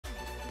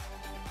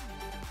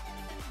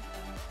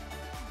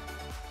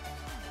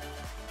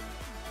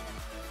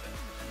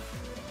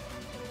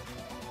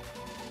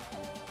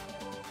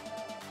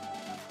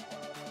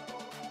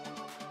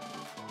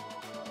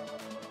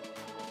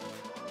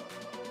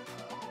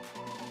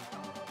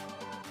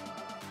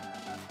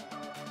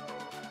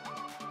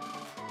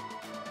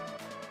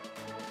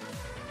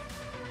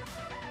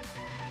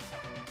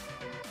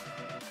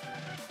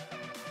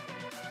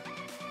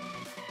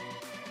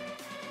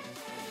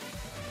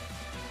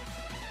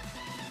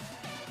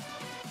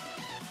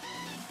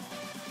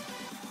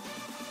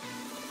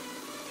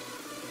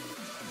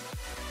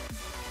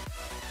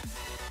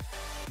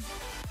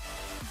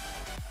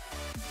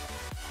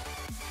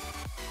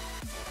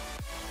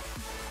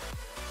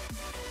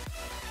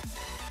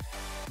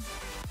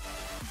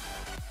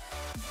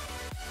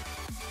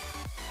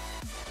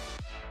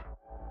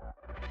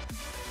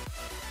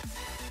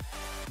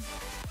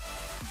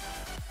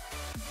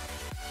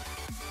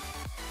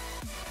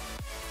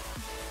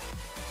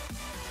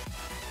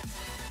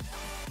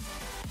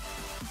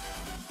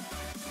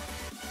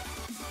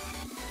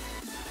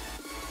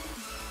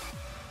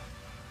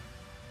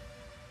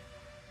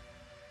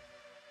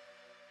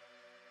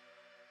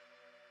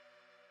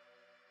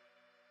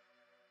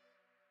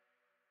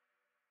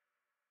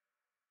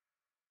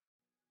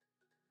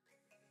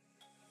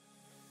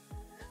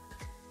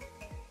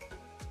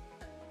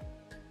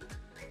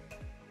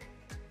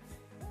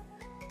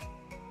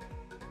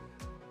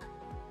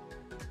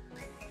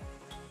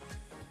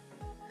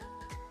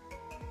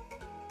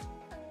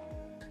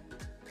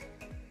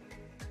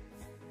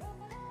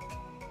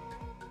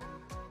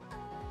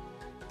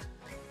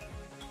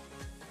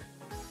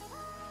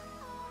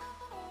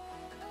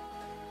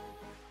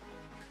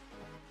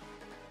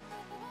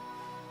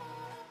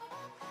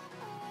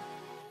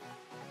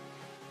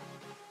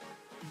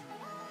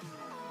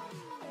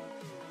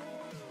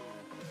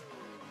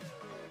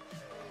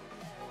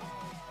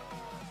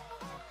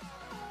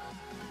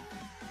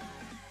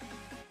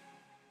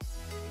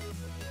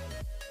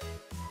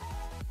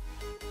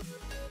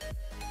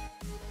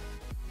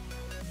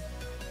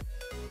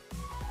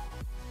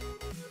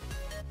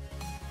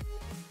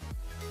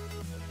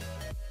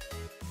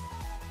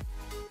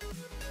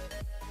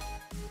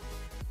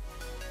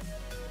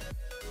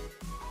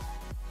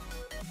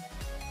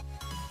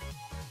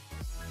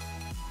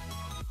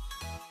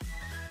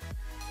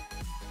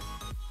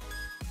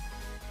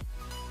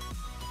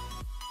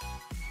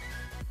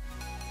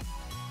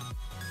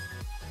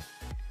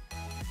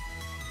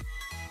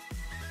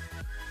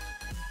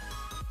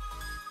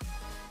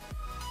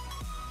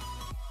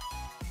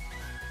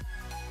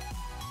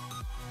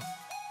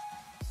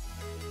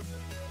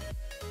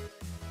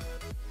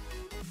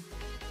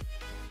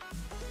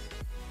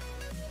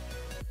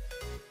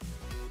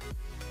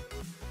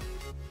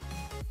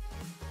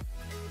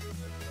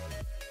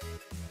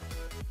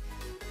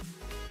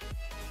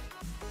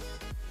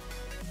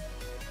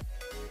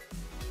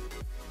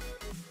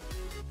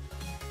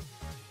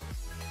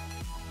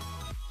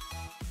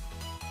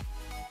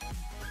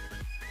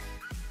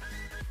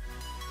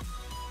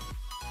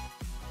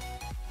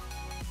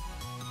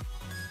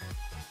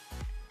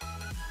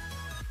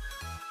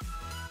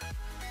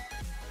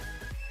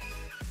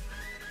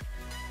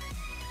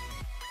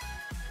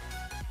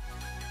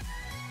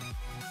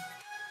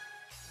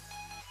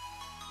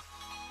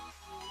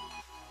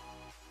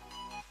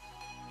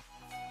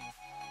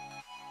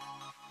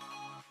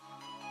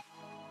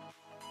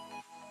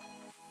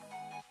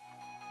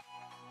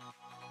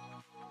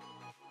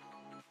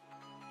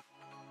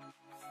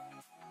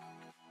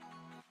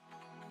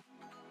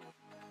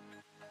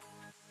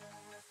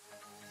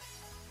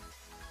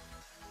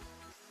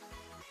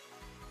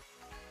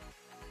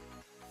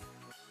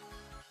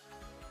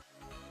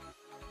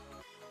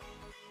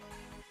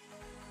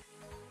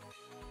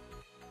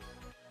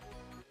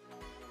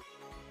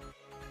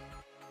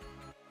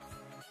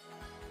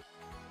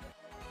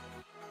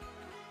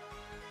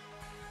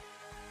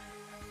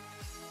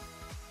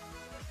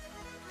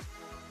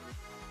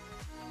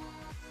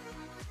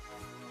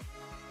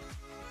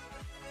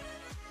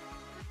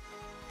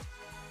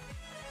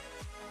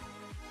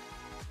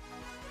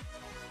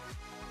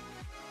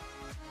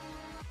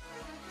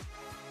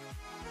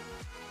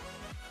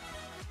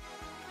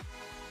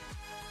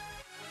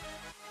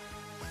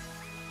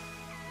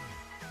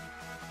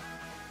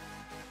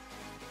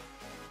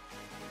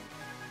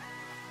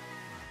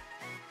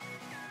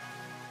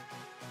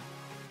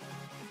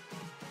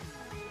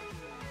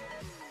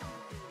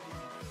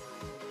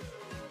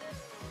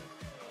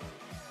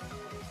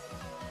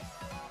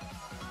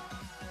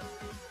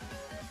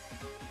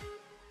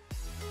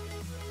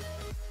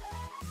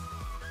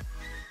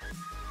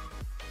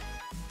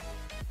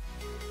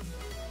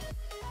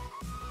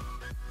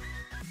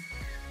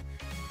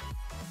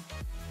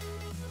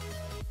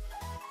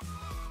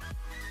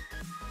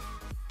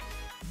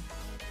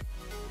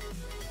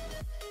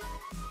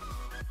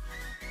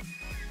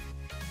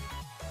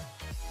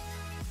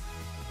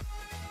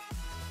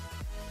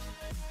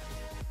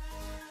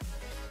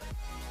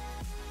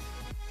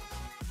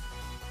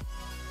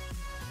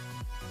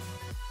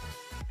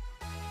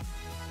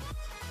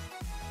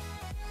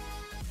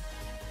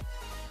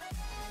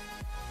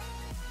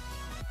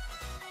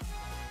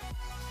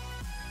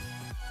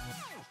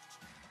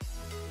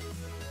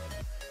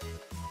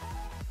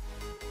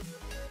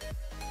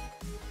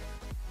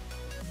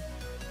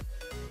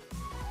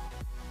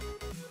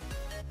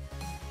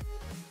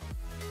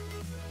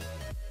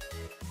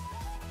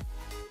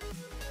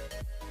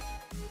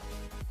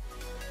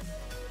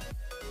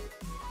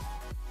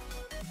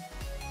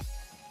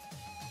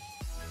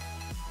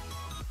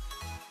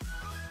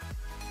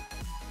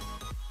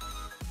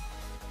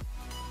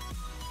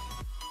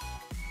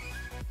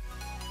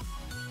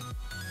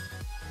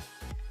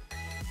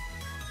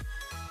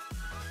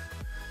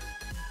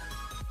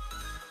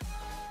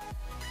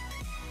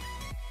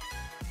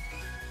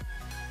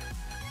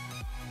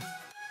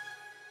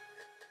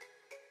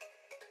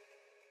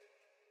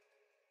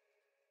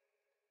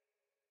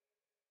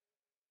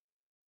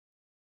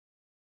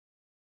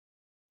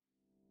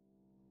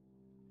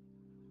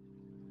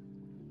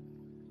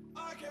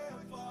I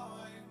can't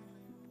find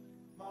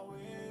my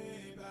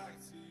way back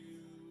to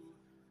you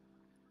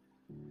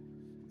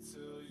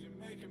until you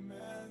make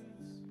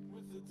amends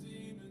with the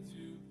demons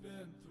you've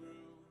been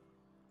through.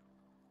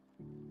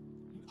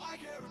 And I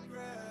can't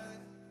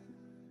regret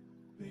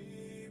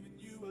leaving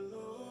you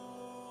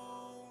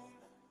alone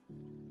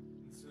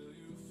until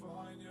you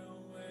find your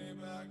way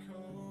back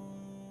home.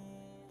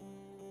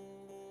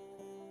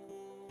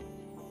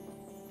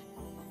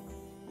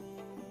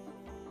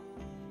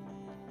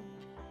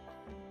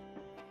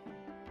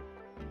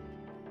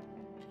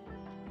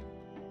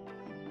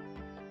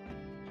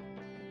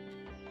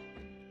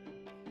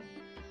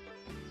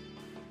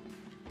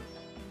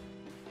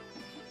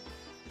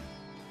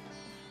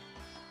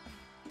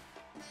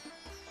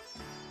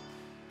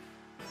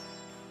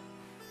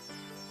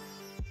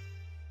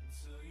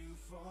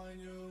 Find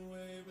your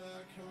way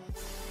back home.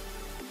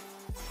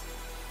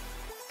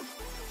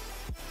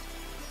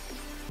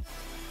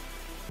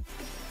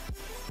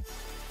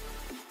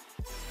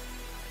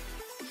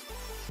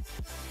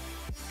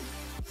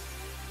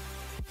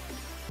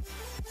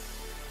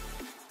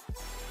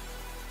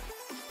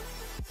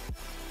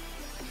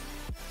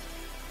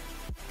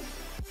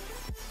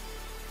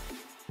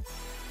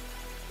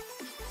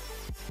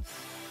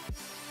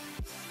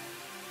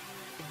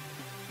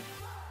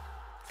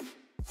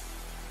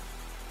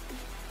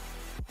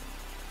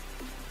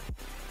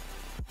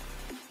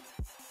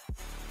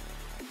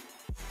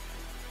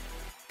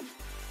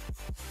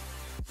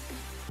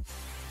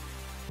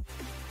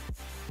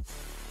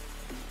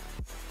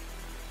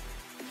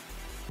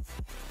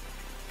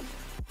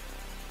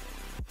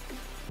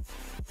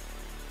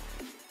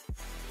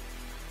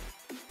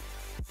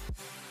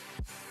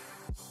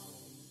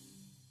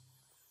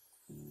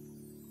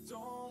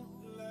 Don't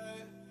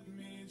let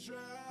me drown.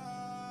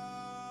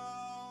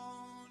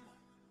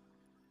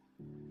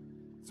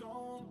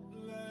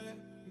 Don't let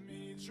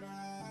me drown.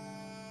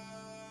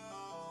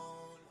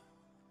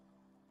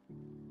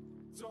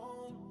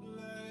 Don't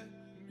let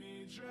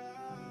me drown.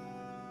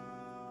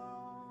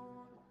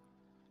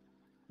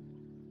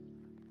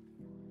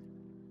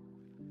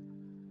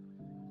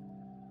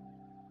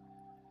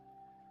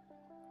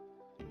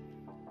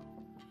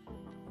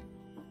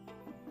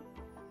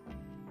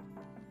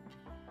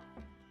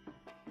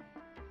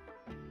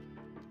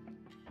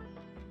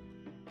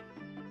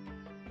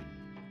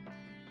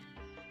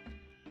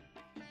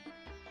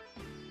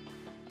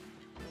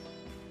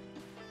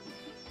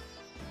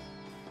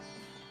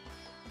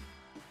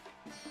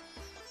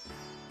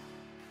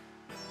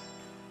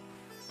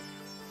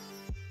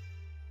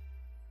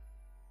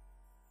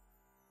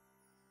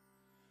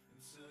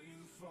 Until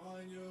you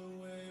find your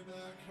way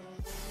back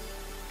home.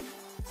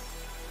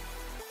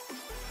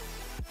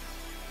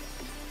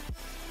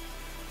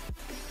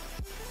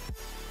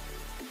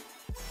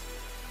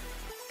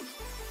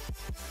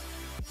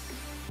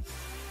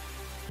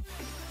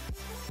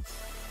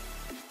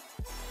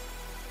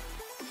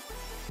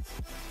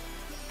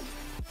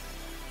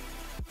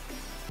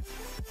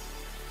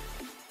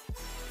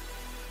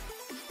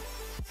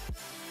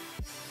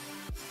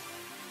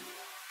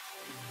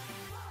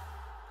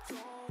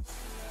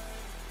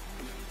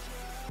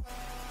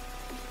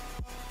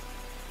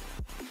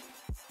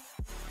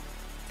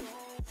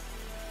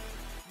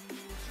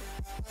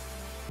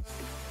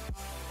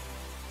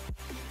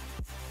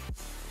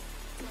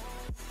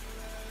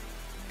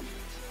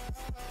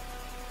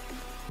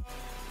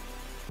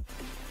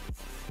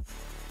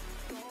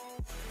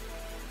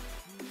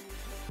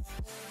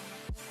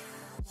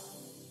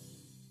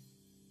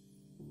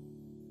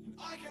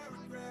 I can't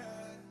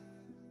regret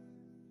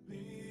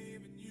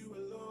leaving you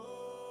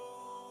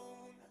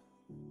alone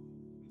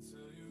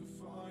until you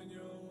find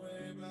your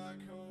way back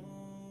home.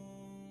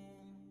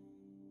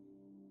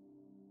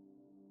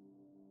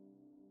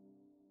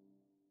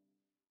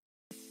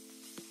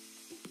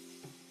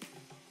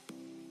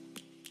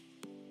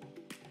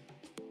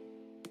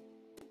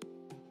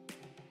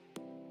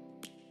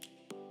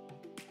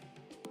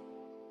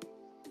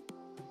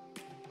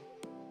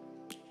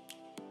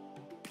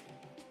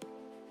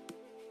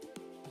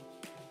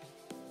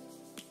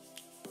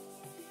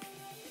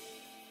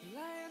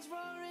 Lions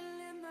roaring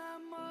in the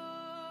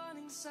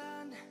morning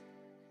sun,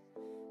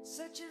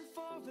 searching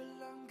for a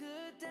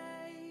longer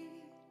day.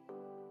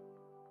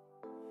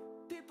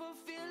 People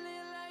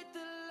feeling like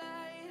the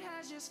light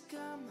has just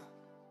come.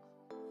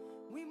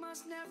 We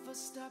must never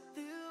stop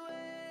the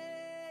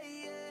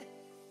way.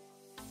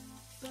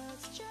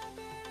 Birds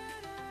jumping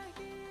and I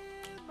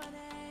hear my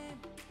name,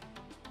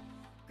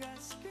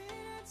 grasping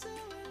into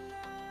a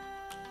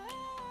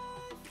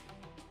life.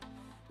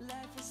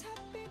 Life is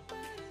happy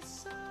but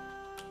it's so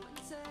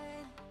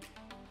insane.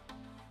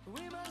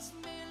 We must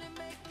merely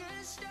make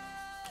a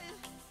start.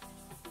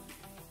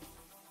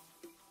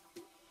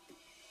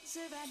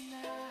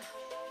 Savannah,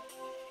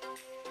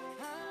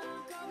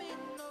 I'm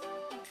coming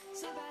home.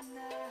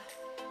 Savannah,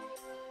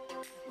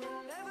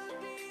 we'll never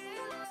be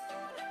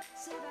alone.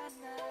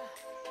 Savannah,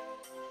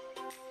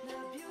 the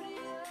beauty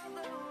of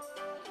the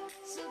world.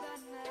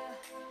 Savannah,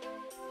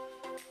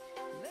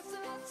 let's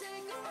all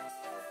take a walk.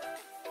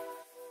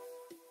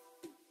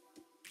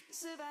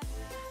 Lion's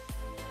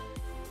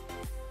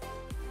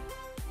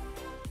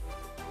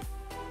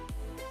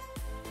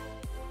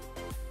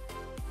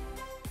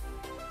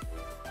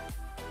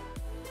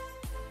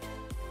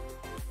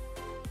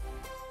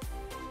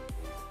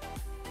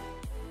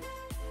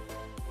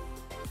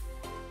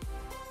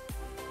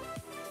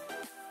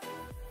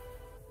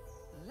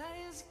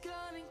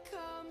gonna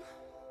come.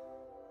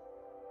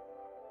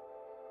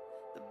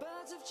 The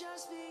birds have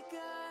just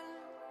begun.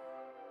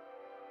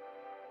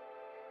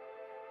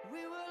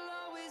 We will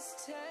always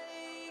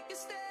take a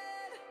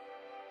stand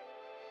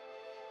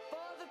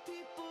for the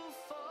people,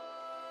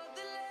 for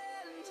the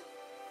land.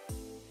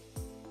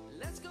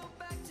 Let's go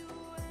back to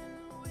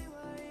when we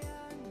were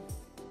young.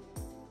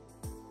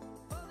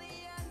 For the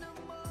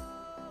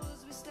animals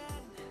we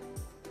stand.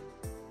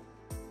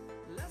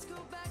 Let's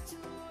go back to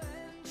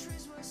when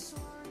trees were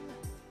swung.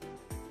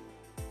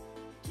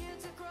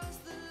 Kids across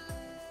the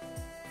land.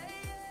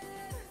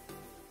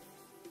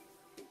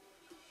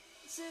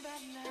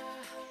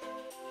 Savannah,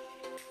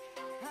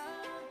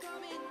 I'm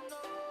coming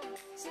home.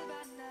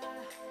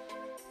 Savannah,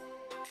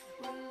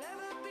 we'll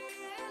never be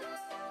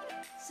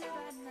alone.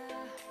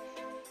 Savannah,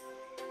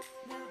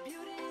 the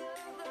beauty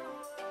of the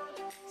world.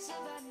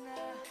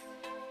 Savannah,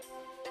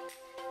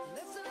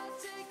 let's all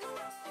take a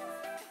walk.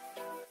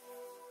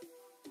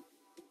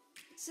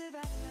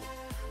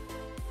 Savannah,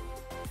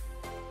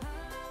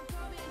 I'm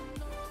coming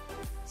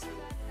home.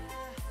 Savannah,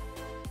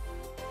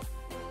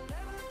 we'll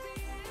never be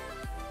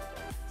alone.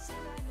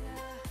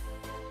 Savannah,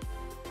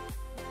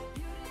 the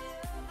beauty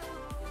of the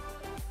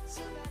world.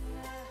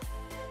 Savannah,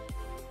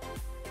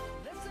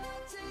 let's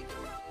all take a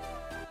walk.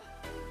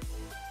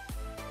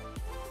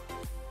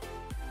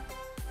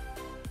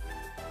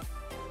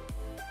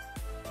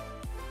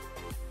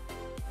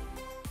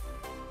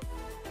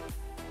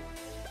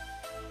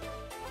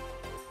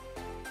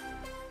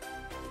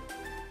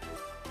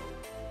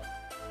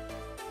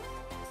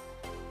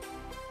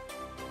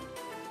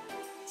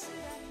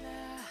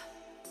 Savannah,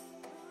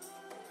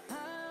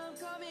 I'm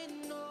coming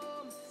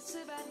home.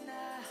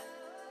 Savannah,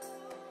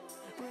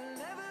 we'll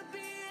never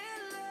be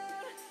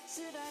alone.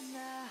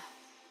 Savannah.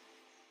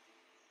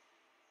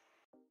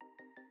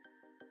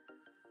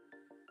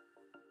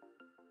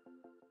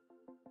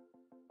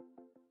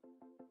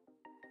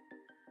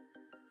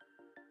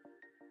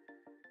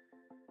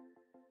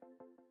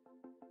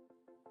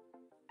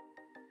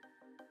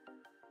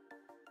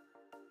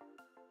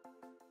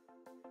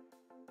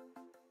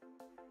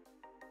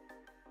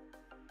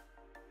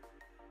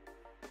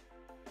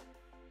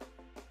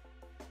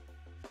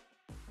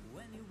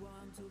 When you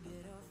want to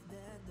get off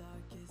the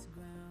darkest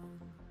ground,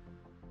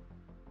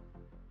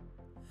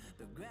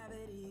 but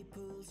gravity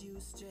pulls you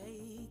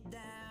straight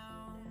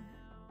down.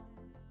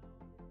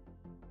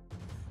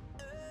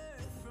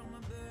 Earth from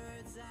a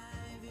bird's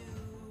eye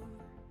view.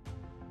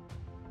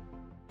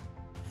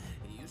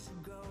 You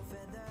should grow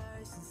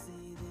feathers and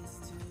see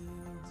this too.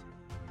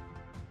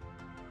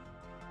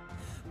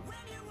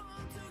 When you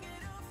want to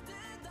get off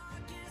the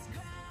darkest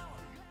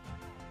ground,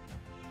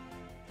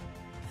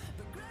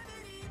 but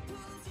gravity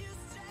pulls you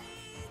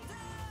straight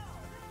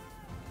down.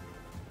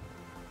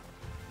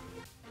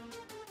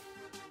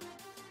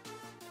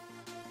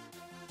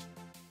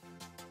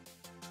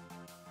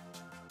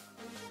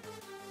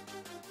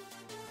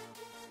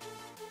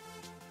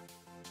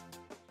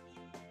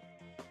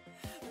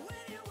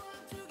 When you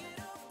want to get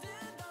off the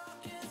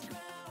darkest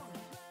ground,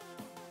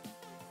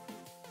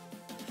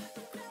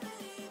 but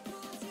gravity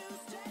pulls you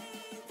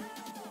straight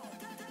down.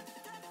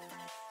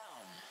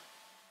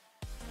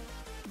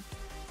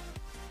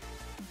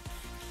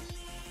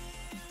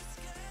 Clear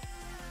sky.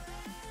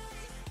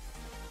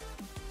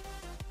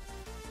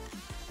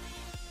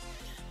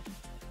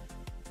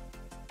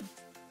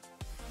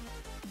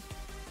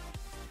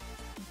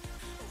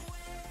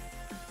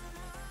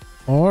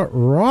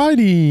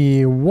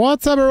 Alrighty,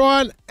 what's up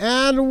everyone,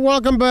 and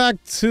welcome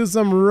back to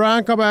some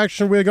rank up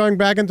action. We're going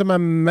back into my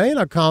main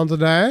account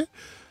today.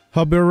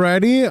 Hope you're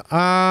ready,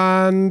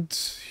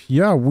 and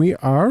yeah, we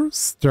are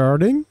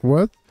starting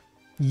with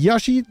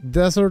YOSHI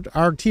Desert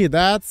RT.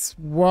 That's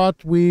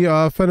what we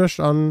finished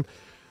on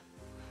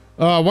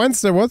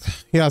Wednesday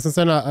with. Yeah, since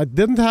then I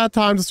didn't have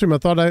time to stream. I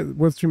thought I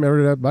would stream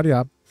every day, but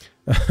yeah,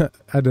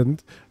 I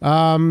didn't. So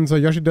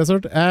YOSHI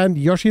Desert and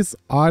Yoshi's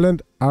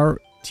Island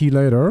RT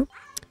later.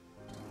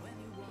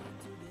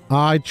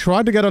 I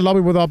tried to get a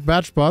lobby without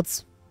badge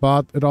spots,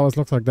 but it always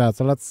looks like that.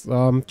 So let's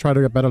try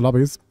to get better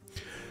lobbies.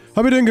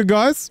 How you doing, good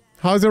guys?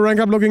 How's your rank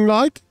up looking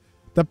like?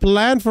 The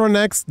plan for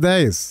next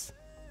days.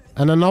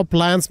 And I know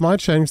plans might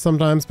change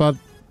sometimes, but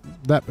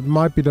that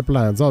might be the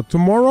plan. So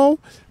tomorrow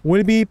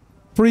will be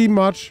pretty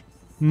much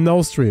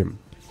no stream.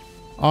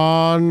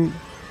 On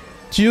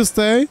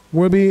Tuesday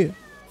will be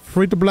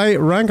free to play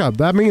rank up.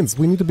 That means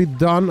we need to be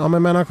done on my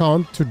main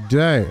account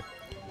today.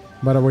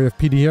 By the way, we have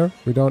PD here.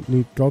 We don't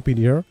need gold PD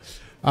here.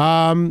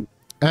 And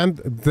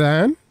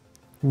then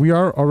we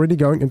are already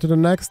going into the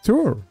next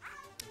tour,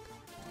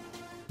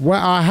 where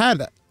I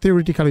had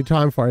theoretically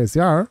time for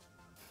ACR,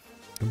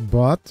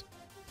 but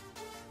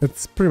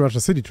it's pretty much a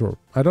city tour.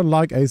 I don't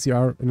like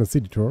ACR in a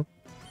city tour,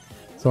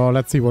 So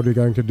let's see what we're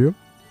going to do.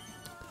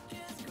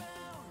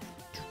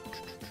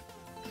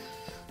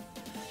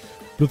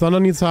 Blue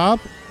Thunder needs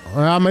help.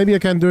 Maybe I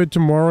can do it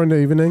tomorrow in the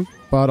evening,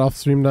 but off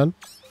stream then.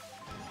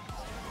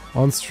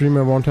 On stream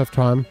I won't have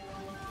time.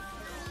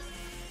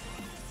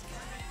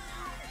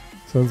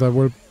 Since I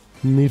will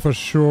need for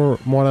sure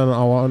more than an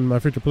hour on my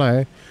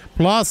free-to-play.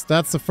 Plus,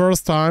 that's the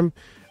first time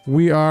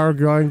we are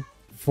going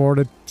for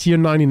the tier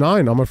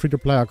 99 on my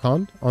free-to-play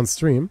account on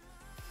stream.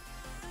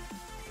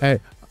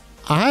 Hey,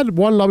 I had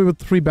one lobby with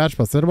 3 badge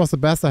spots. That was the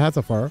best I had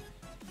so far.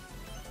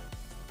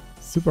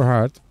 Super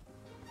hard.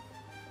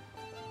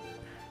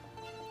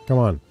 Come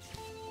on.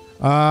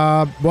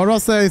 What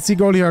was the AC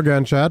goal here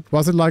again, chat?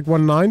 Was it like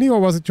 190 or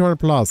was it 200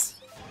 plus?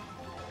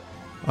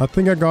 I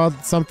think I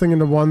got something in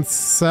the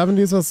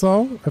 170s or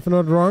so, if I'm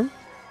not wrong.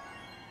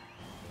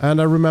 And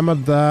I remember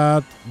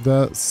that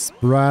the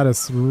spread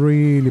is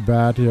really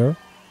bad here.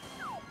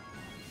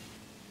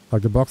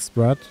 Like the box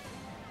spread.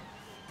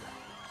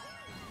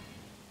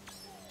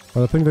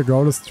 But I think the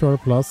goal is 200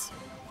 plus.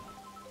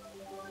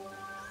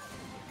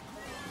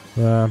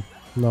 Yeah,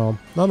 no,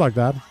 not like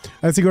that.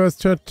 AC goal is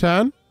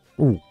 210.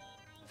 Ooh.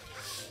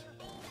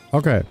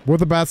 Okay,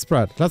 with a bad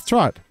spread. Let's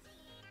try it.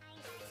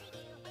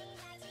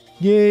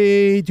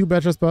 Yay, 2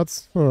 badger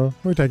spots. Oh,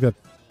 we take that.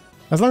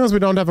 As long as we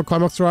don't have a coin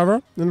box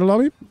driver in the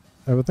lobby,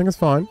 everything is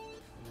fine.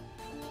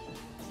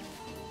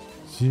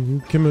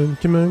 Come on,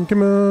 come on,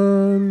 come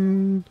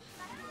on.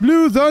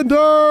 Blue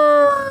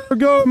Thunder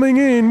coming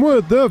in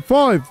with the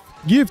 5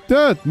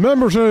 gifted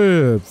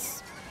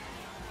memberships.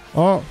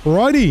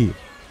 Alrighty.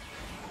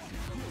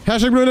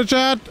 Hashtag blue in the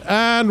chat,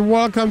 and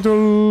welcome to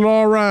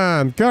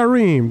Lauren,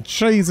 Kareem,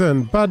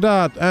 Jason,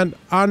 Badat, and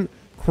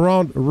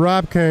Uncrowned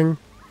Rap King.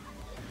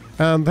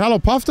 And hello,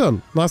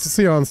 Puffton. Nice to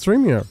see you on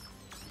stream here.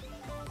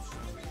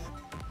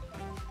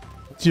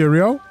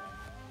 Cheerio.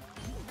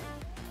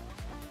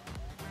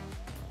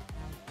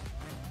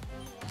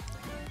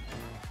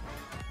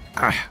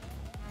 Ah.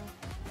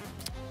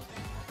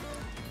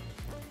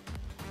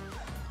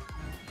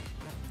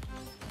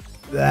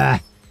 Blah.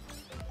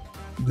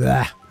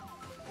 Blah.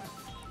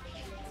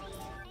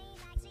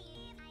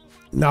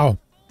 No.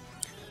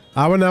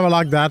 I would never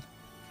like that.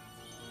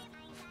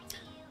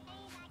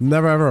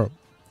 Never ever.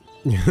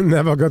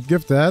 Never got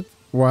gifted.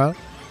 Well.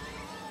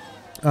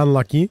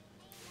 Unlucky.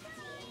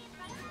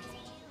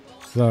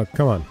 So,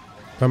 come on.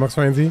 Climax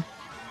Frenzy.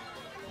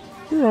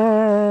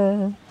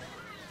 So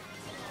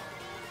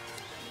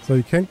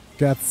you can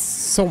get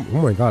so...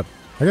 Oh my god.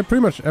 I get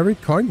pretty much every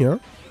coin here.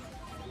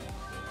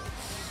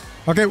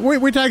 Okay,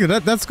 we take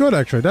it. That's good,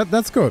 actually.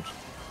 That's good.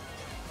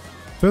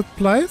 5th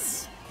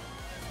place.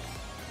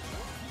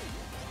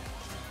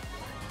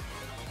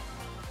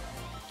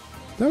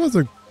 That was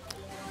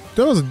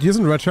a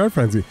decent red shirt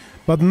frenzy.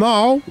 But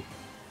now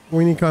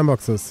we need coin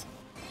boxes.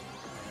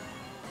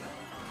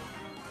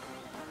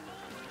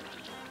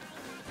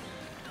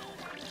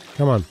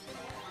 Come on.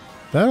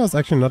 That was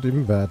actually not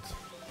even bad.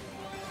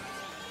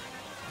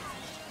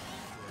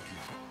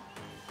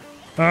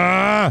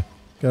 Ah!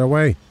 Get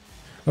away.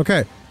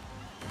 Okay.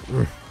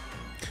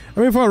 I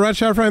mean, for a red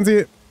shirt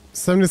frenzy,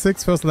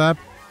 76 first lap.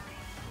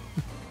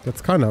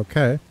 That's kind of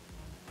okay.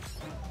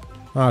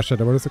 Ah,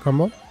 shit. What is the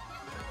combo?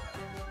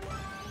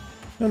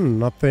 And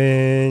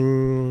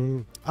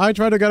nothing. I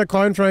try to get a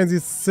coin frenzy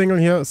single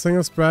here,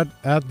 single spread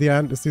at the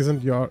end. It's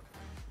decent. You're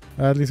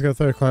at least get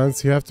 30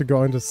 coins. You have to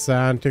go into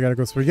sand to get a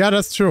good spread. Yeah,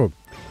 that's true.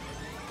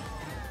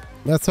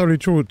 That's totally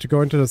true. To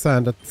go into the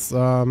sand, that's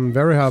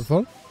very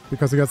helpful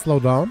because you get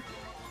slowed down,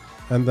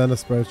 and then the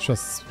spread is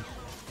just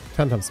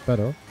 10 times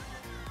better.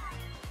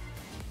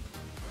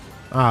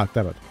 Ah,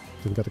 damn it!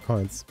 Didn't get the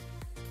coins.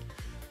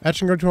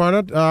 Edge and go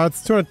 200.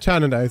 It's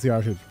 210 in the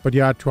ACR sheet, but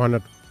yeah,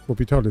 200 would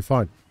be totally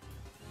fine.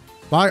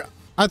 Like,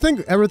 I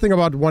think everything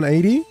about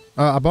 180,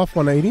 above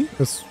 180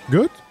 is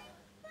good.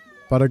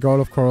 But the goal,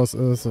 of course,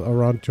 is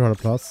around 200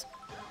 plus.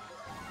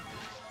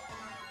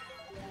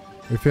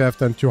 If you have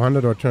then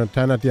 200 or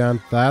 210 at the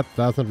end, that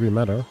doesn't really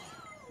matter.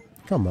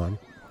 Come on.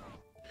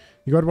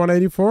 You got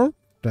 184?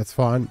 That's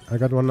fine. I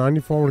got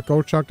 194 with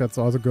Gold Chuck. That's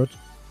also good.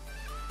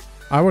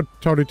 I would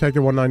totally take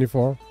the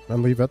 194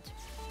 and leave it.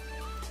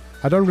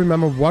 I don't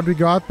remember what we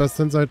got, but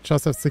since I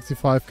just have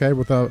 65k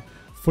with a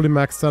fully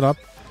maxed setup,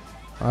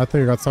 I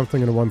think I got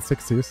something in the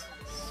 160s.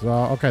 So,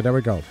 okay, there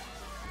we go.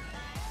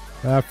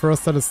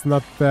 First set is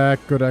not that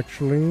good,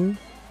 actually.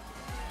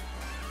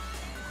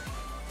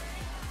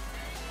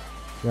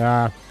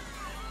 Yeah.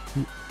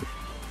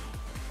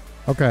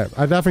 Okay,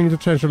 I definitely need to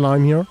change the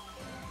line here.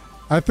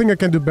 I think I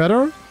can do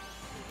better.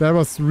 That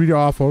was really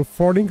awful.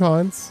 14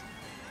 coins.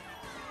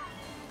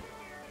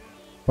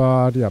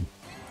 But, yeah.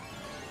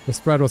 The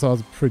spread was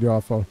also pretty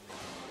awful.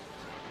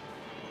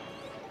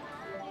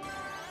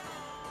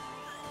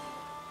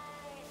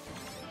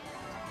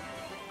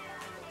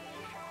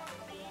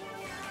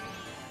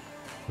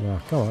 Yeah,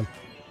 come on.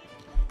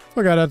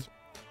 Forget it.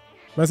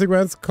 My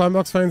sequence, coin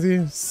box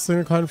frenzy,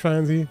 single coin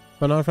frenzy,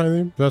 banana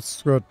frenzy.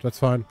 That's good, that's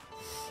fine.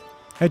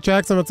 Hey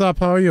Jackson, what's up?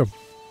 How are you?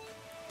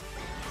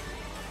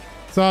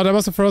 So that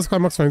was the first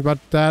coin box frenzy, but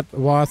that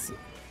was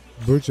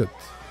bullshit.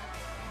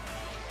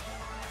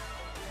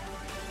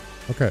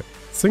 Okay.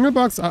 Single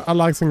box, I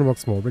like single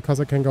box more because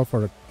I can go for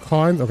the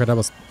coins. Okay, that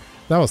was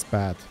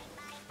bad.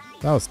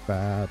 That was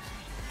bad.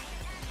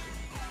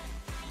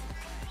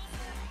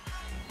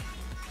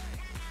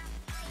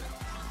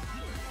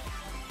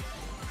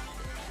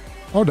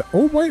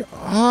 Oh wait.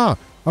 Ah.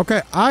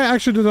 Okay, I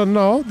actually did not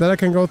know that I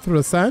can go through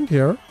the sand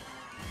here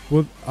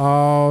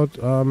without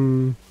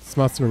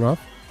smashing off.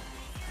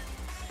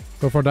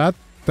 So for that,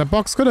 the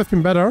box could have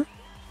been better,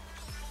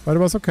 but it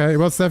was okay. It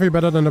was definitely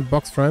better than the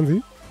box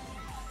frenzy.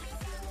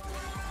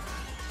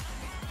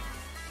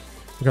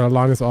 Okay, the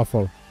line is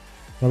awful.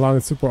 The line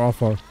is super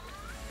awful.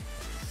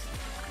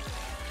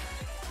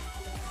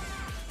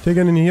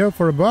 Taking in here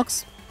for a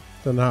box.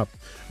 Then up.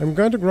 I'm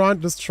going to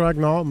grind this track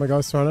now. Oh my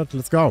god, trying it.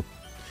 Let's go.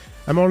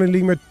 I'm only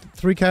leaving with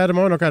 3k at the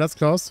moment. Okay, that's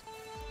close.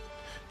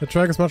 The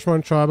track is much more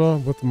enjoyable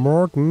with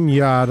Morton.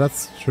 Yeah,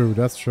 that's true.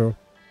 That's true.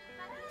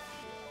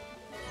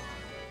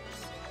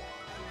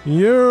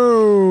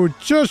 Yo,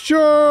 Joshua!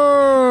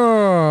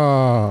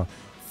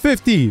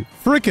 50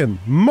 freaking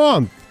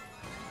month!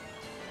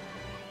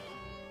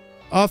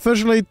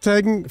 Officially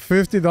taking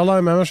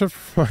 $50 membership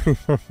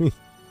from me.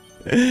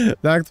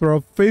 Thanks for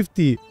a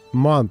 50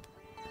 month.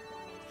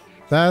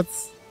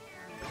 That's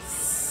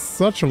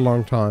such a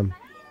long time.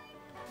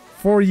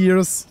 4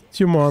 years,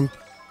 2 months.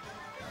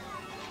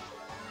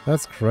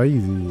 That's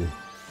crazy.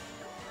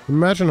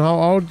 Imagine how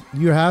old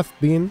you have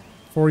been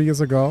 4 years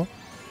ago.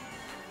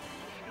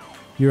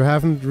 You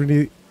haven't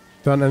really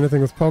done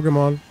anything with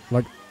Pokemon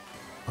like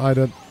I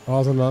did.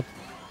 Also not.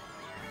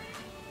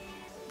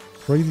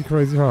 Crazy,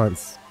 crazy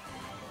times.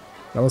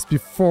 That was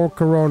before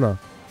Corona.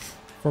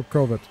 For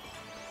COVID.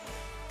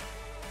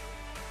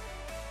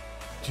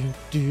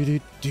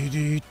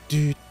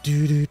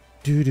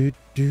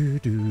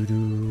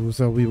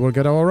 So we will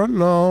get our run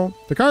now.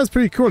 The car is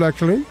pretty cool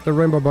actually. The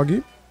Rainbow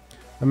Buggy.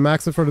 I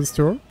maxed it for this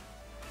tour.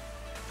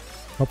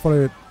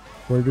 Hopefully it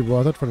will be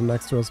worth it for the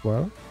next tour as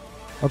well.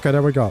 Okay,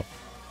 there we go.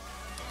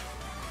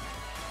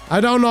 I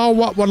don't know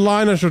what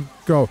line I should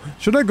go.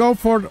 Should I go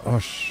for... Oh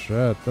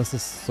shit, this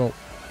is so...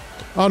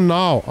 Oh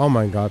no, oh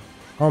my god.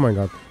 Oh my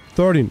god.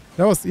 13.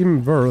 That was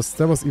even worse.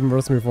 That was even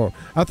worse than before.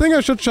 I think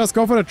I should just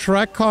go for the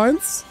track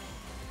coins.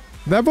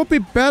 That would be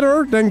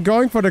better than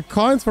going for the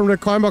coins from the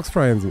Coinbox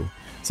Frenzy.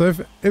 So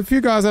if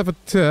you guys have a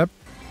tip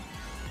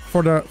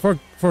for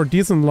a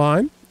decent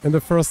line in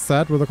the first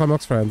set with the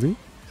Coinbox Frenzy,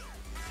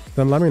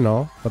 then let me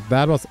know. But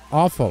that was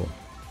awful.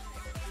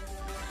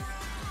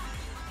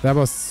 That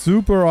was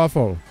super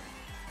awful.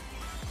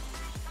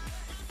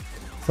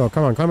 So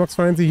come on, Coinbox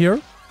Frenzy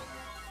here.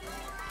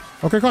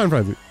 Okay, Coin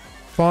Frenzy.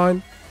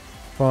 Fine.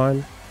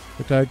 Fine.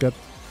 We take it.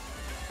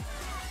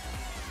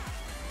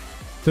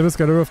 Tip is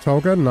get rid of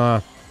token?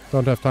 Nah.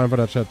 Don't have time for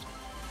that shit.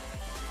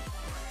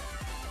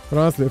 But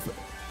honestly,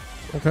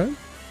 if... Okay.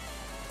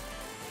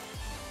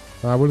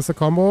 Will this a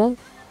combo?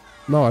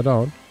 No, I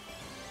don't.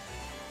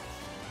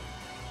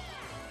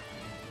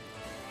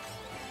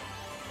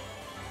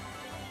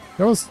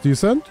 That was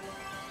decent.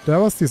 That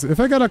was decent. If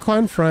I get a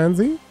Coin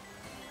Frenzy...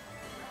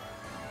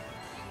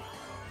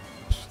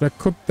 That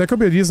could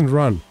be a decent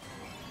run.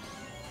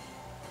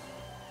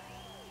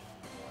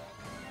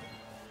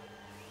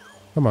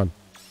 Come on.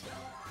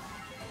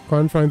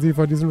 Coin Frenzy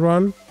for a decent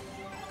run.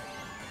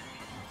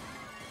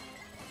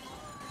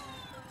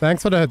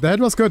 Thanks for the hit. The hit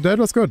was good. The hit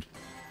was good.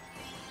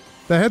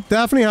 The hit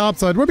definitely helped,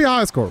 so it will be a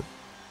high score.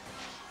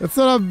 It's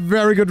not a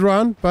very good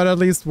run, but at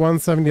least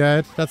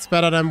 178. That's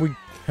better than we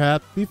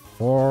had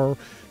before.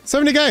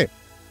 70k!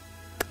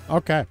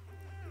 Okay.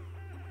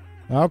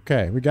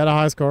 Okay, we got a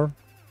high score.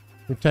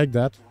 We take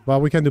that. Well,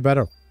 we can do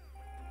better.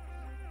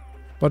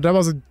 But that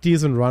was a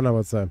decent run, I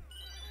would say.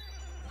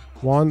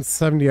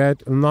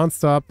 178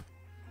 non-stop.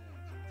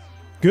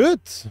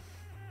 Good.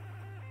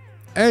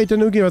 Hey,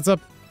 Tanuki, what's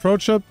up? Pro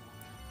tip,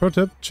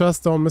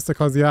 just don't miss the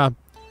calls. Yeah,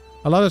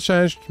 a lot has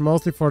changed,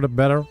 mostly for the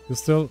better. You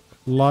still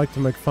like to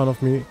make fun of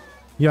me.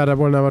 Yeah, that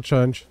will never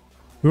change.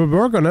 We will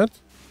work on it.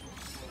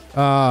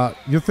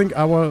 You think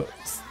I will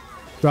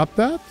stop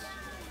that?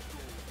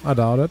 I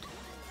doubt it.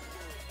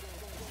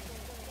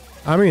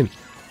 I mean,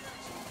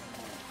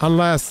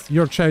 unless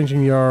you're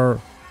changing your...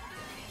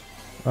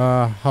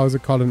 how is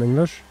it called in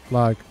English?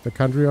 Like, the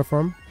country you're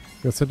from?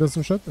 Your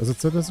citizenship? Is it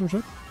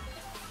citizenship?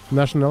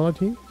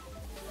 Nationality?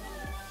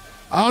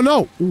 Oh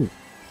no! Ooh.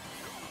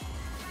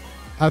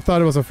 I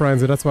thought it was a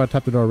frenzy, that's why I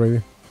tapped it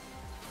already.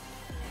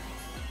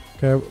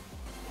 Okay.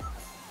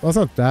 Was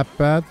not that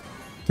bad.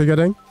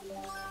 Ticketing.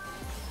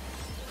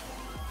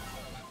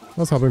 I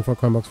was hoping for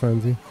Coinbox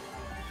Frenzy.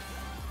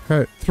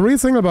 Okay, 3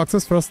 single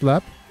boxes first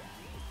lap.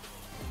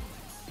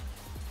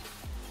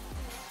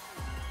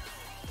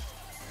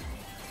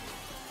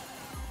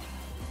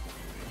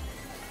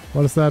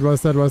 What is that? What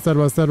is that? What is that?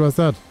 What is that? What is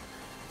that?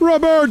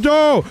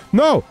 Roberto!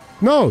 No!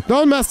 No!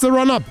 Don't mess the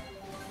run up!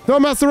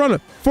 Don't mess the run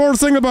up! 4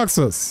 single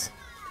boxes!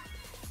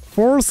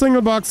 4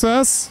 single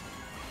boxes!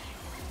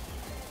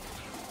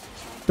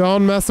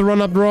 Don't mess the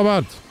run up,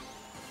 Robert!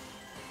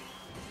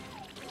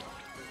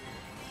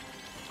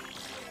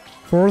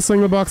 4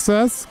 single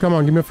boxes! Come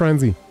on, give me a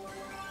frenzy.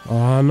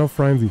 Ah, no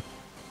frenzy.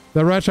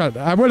 The red shell.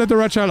 I will hit the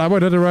red shell. I will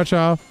hit the red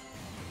shell.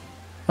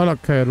 Oh,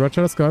 okay. The red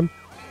shell is gone.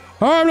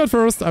 Oh, I'm not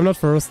first. I'm not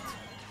first.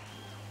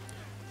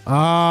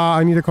 Ah,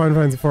 I need a coin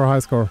frenzy for a high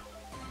score.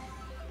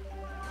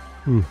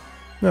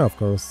 Yeah, of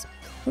course.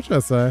 What should I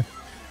say?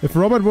 If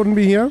Robert wouldn't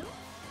be here,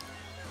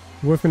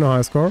 would have been a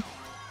high score.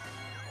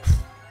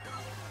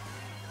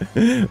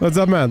 What's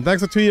up, man?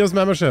 Thanks for 2 years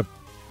membership.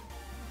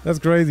 That's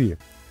crazy.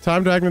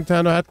 Time to hack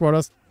Nintendo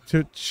headquarters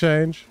to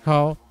change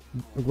how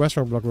the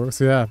restaurant block works.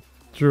 Yeah,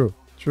 true,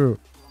 true.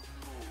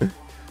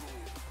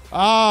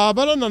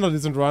 But another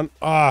decent run.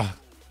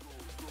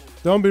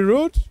 Don't be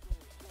rude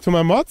to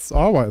my mods.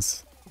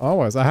 Always,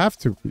 always. I have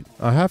to be.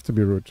 I have to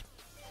be rude.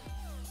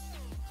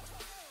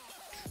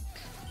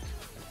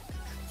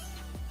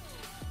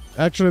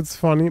 Actually, it's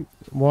funny.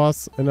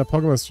 Was in a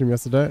Pokemon stream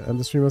yesterday, and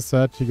the streamer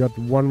said he got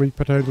 1 week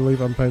paternity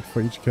leave unpaid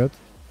for each kid.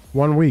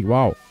 1 week.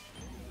 Wow.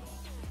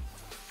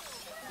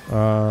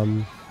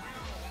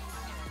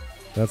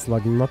 That's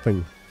like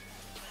nothing.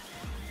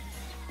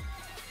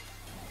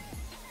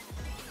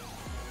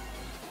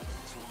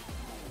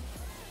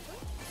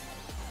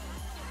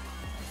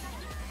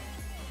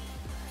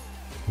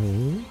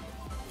 Okay.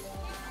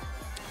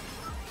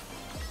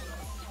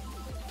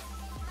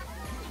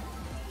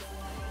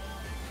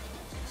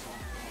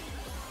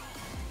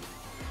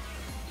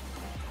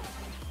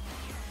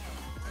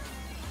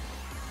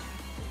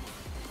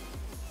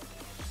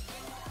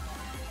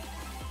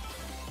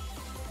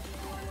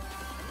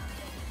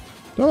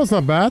 That was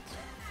not bad.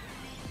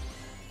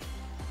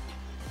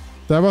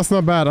 That was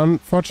not bad.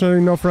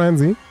 Unfortunately, no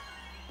frenzy.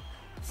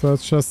 So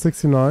it's just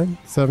 69,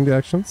 70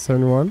 actions,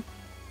 71.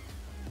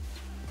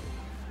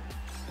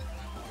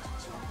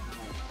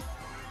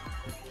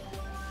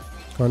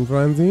 Coin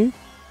frenzy.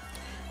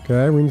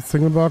 Okay, we need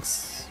single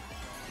box.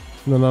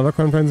 And another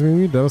coin frenzy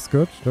maybe. That was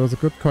good. That was a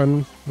good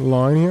coin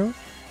line here.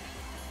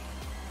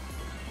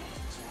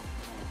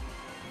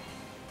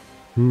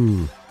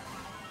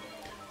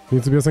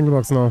 Needs to be a single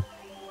box now.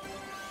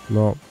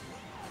 No.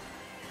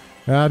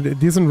 Yeah,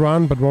 decent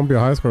run, but won't be a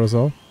high score as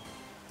well.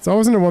 It's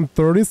always in the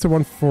 130s to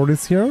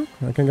 140s here.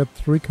 I can get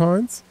 3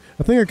 coins.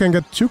 I think I can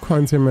get 2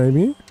 coins here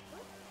maybe.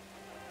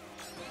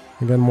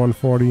 Again,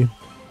 140.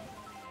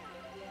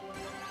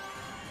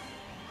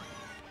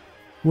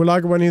 We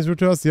like when he's rude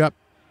to us? Yep.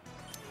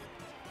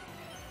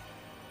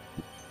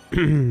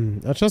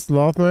 I just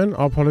love, man.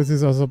 Our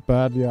policies are so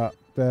bad. Yeah,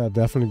 they're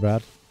definitely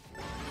bad.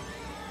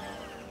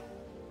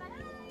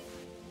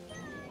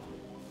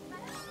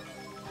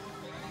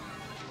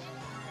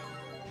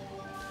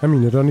 I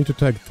mean, you don't need to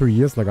take 3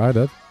 years like I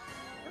did.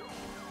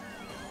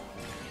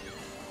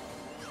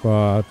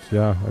 But,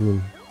 yeah, I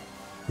mean,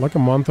 like a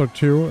month or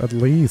 2 at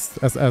least.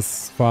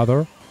 As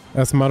father.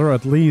 As mother,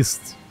 at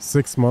least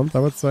 6 months, I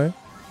would say.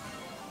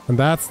 And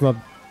that's not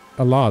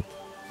a lot.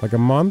 Like a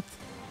month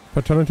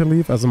paternity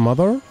leave as a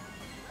mother.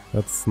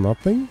 That's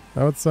nothing,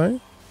 I would say.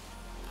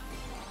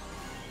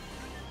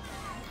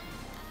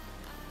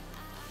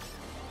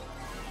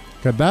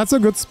 Okay, that's a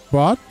good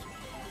spot.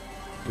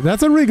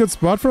 That's a really good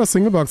spot for a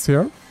single box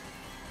here.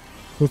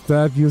 With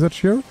that usage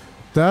here.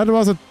 That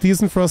was a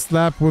decent first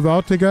lap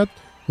without ticket,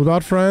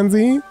 without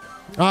frenzy.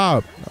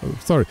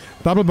 Sorry.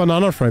 Double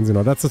banana frenzy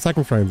now. That's the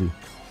second frenzy.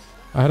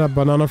 I had a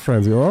banana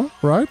frenzy,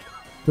 right?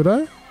 Did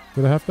I?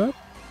 Did I have that?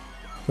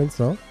 I think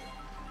so.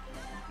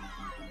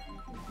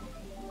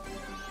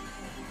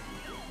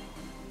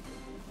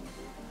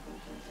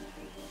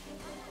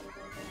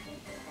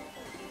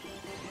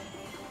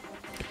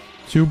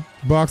 Two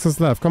boxes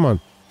left. Come on.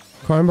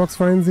 Coin box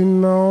frenzy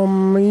now,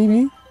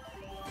 maybe?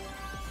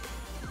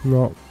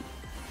 No.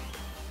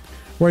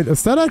 Wait,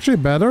 is that actually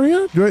better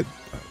here? Do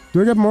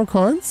I get more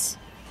coins?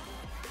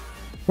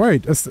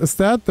 Wait, is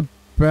that the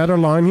better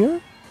line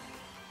here?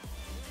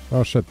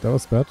 Oh shit, that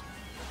was bad.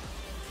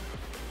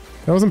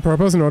 That was on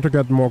purpose in order to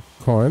get more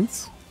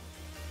coins.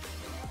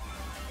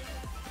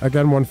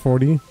 Again,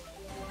 140.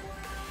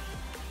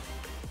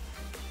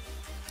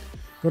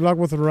 Good luck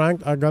with the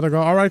rank. I gotta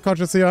go. Alright,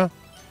 coaches here.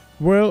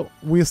 Will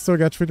we still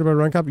get treated by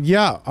rank up?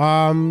 Yeah,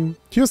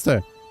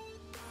 Tuesday.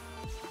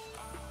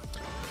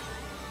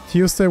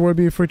 Tuesday will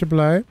be free to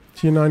play.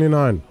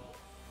 T99.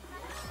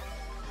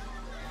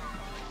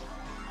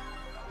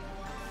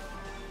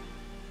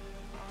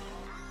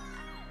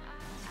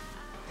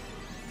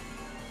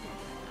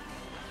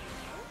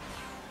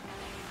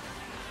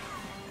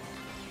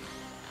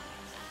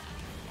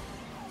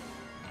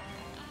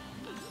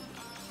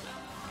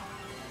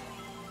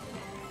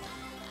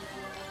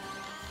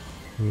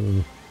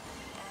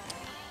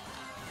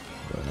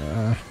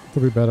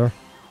 Could be better.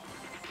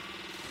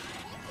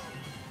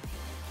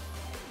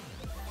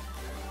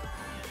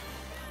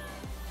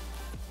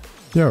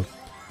 Yeah,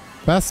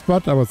 best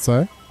spot I would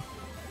say,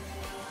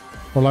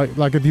 or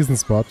like a decent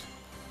spot.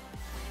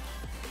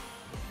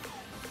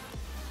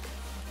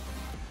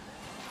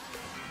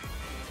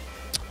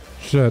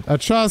 Shit, I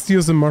just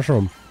used the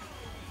mushroom.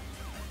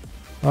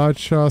 I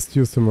just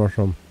used the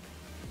mushroom.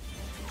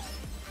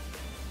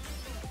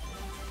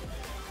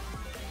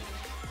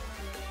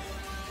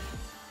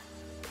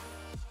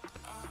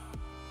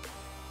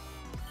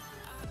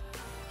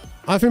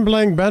 I've been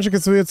playing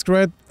Banjo-Kazooie, it's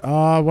great.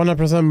 100%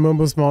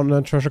 Moonboost Mountain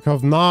and Treasure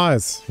Cove.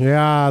 Nice!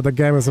 Yeah, the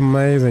game is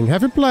amazing.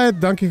 Have you played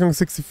Donkey Kong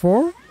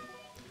 64?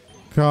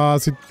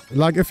 Cause,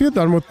 like, if you're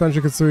done with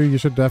Banjo-Kazooie, you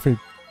should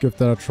definitely give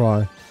that a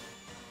try.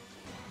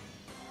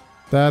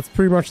 That's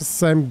pretty much the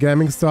same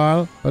gaming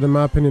style, but in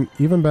my opinion,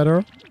 even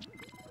better.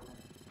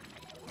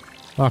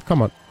 Ah,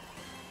 come on.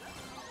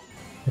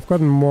 I've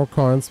gotten more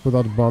coins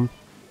without a bump.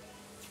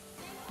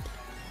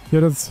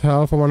 Here it's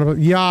hell for one of it.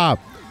 Yeah!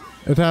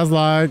 It has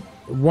like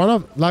one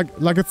of like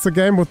it's a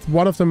game with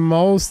one of the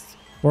most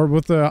or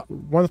with the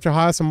one of the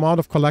highest amount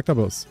of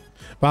collectibles.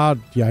 But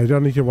yeah, you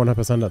don't need to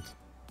 100% it.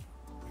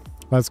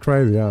 That's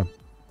crazy, yeah.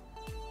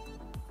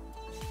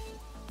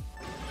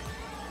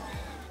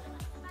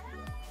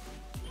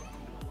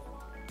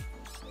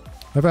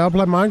 Have I ever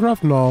played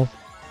Minecraft? No.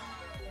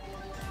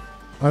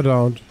 I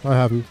don't. I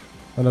haven't.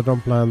 And I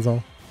don't plan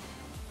so.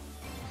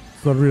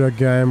 It's not really a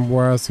game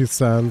where I see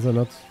sense in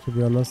it, to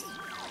be honest.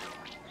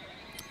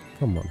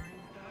 Come on.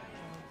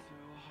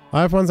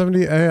 I have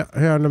 170 here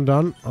and I'm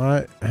done.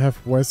 I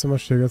have way so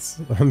much tickets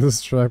on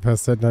this track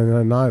past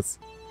 899. Nice.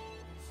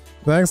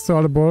 Thanks to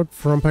all the bulk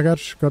from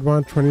package. Got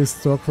 120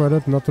 store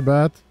credit. Not too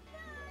bad.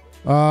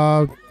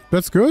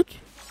 That's good.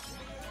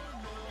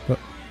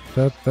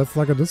 That's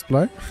like a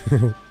display.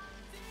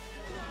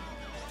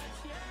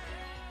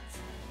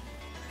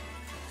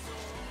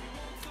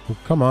 Oh,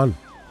 come on.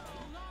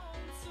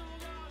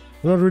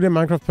 I'm not really a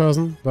Minecraft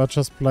person, but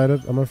just played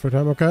it on my free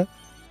time, okay?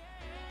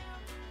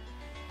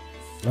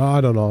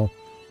 I don't know.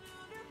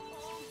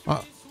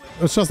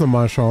 It's just not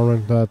my genre,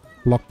 that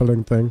block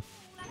building thing.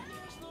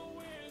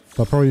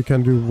 But probably you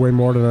can do way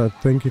more than I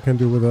think you can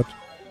do with it.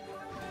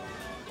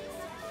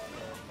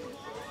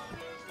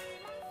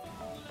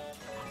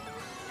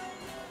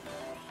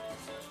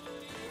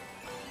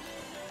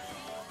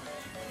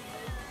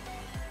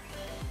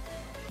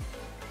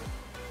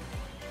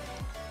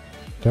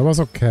 That was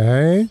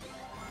okay.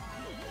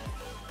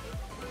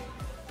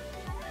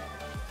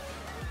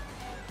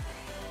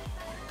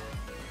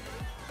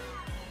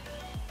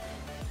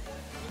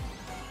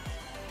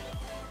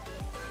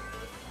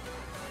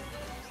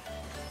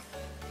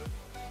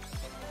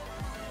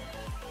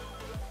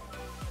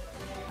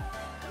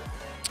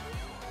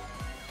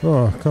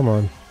 Oh, come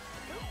on.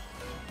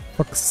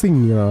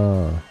 Fucking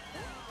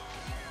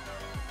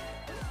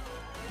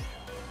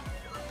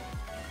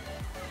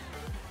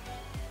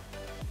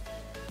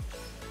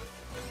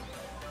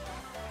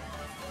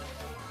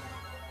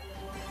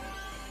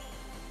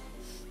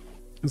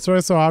It's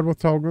very so hard with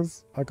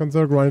tokens. I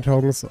consider grinding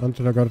tokens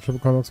until I got a triple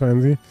comics for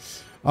NZ.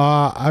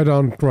 I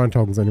don't grind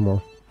tokens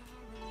anymore.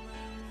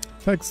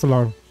 Takes too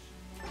long.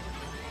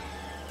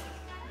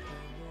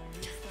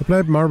 I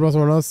played Mario Bros.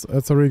 Wonders.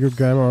 It's a really good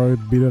game. I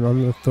already beat it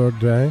on the third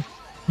day.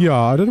 Yeah,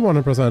 I did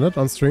 100% it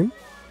on stream.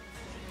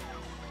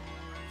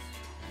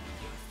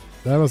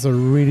 That was a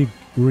really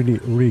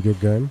good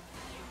game.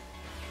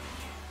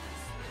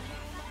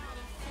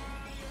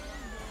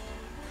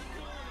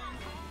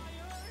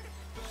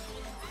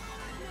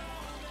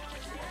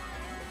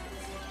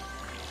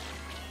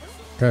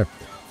 Okay.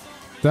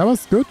 That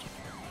was good.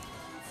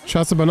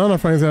 Just a banana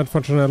frenzy,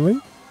 unfortunately.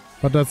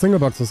 But that single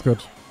box was good.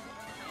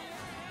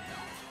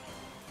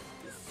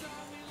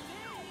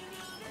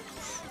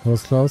 That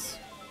was close.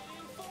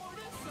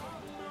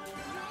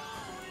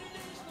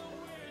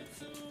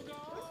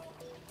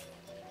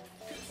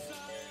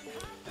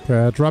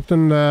 Okay, I dropped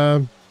in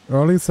the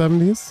early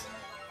 70s.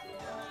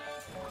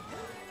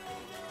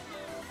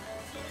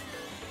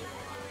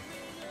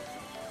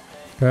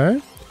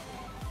 Okay.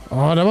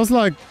 Oh, that was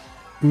like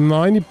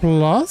 90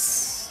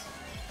 plus?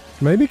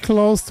 Maybe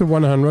close to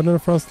 100 in the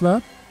first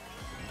lap.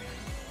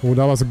 Oh,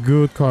 that was a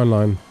good coin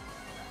line.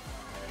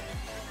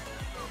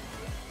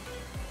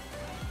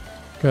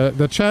 Okay,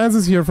 the chance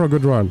is here for a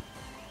good run.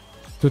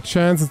 The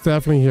chance is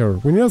definitely here.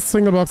 We need a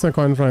single box and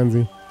coin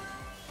frenzy.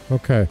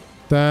 Okay,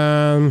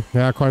 then...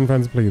 yeah, coin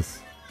frenzy, please.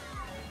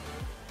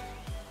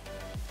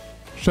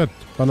 Shit,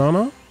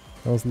 banana?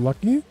 That was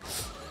lucky.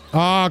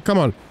 Ah, come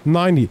on.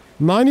 90.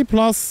 90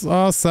 plus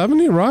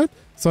 70, right?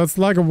 So it's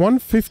like a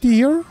 150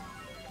 here?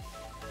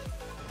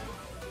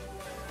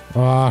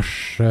 Ah,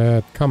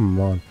 shit. Come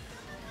on.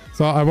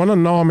 So I want to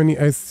know how many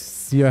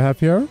AC I have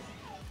here.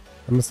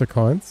 I missed the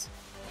coins.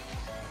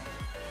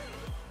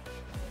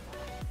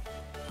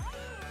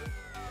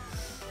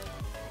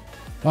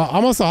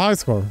 Almost a high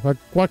score. Like,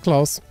 quite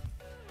close.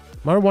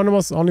 Mario Wonder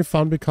was only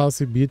fun because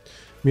he beat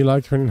me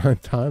like 29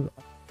 times.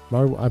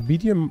 I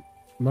beat you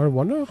Mario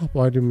Wonder?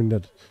 Why do you mean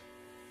that?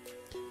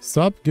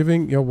 Stop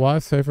giving your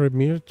wife's favorite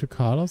meal to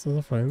Carlos as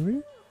a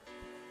frenzy?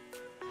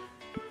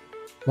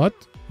 What?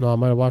 No,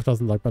 my wife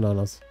doesn't like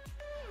bananas.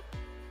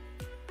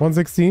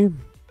 160?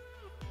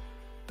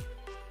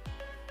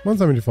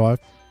 175.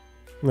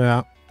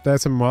 Yeah,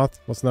 there's a math.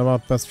 Was never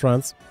best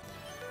friends.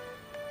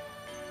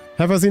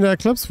 Have I seen the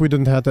eclipse? We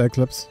didn't have the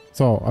eclipse.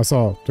 So, I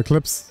saw the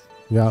clips.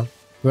 Yeah.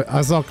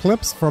 I saw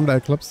clips from the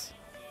eclipse.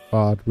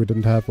 But we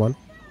didn't have one.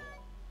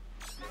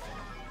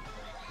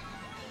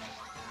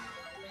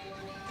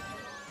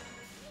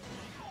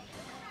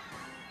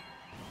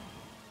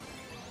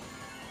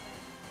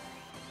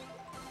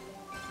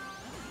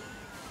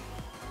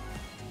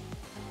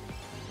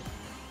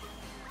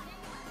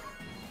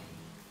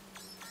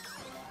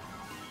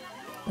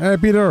 Hey,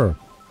 Peter.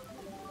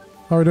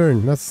 How are you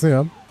doing? Nice to see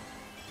you.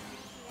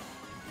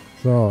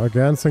 So,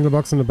 again, single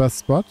box in the best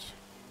spot,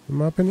 in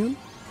my opinion.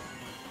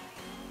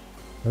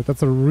 Like,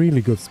 that's a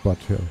really good spot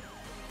here.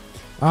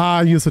 Ah,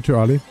 I used it too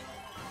early.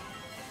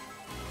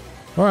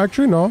 Oh,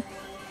 actually, no.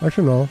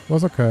 Actually, no. It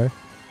was okay.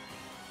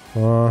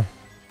 No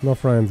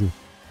frenzy.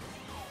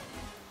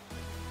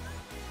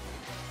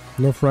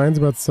 No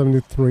frenzy, but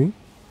 73.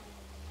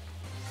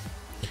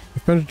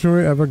 If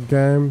Pentaturi ever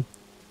game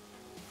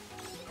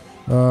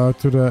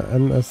to the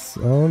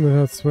NSO, they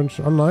have switched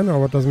online, or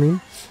what does it mean?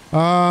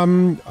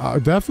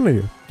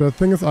 Definitely. The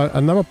thing is, I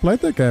never played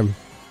that game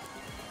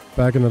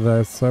back in the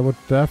day, so I would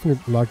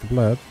definitely like to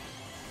play it.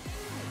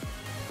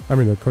 I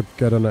mean, I could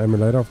get an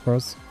emulator, of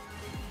course.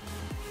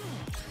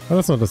 But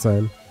that's not the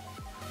same.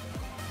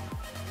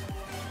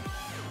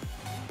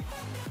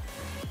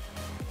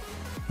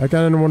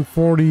 Again in the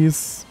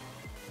 140s.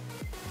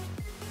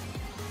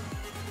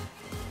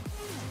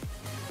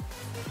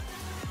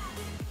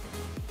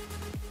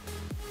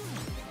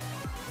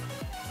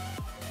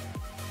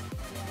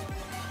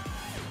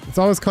 It's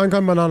always Coin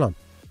Banana.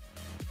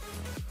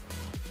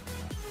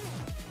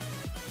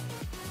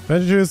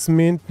 Veggie is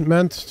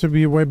meant to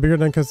be way bigger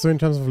than Kazoo in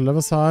terms of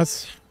level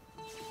size.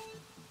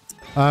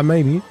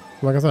 Maybe.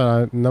 Like I said,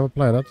 I never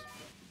played it.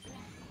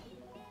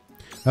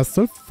 There's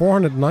still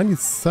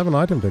 497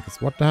 item tickets.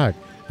 What the heck?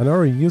 I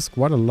already used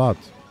quite a lot.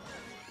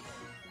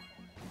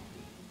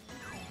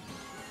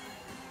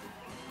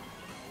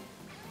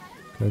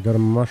 Okay, got a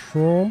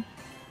mushroom.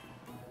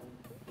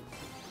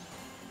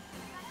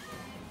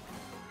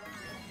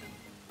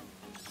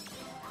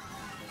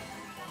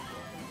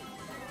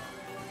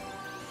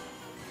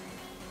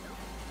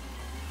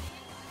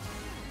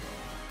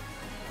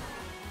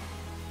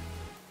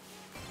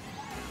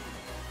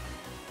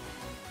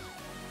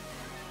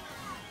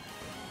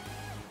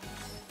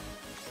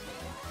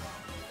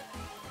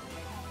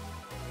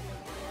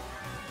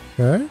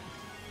 Okay.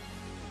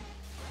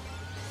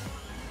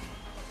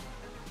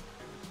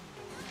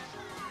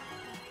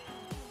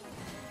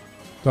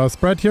 The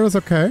spread here is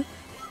okay.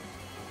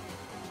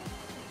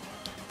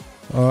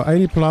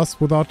 80 plus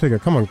without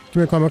ticket. Come on, give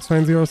me a Comics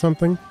Frenzy or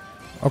something.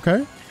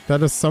 Okay,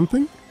 that is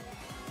something.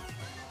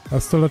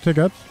 That's still a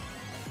ticket.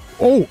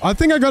 Oh, I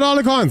think I got all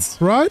the coins,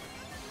 right?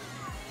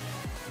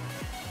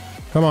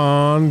 Come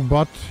on,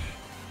 bot.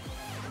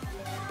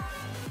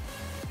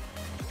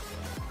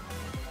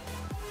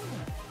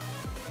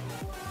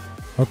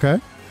 Okay.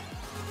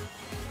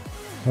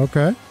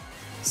 Okay.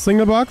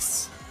 Single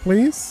box,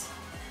 please.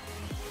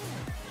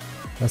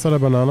 I saw a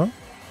banana.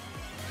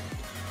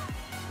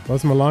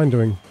 What's my line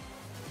doing?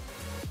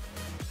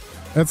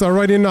 It's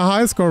already in the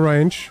high score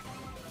range.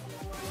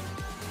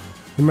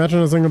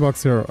 Imagine a single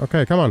box here.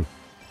 Okay, come on.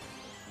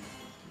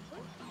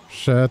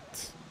 Shit.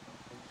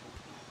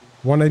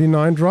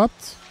 189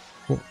 dropped.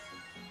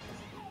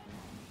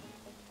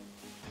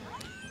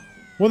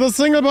 With a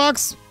single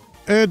box,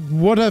 it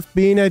would have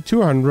been a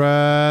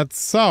 200.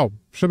 So,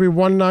 should be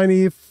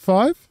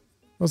 195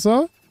 or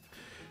so.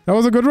 That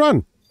was a good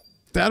run.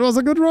 That was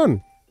a good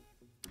run.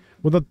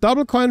 With a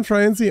double coin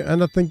frenzy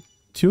and I think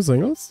 2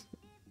 singles.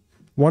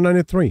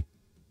 193.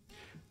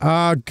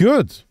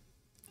 Good.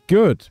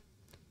 Good.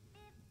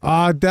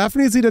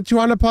 Definitely see the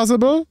 200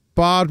 possible,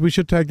 but we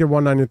should take the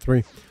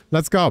 193.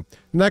 Let's go.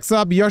 Next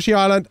up, Yoshi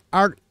Island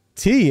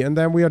RT, and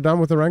then we are done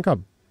with the rank up.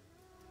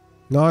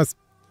 Nice.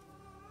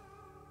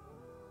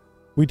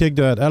 We take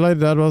that. Ally,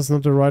 that was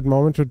not the right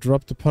moment to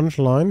drop the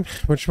punchline.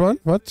 Which one?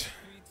 What?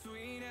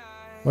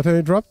 What have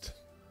you dropped?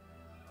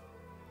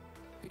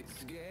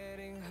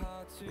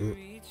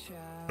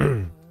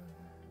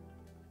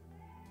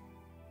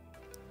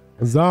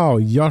 So,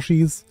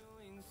 Yoshi's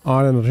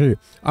Island.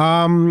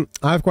 I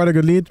have quite a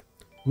good lead.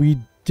 We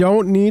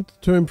don't need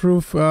to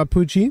improve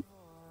Poochie.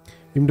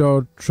 Even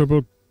though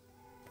triple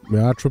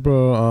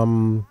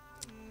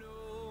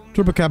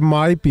cap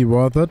might be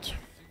worth it.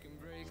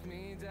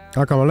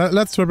 Oh, come on,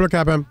 let's triple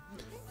cap him.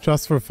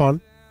 Just for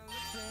fun.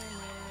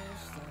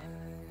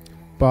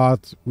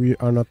 But we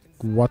are not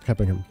quad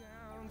capping him.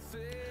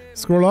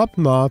 Scroll up?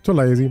 Nah, too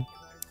lazy.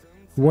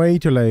 Way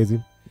too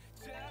lazy.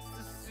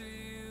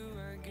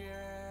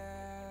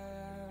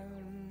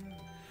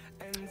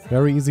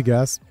 Very easy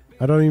guess.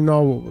 I don't even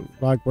know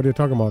like what you're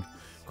talking about.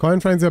 Coin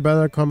frenzy are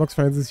better, Combox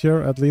frenzy is here,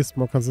 at least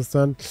more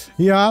consistent.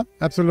 Yeah,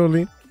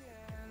 absolutely.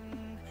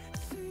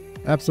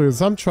 Absolutely.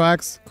 Some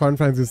tracks, coin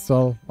frenzy is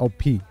still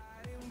OP.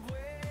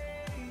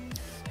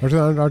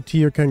 RT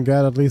you can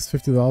get at least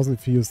 50,000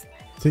 if you use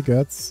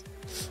tickets.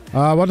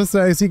 What is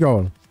the AC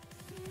goal?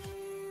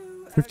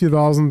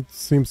 50,000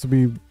 seems to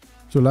be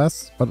too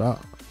less, but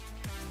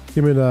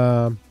give me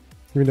the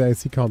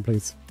AC count,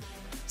 please.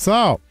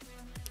 So,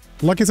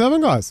 lucky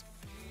 7, guys.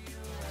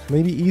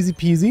 Maybe easy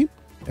peasy.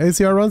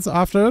 ACR runs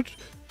after it.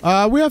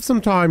 We have some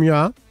time,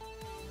 yeah.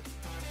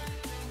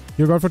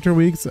 You're gone for 2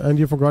 weeks and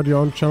you forgot your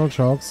own channel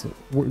chokes.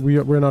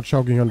 We're not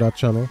choking on that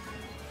channel.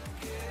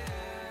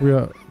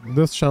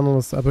 This channel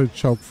is absolutely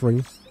choke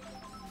free.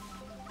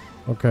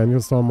 Okay, and you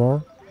install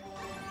more.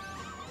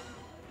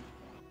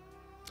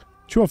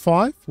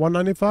 205,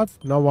 195.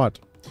 Now what?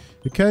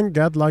 You can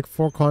get like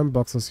 4 coin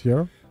boxes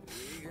here.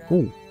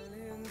 Ooh.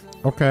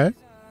 Okay.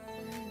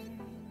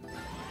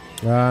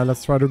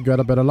 Let's try to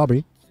get a better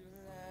lobby.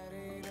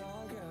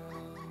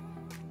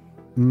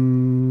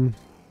 1,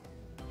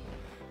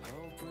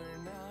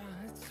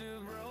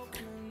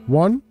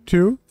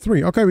 2,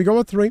 3. Okay, we go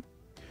with 3.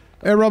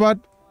 Hey, Robert.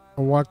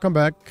 Welcome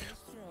back.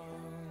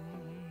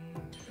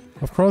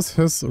 Of course,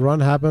 his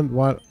run happened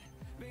while...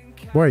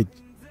 Wait.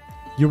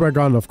 You were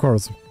gone, of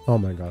course. Oh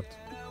my god.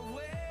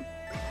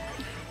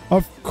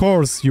 Of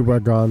course you were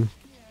gone.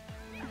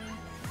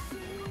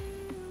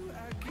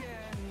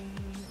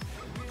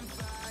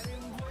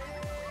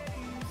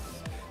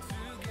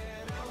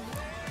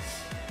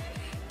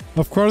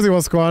 Of course he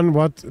was gone.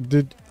 What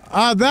did...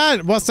 Ah,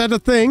 that! Was that a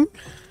thing?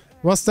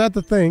 Was that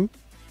the thing?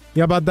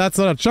 Yeah, but that's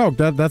not a joke.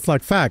 That's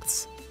like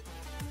facts.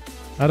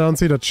 I don't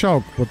see the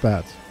joke with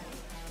that.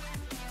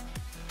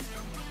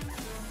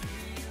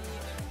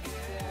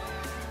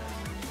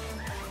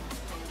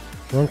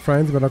 Wrong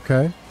frames, but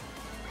okay.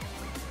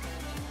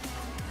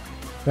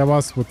 That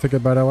was with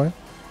ticket, by the way.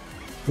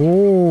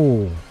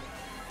 Oh,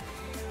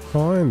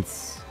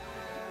 coins.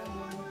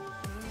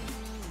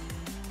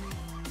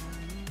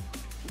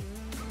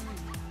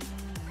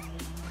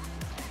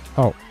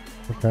 Oh,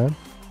 okay.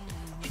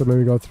 Should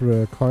maybe go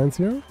through the coins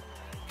here.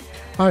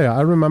 Oh yeah,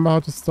 I remember how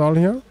to stall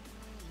here.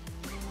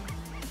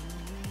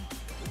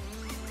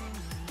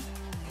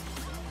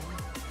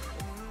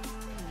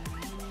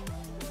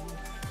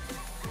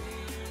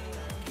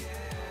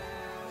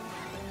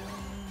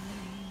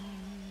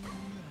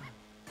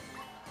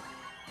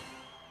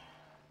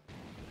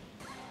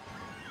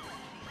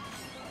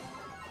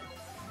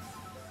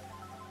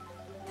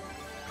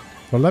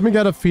 Well, let me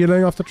get a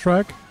feeling of the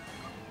track.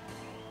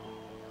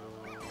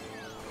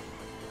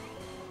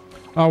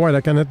 Oh wait,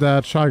 I can hit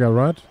that shy guy,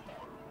 right?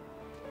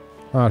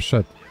 Ah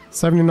shit.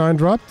 79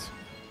 dropped.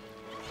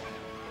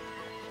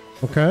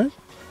 Okay.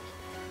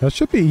 That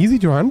should be easy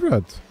to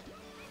 100.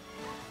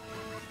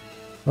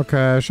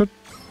 Okay, I should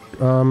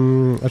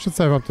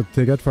save up the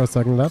ticket for a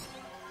second lap.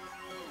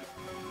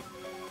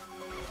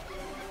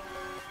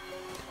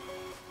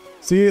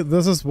 See,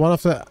 this is one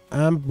of the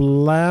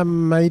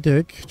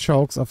emblematic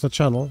jokes of the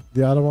channel.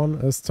 The other one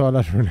is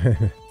toilet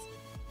related.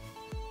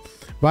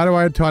 By the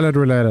way, toilet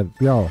related.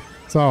 Yo.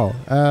 So,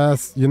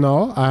 as you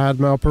know, I had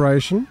my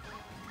operation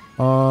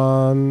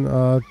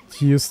on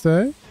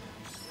Tuesday.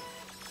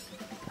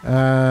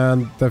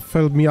 And they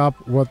filled me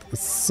up with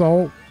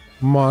so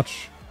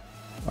much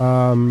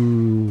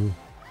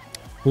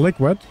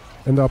liquid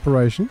in the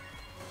operation,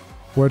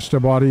 which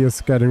the body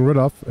is getting rid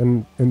of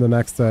in the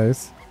next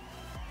days.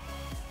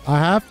 I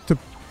have to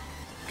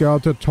go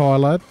to the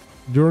toilet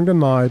during the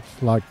night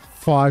like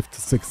 5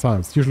 to 6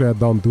 times. Usually I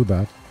don't do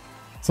that.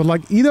 So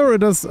like either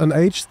it is an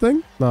age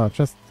thing. No,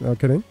 just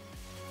kidding.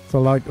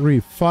 So like really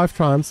 5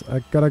 times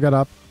I gotta get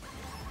up.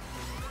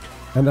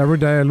 And every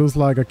day I lose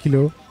like a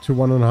kilo to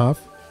 1.5.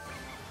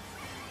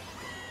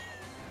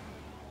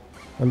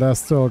 And there's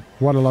still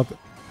quite a lot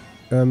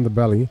in the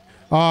belly.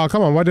 Oh,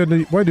 come on. Why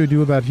do you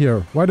do that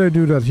here? Why do you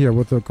do that here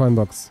with the coin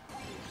box?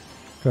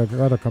 Okay, I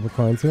got a couple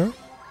coins here.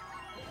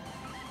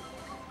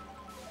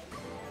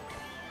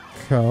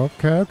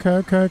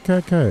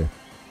 Okay.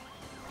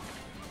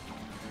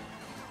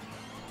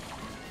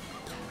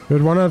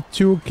 Did 1 or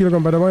 2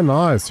 kilogram by the way?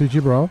 Nice,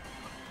 GG bro.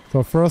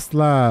 So first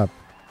lap.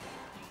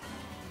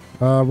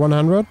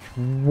 100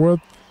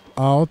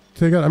 without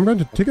ticket. I'm going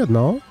to ticket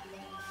now.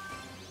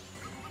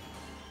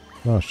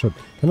 Oh shit.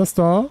 Can I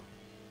stall?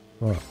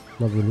 Oh,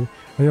 not really.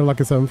 And you're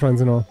lucky 7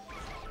 friends, you know.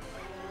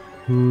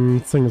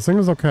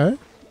 Single's okay.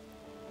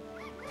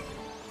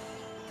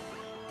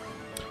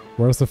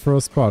 Where's the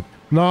first spot?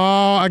 No,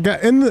 I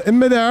got in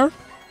midair.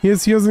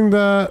 He's using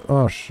the...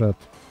 Oh shit.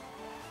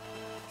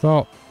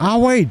 So,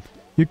 wait.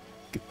 You...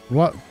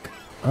 What?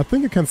 I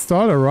think you can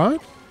stall it, right?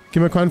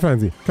 Give me a coin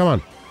frenzy. Come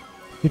on.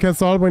 You can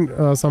stall when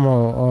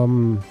somehow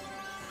on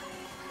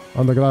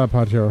the glider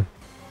part here.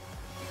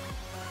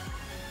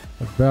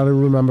 I barely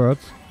remember it.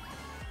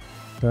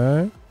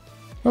 Okay.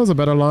 That was a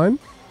better line.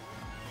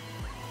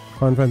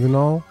 Coin frenzy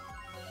now.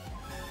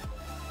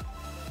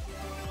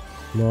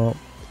 No.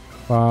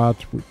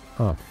 But...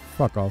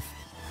 fuck off.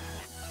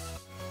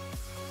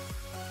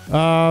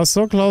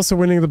 So close to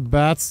winning the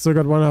bet. Still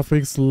got 1.5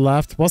 weeks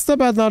left. Was the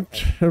bet not...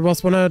 It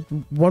was 1 at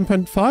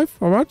 1.5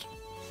 or what?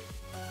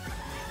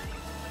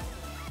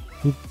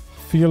 You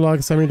feel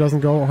like Sammy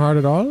doesn't go hard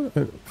at all?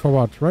 For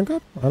what? Rank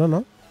up? I don't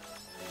know.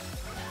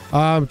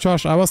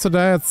 Josh, I was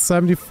today at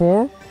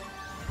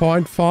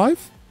 74.5.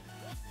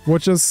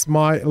 Which is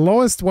my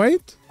lowest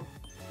weight.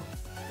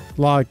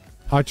 Like,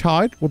 I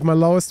tied with my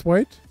lowest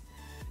weight.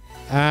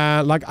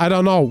 And like, I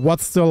don't know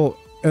what's still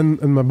in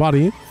my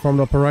body from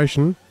the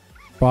operation.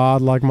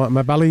 But like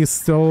my belly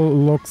still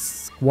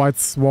looks quite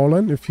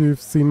swollen if you've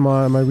seen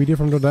my video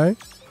from today.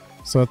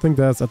 So I think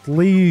there's at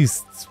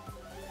least...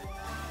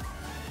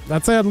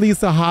 I'd say at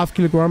least a half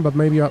kilogram, but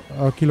maybe a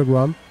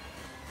kilogram.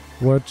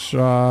 Which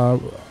I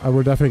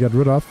will definitely get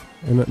rid of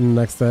in the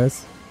next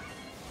days.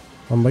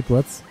 On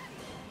liquids.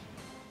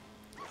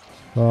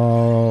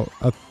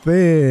 I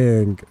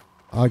think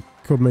I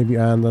could maybe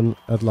end then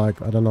at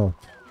like, I don't know,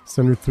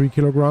 73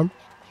 kilogram.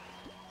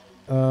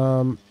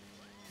 When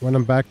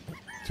I'm back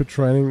to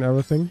training and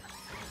everything.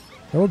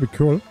 That would be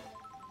cool.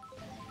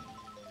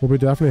 Would be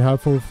definitely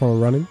helpful for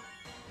running.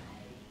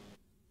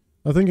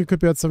 I think it could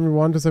be at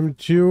 71 to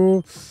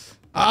 72.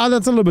 Ah,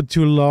 that's a little bit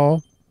too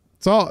low.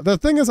 So the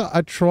thing is,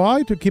 I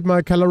try to keep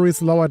my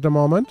calories low at the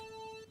moment.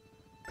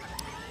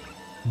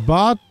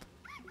 But,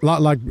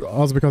 like,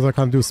 also because I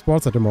can't do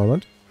sports at the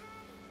moment.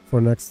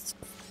 For the next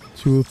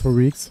 2-3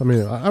 weeks. I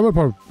mean, I will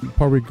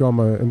probably go on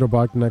my indoor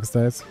bike the next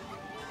days.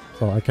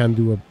 So I can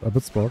do a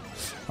bit sport.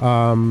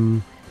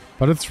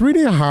 But it's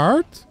really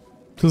hard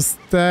to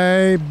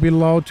stay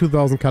below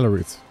 2000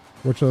 calories.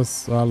 Which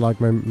is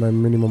like my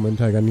minimum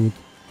intake I need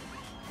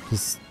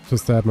to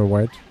stay at my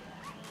weight.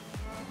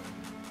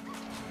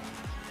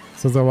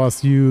 Since I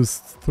was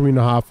used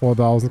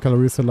 3,500-4,000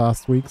 calories the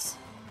last weeks.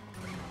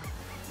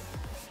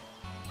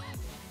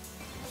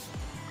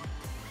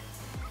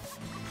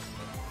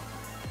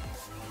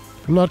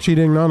 I'm not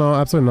cheating, no,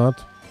 absolutely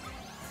not.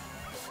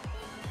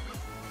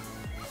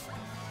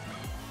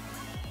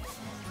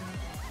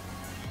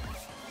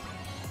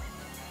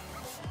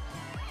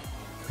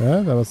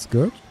 Yeah, that was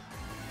good.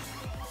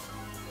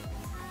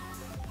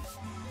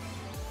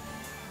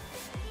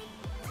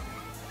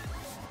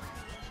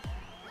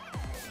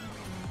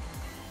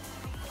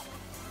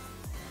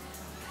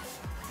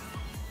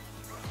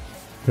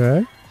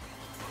 Okay.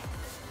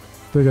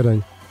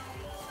 Ticketing.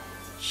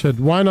 Shit,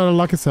 why not a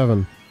lucky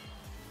 7?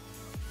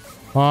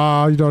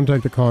 Ah, you don't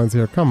take the coins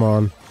here. Come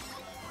on.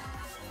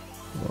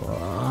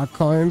 Ah,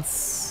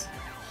 coins.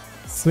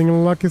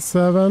 Single lucky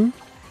 7.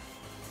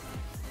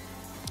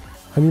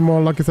 I need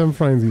more lucky 7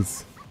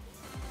 frenzies.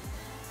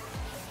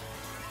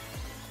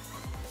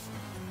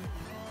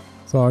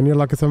 So I need a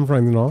lucky 7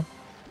 frenzy now.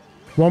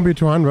 Won't be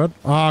 200.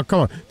 Ah,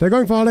 come on. They're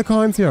going for all the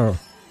coins here.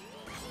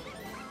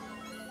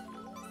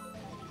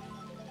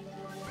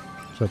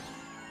 Shit.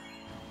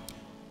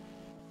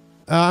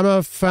 I'm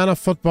a fan of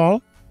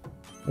football.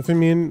 If you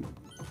mean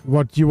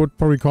what you would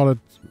probably call it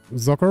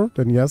soccer,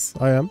 then yes,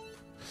 I am.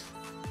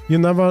 You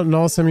never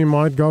know, Sammy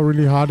might go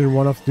really hard in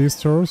one of these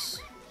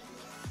tours.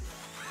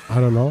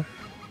 I don't know.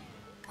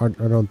 I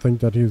don't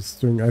think that he's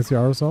doing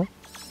ICR or so.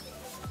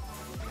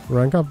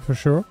 Rank up for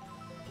sure.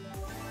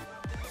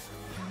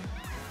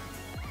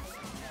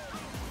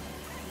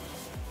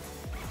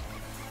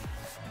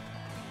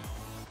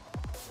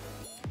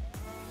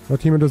 What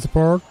team to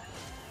support?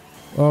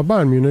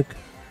 Bayern Munich.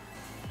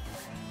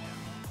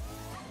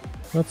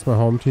 That's my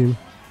home team.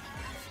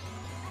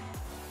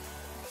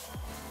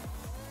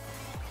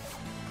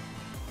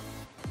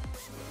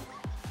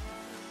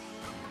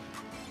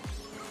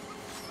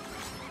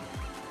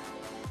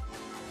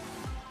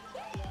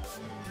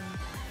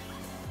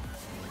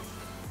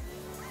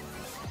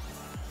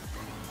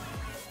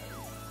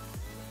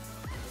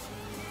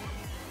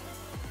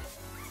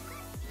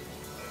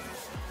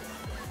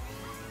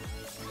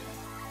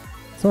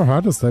 It's so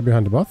hard to stay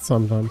behind the bots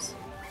sometimes.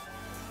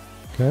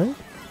 Okay.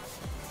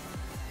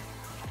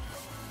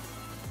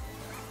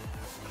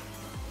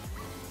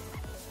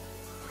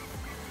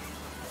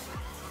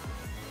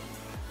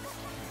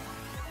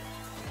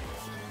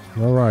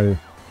 Alrighty.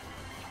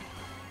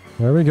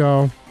 There we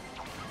go.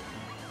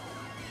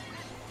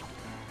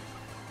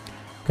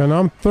 Okay, now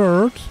I'm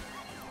third.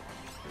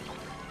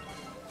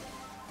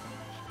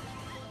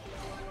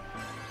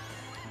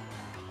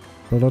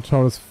 But that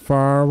tower is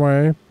far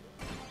away.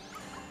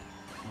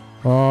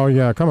 Oh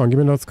yeah, come on, give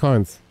me those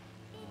coins.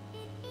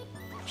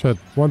 Shit,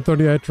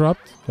 138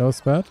 dropped. That was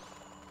bad.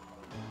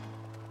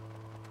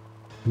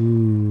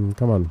 Come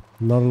on.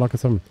 Not a lucky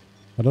 7.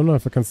 I don't know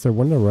if I can still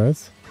win the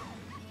race.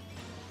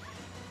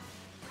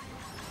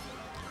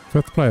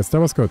 5th place,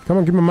 that was good. Come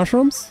on, give me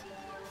mushrooms.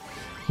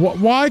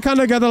 Why can't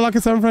I get a lucky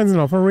 7 friends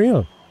now? For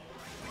real.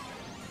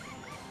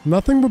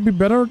 Nothing would be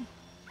better.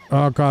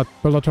 Oh god,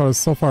 Bellator is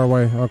so far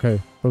away.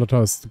 Okay,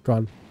 Bellator is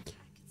gone.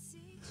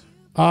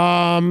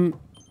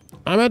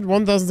 I'm at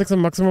 1,600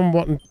 maximum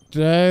button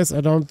days. I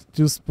don't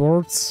do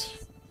sports.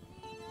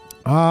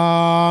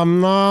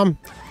 No,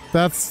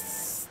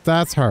 that's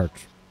hard.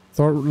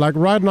 So like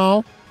right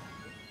now,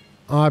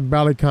 I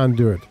barely can't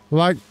do it.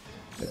 Like,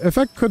 if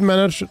I could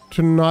manage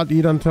to not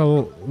eat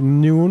until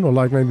noon or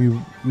like maybe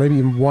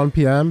even 1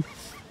 p.m.,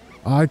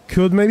 I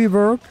could maybe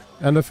work.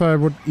 And if I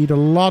would eat a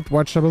lot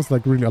vegetables,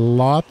 like really a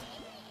lot,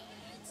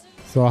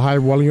 so high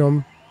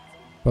volume,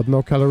 but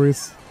no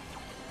calories.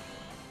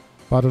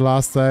 But the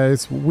last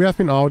days, we have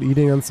been out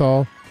eating and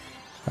so.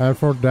 And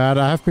for that,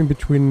 I have been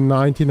between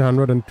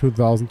 1,900 and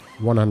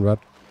 2,100.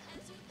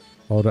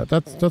 Oh,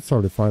 that's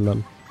totally fine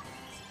then.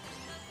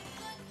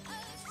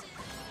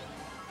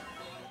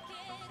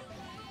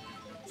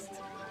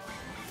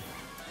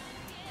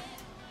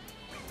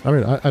 I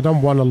mean, I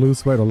don't want to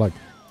lose weight or like...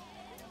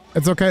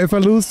 It's okay if I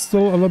lose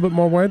still a little bit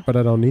more weight, but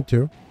I don't need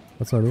to.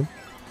 That's what I mean.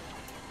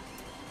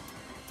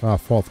 Ah,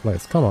 4th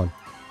place. Come on.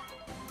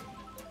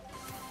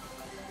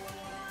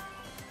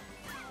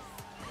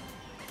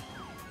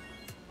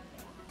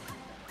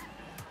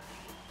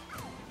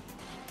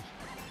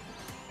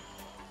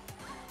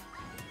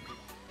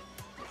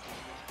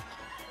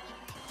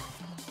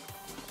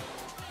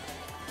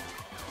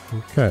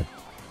 Okay.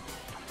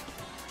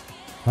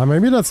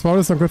 Maybe that spot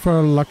is not good for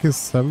a lucky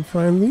 7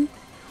 friendly.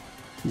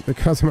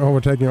 Because I'm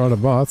overtaking all the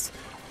bots.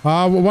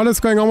 What is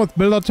going on with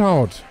Builder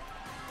Toad?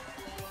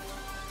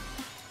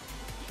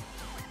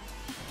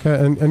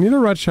 Okay, and I need a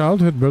red shell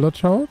to hit Builder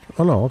Toad.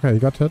 Oh no, okay, he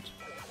got hit.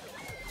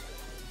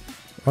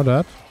 Oh,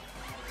 that.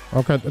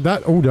 Okay,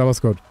 that. Oh, that was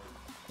good.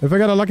 If I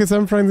get a lucky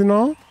 7 frenzy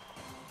now.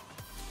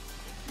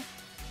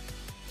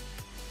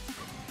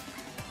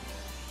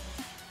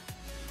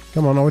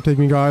 Come on, overtake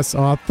me, guys.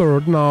 Ah,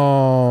 third.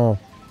 No.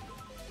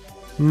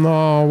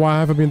 No, why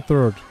have I been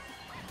third?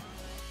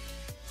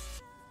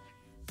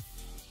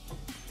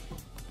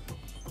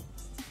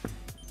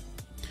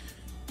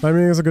 I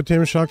mean, it's a good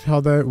team. Shocked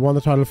how they won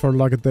the title for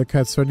like a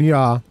decade. So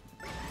yeah,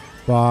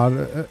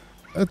 but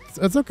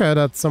it's okay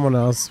that someone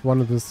else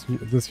won it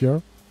this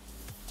year.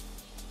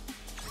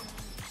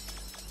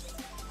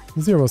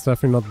 This year was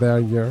definitely not their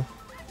year.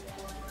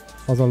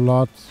 Was a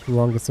lot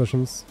wrong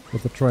decisions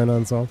with the trainer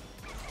and so.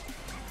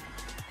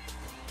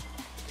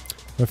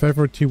 My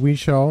favorite TV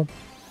show.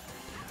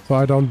 So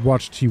I don't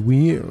watch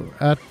TV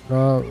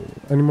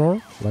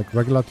anymore, like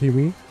regular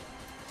TV.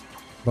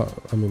 But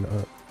I mean,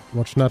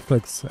 watch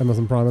Netflix,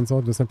 Amazon Prime and so,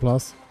 Disney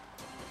Plus.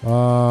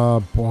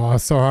 Boy,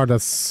 so hard.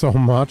 That's so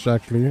much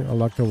actually. I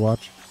like to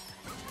watch.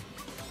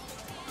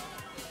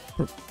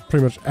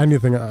 Pretty much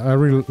anything. I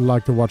really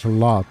like to watch a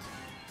lot.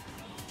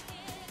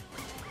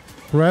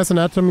 Grey's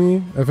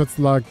Anatomy, if it's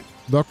like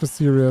Doctor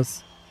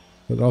Series,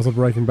 but also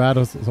Breaking Bad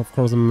is of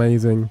course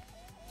amazing.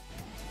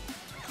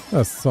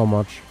 There's so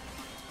much.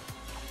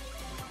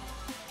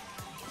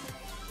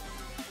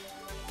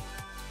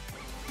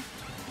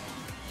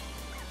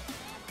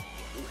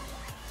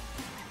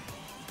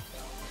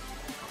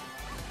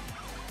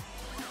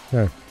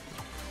 Okay.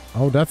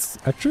 Oh, that's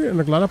actually in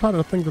the glider part.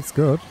 I think that's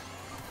good.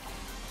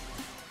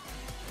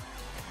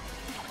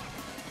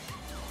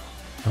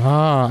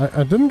 Ah,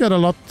 I didn't get a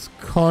lot of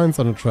coins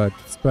on the track.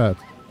 It's bad.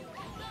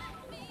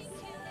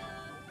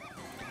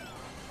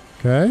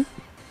 Okay.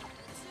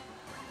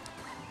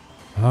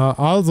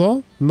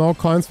 Also, no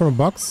coins from a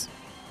box.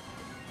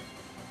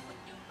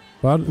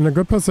 But in a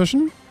good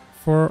position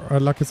for a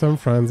lucky 7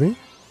 frenzy.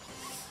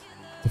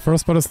 The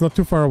first spot is not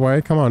too far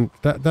away. Come on,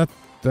 that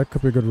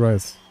could be a good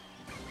race.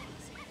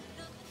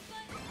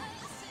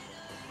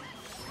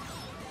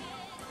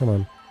 Come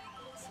on.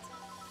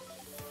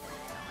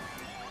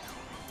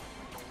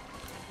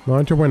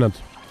 Going to win it.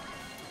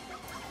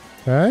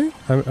 Okay,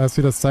 I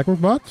see the second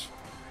bot.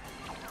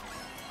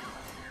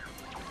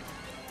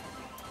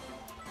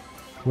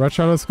 Red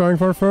shell is going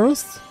for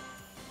first.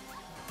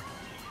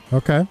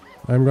 Okay,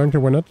 I'm going to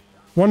win it.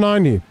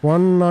 190.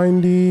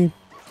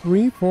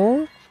 193,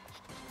 4,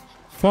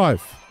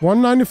 5.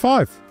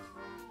 195.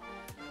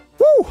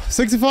 Woo!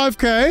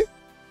 65k.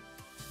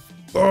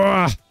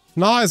 Ugh,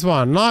 nice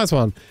one, nice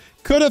one.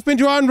 Could have been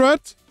 200.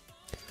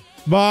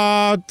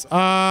 But,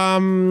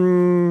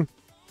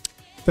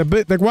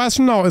 the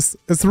question now is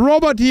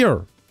Robert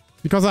here?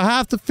 Because I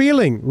have the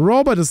feeling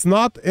Robert is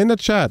not in the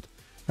chat.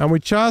 And we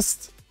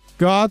just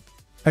got,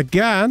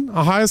 again,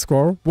 a high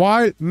score.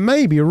 While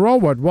maybe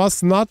Robert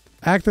was not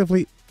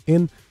actively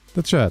in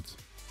the chat.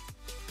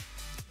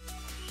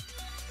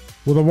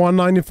 With a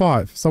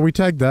 195. So we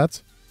take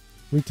that.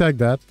 We take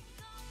that.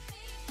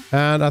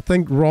 And I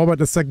think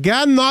Robert is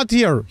again not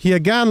here. He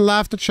again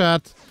left the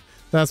chat.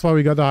 That's why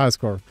we got the high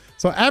score.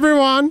 So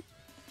everyone,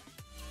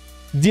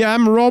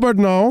 DM Robert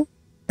now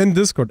in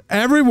Discord.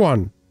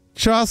 Everyone,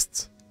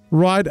 just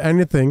write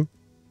anything.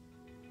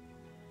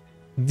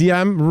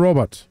 DM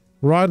Robert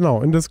right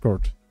now in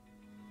Discord.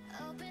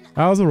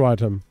 I also write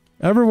him.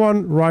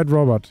 Everyone write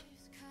Robert.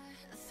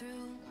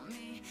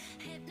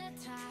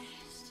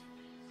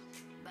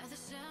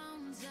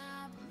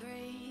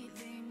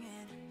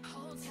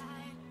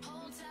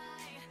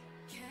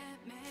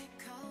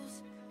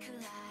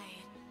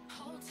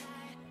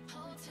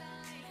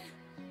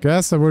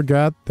 Guess I will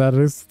get that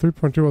is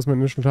 3.2 was my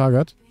initial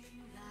target.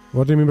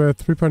 What do you mean by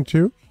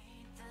 3.2?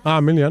 Ah,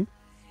 million.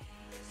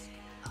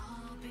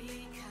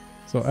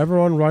 So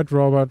everyone write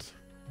Robert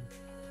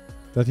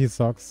that he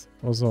sucks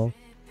also.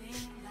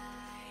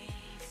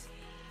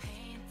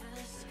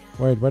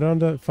 Wait, why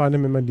don't I find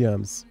him in my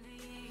DMs?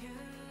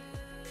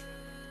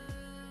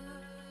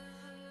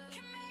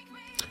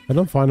 I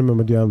don't find him in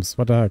my DMs.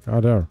 What the heck? Ah,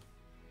 there.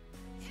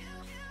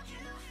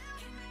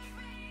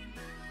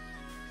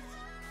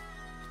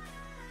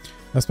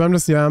 I spam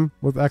this DM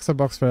with extra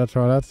box for the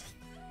toilet.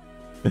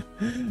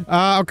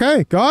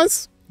 Okay,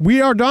 guys.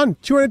 We are done.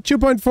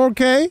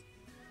 202.4k.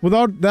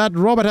 Without that,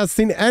 Robert has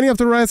seen any of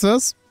the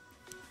races.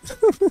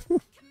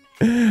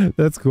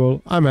 That's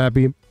cool. I'm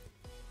happy.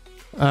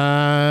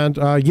 And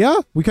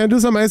yeah, we can do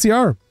some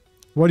ACR.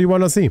 What do you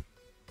want to see?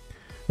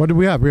 What do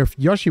we have? We have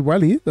Yoshi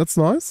Valley. That's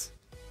nice.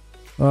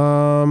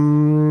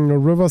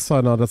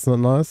 Riverside. No, that's not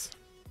nice.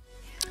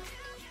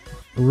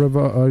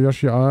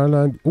 Yoshi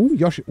Island. Ooh,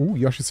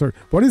 Yoshi Circuit.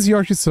 What is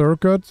Yoshi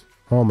Circuit?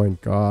 Oh my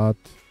god.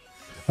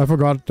 I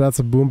forgot that's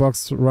a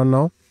boombox run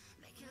now.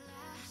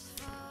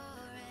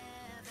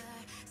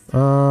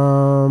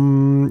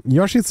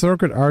 Yoshi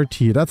Circuit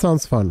RT. That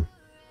sounds fun.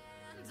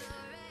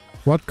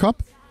 What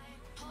cup?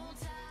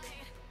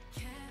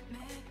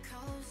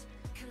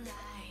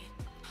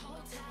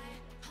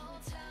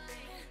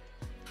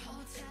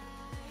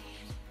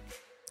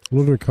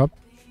 Ludwig Cup.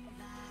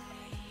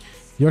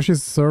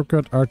 Yoshi's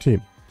Circuit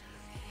RT.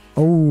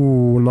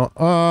 Oh, no.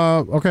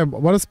 Okay,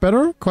 what is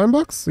better?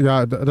 Coinbox?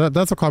 Yeah,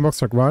 that's a Coinbox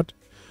track, right?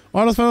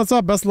 Oh, let's find what's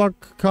up. Best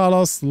luck,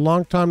 Carlos.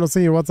 Long time to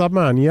see you. What's up,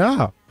 man?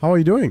 Yeah. How are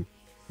you doing?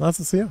 Nice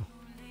to see you.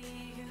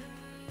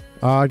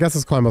 I guess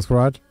it's Coinbox,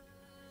 right?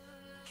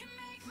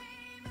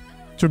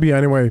 Should be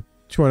anyway.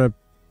 200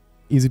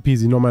 easy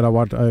peasy, no matter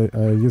what I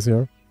use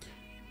here.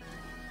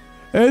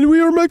 And we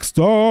are maxed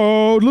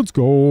out. Let's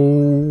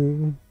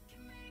go.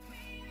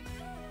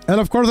 And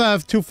of course I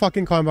have 2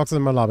 fucking coin boxes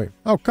in my lobby.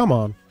 Oh, come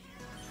on.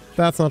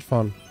 That's not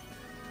fun.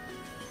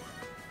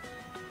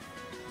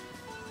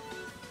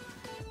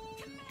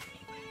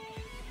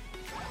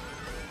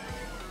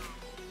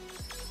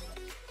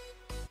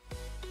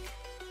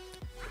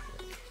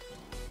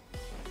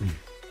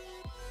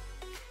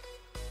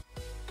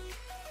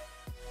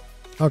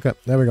 Okay,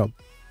 there we go.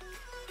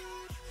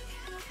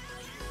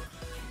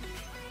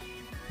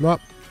 No,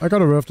 I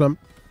gotta riff them.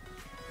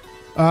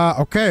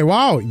 Okay,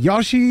 wow,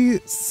 Yoshi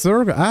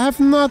Circuit. I have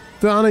not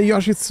done a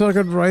Yoshi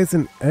Circuit race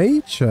in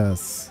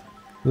ages.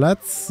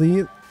 Let's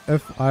see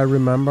if I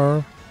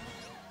remember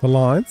the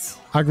lines.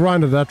 I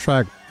grinded that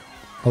track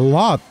a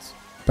lot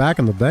back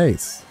in the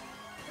days,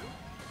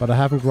 but I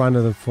haven't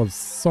grinded it for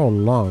so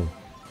long.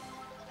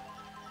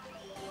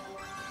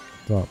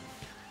 So,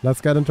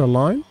 let's get into a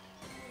line.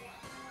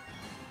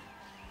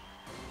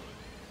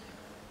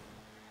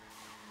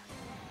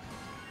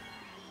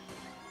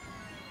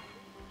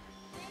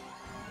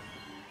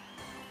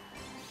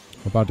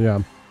 But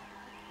yeah,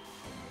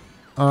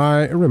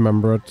 I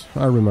remember it.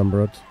 I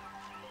remember it.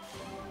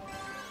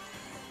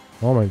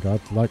 Oh my god,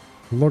 like,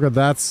 look at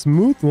that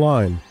smooth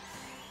line.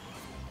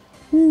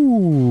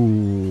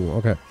 Ooh,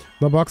 okay.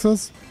 No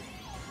boxes?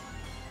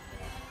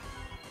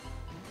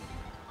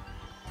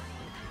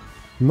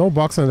 No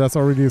box, and that's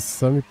already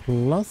 70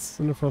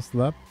 plus in the first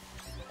lap.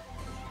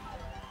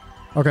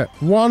 Okay,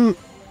 one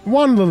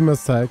little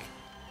mistake.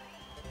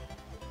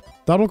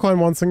 Double coin,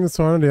 1 single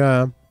turn,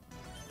 yeah.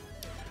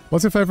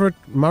 What's your favorite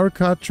Mario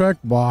Kart track?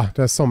 Wow,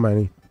 there's so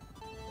many.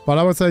 But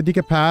I would say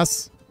DK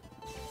Pass.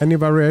 Any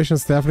variation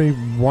is definitely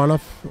one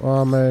of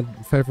my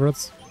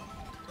favorites.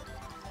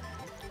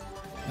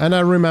 And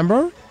I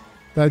remember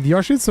that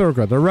Yoshi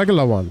Circuit, the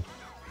regular one,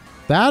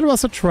 that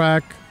was a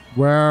track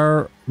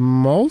where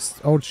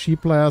most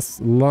OG players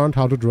learned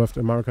how to drift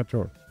in Mario Kart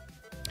Tour.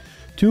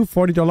 2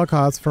 $40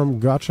 cards from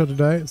Gacha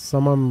today.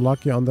 Some I'm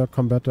lucky on their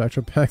combat to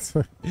extra packs.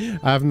 I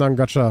haven't done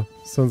Gacha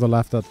since I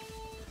left it.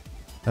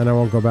 And I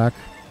won't go back.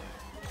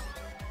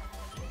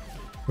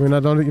 I mean,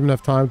 I don't even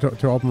have time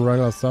to open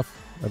regular stuff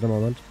at the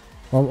moment.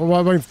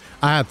 Well,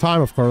 I had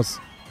time, of course,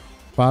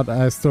 but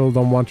I still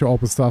don't want to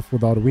open stuff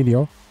without a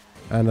video,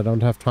 and I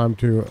don't have time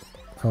to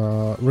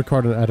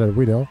record and edit a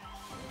video.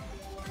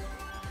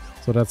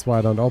 So that's why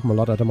I don't open a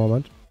lot at the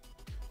moment.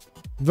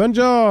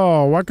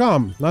 Venjo,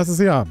 welcome. Nice to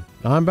see ya.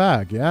 I'm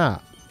back, yeah.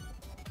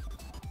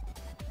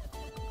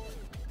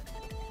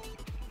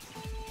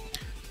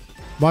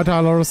 Bye,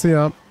 Tyler. See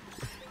ya.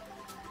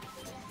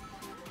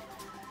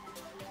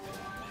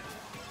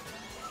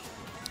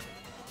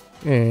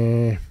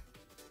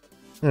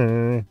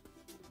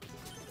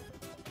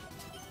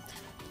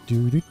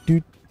 Do do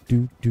do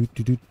do do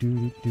do do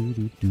do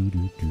do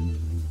do do.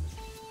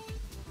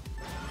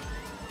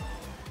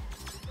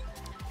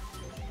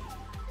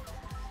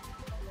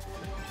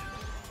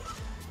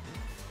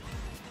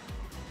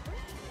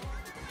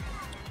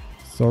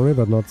 Sorry,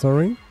 but not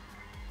sorry.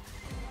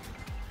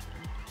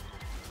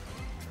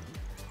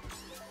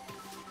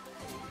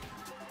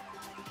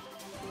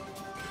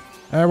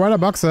 Hey, where are the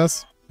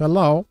boxes?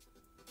 Hello.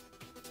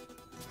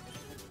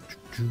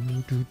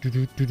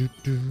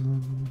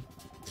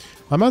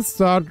 I might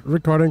start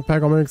recording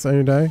pack comics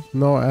any day.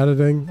 No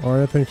editing or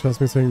anything,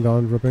 just me sitting down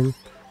and ripping.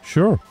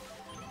 Sure.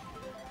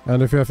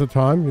 And if you have the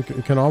time, you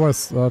can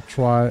always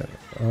try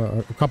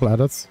a couple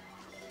edits.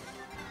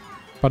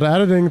 But the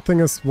editing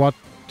thing is what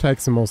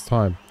takes the most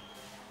time.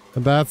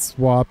 And that's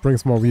what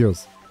brings more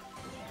views.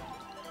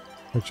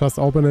 Like just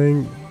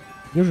opening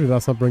usually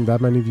does not bring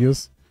that many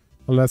views.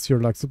 Unless you're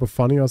like super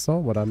funny or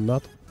so, but I'm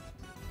not.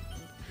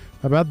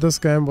 I bet this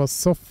game was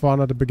so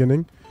fun at the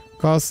beginning,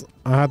 because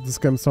I had this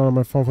game installed on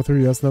my phone for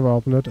 3 years, never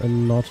opened it,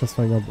 and not just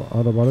finding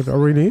out about it. Oh,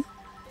 really?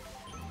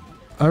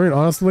 I mean,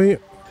 honestly,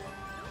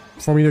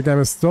 for me the game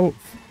is still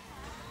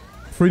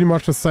pretty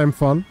much the same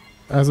fun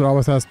as it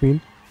always has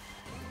been.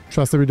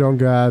 Just that we don't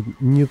get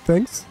new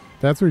things.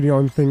 That's really the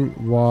only thing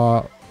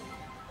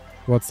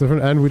what's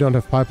different. And we don't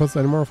have pipers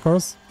anymore, of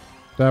course.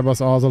 That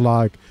was also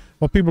like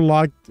what people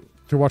liked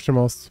to watch the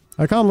most.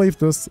 I can't leave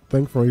this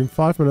thing for even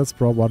 5 minutes,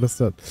 bro. What is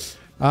that?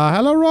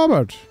 Hello,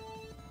 Robert.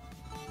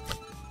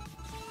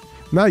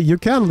 Now you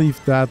can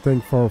leave that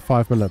thing for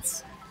 5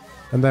 minutes.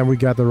 And then we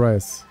get the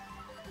race.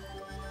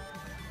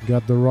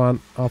 Get the run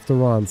after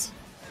runs.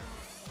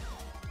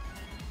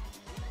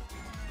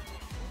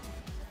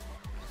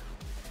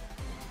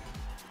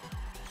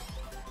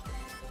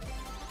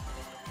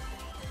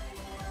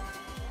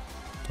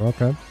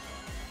 Okay.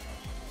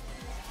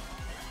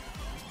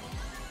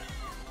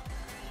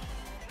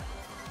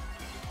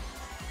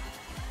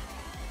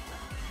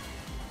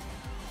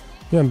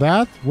 Yeah, and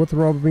that with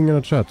Rob being in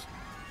a chat.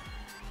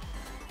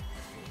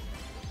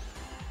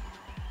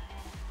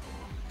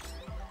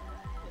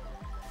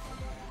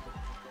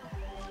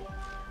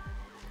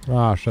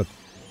 Ah, shit.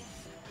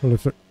 That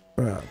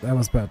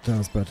was bad, that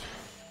was bad.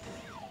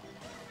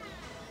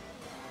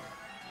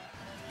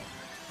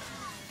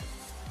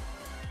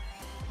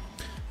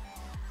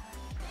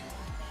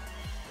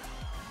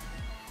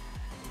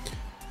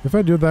 If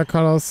I do that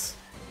colors...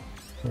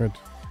 Wait.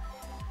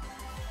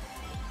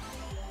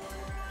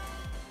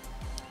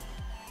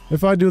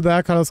 If I do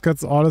that, Carlos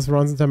gets all his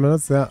runs in 10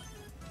 minutes. Yeah.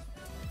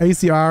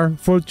 ACR,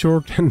 full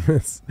tour, 10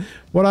 minutes.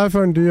 What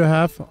iPhone do you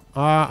have?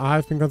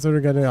 I've been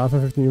considering getting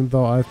iPhone 15, even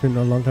though I've been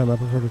a long time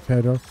Apple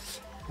producer.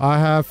 I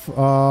have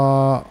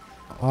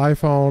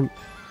iPhone.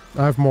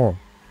 I have more,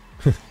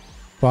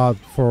 but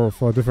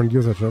for different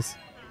usages.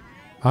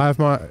 I have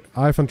my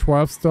iPhone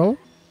 12 still,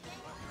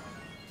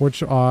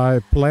 which I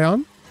play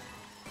on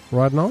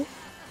right now.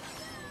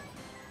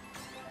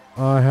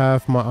 I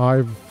have my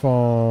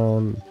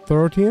iPhone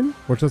 13,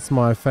 which is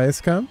my face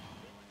cam.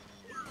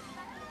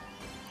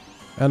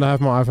 And I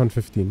have my iPhone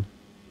 15.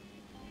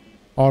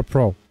 All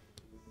Pro.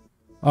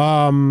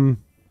 I mean,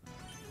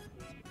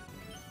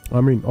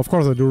 of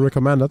course I do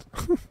recommend it.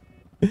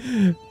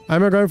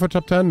 Am I going for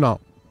top 10? No.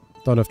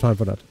 Don't have time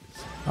for that.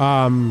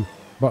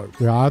 But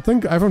yeah, I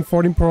think iPhone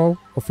 14 Pro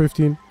or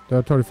 15,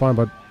 they're totally fine,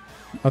 but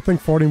I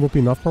think 14 would be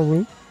enough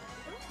probably.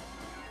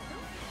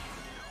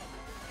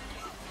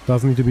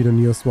 Doesn't need to be the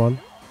newest one,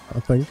 I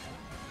think.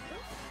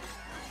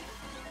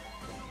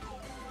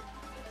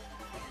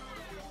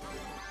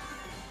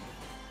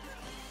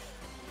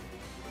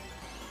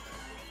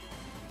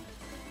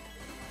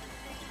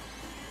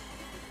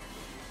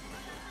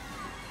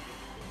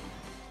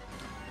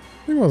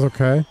 I think it was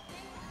okay.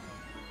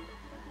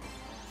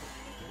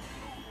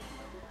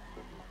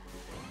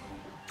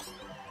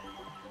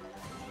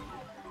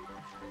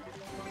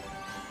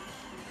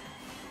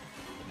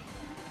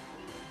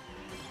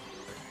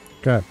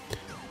 Okay,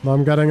 now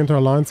I'm getting into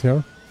alliance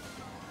here.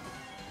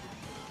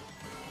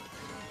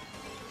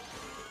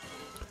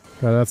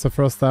 Okay, that's the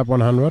first step,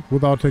 100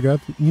 without ticket,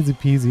 easy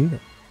peasy.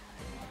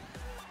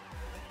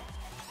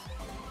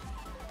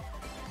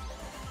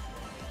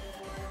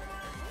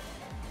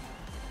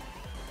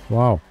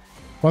 Wow,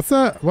 what's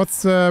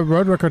the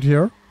world record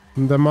here?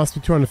 There must be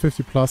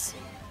 250 plus.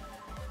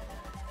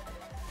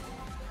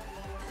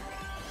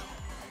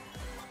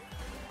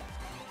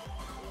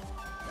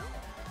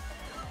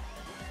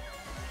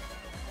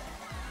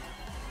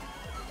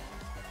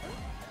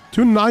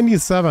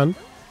 $297.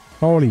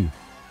 Holy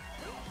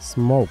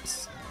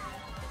smokes.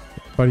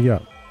 But yeah.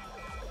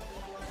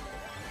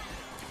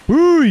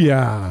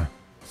 Booyah!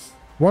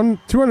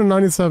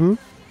 297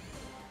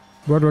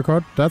 world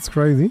record. That's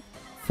crazy.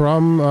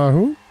 From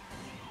who?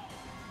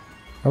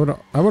 I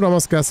would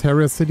almost guess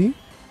Harrier City.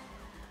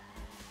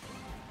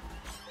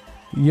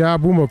 Yeah,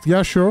 Boombox.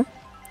 Yeah, sure.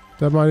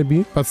 That might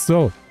be. But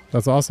still,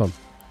 that's awesome.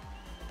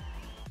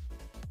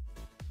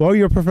 Well,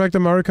 you perfect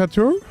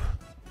MARIOKARTTOUR?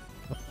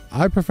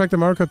 I perfect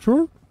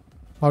MARIOKARTTOUR?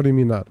 How do you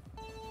mean that?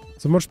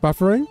 So much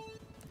buffering?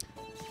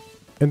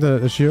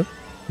 Internet issue.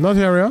 Not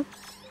area.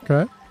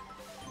 Okay.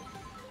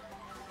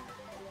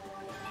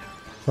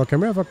 So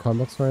can we have a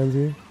combox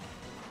frenzy?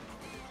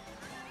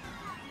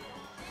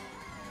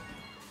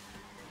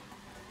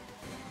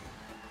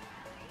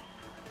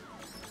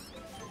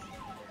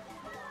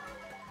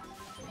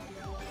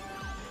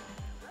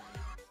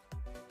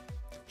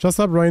 Just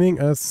stopped raining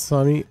as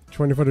sunny,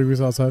 24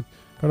 degrees outside.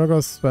 Gonna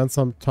go spend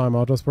some time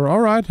outdoors, bro.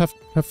 Alright, have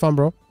fun,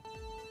 bro.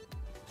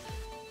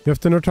 You have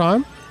dinner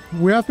time?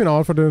 We have been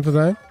out for dinner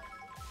today.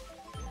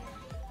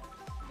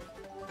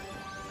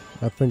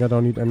 I think I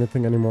don't need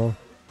anything anymore.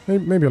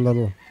 Maybe a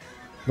little,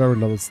 very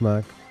little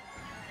snack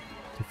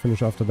to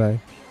finish off the day.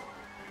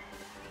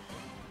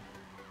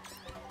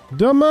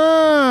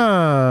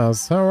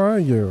 Damas! How are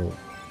you?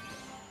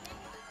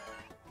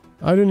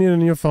 I do need a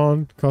new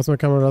phone because my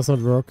camera does not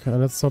work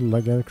and it's so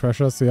laggy and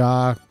crashes.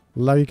 Yeah,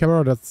 laggy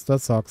camera, that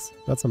sucks.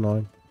 That's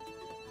annoying.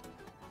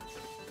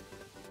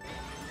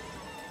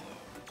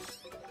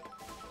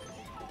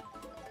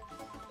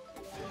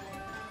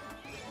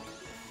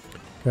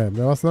 Okay,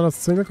 there was not a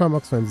single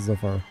combox frenzy so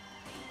far.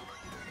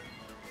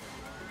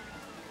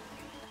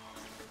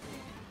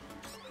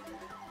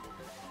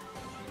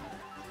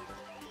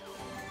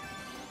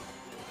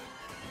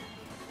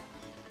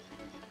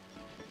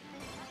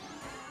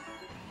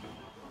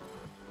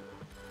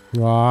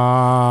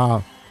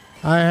 Ah,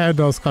 I had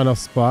those kind of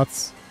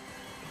spots.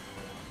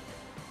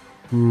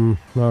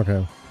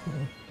 Okay.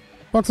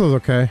 Box was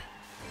okay.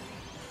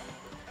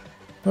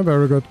 Not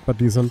very good, but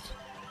decent.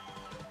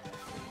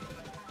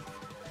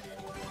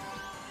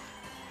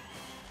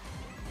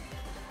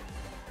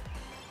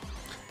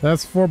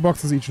 There's 4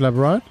 boxes each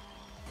level, right?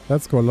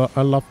 That's cool.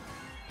 I love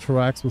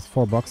tracks with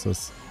 4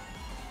 boxes.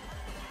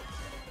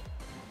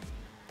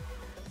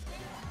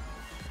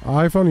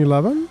 iPhone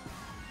 11?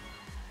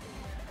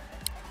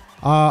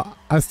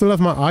 I still have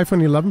my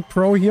iPhone 11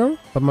 Pro here,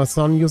 but my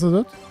son uses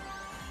it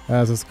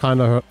as his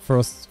kind of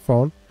first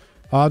phone.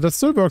 That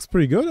still works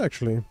pretty good,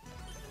 actually.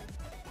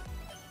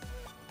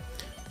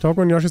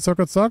 Toko and Yoshi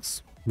Circuit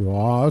sucks?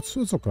 Yeah,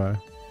 it's okay.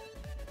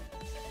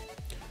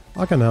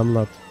 I can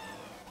handle it.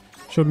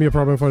 Shouldn't be a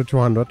problem for the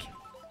 200.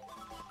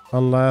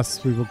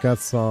 Unless we will get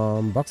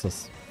some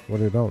boxes. What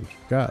you don't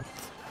get.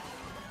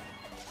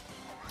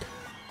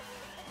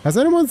 Has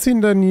anyone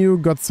seen the new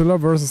Godzilla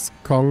vs.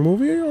 Kong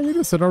movie already?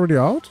 Is it already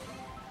out?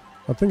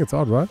 I think it's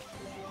out, right?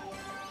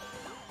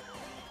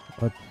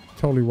 I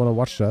totally want to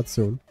watch that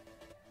soon.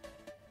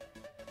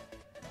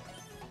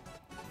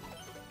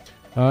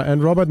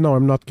 And Robert, no,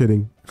 I'm not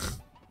kidding.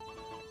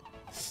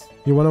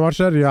 You want to watch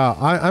that? Yeah,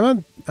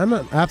 I'm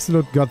an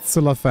absolute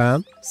Godzilla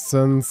fan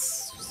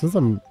since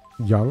I'm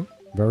young,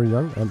 very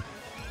young, and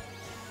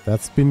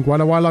that's been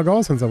quite a while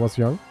ago since I was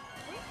young.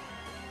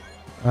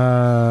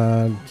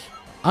 And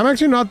I'm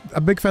actually not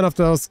a big fan of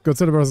those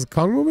Godzilla vs.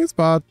 Kong movies,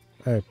 but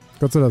hey,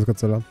 Godzilla is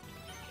Godzilla.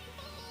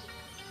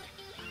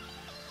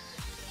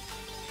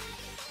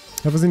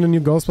 Have you seen the new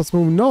Ghostbusters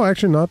movie? No,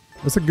 actually not.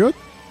 Is it good?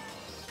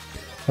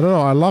 I don't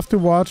know. I love to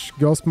watch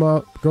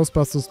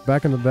Ghostbusters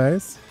back in the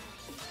days,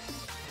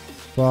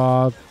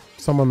 but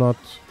some are not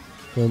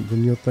the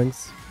new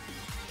things.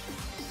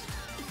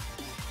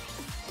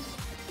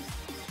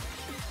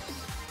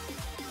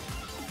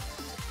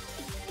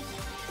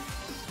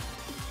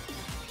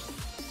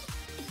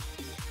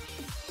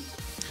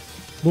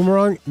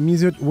 Boomerang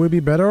music will be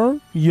better.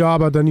 Yeah,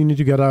 but then you need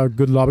to get a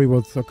good lobby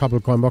with a couple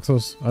of coin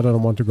boxes. I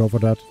don't want to go for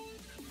that.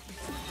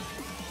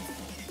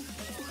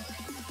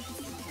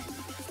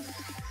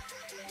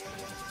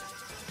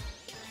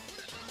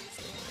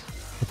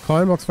 A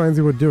coin box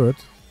frenzy would do it.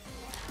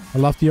 I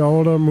love the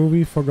older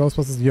movie for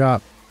Ghostbusters. Yeah,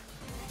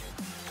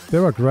 they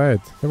were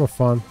great. They were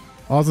fun.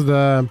 Also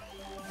the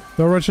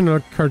original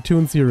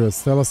cartoon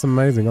series. That was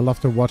amazing. I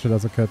loved to watch it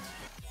as a kid.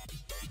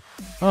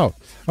 Oh,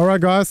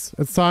 alright guys,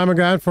 it's time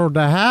again for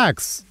the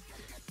hacks.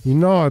 You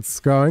know how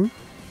it's going.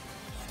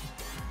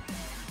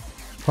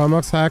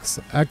 Coinbox hacks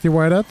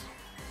activated.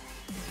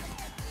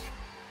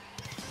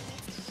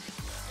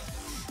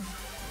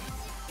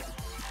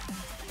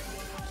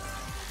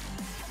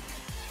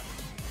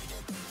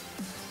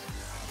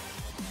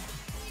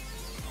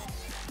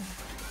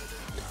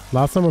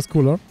 Last time was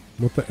cooler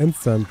with the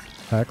instant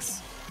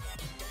hacks.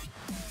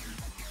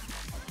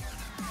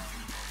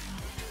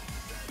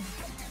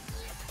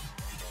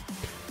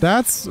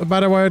 That's, by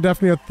the way,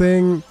 definitely a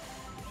thing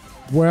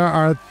where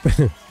I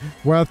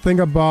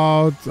think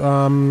about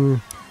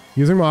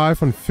using my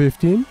iPhone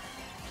 15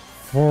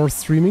 for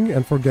streaming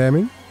and for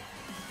gaming,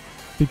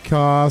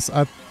 because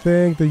I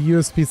think the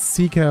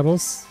USB-C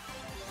cables,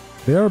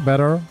 they are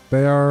better.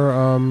 They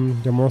are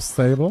they're more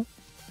stable.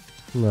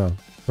 Yeah,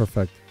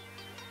 perfect.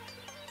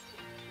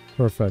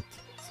 Perfect.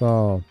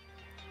 So,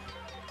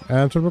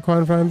 and triple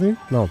coin frenzy?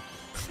 No.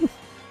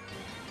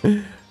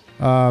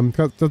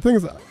 Because the thing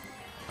is,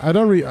 I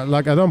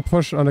don't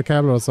push on the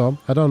cable or so.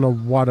 I don't know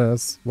what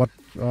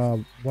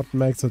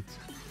makes it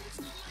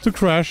to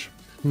crash.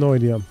 No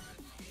idea.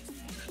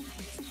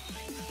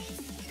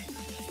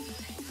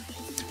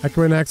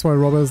 Activating hacks while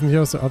Robert isn't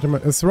here. So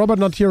is Robert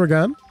not here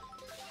again?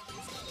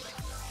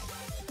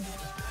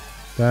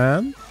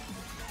 Then?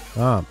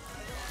 Ah.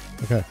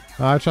 Okay.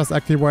 I just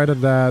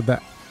activated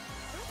the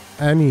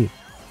any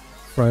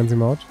frenzy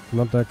mode,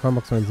 not the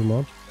coinbox frenzy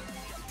mode.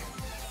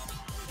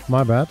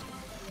 My bad.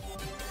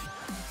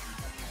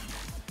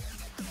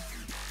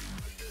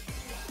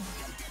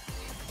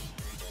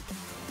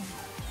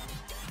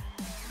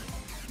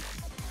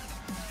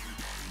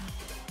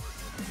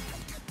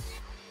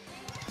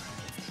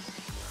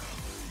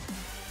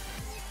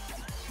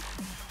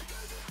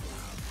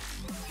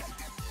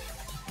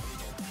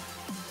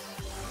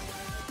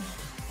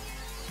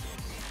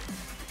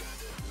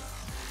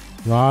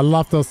 Oh, I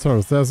love those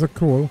turns. They're so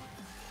cool.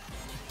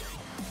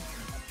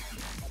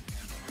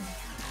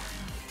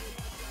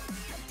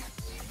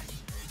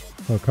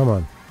 Oh, come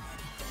on.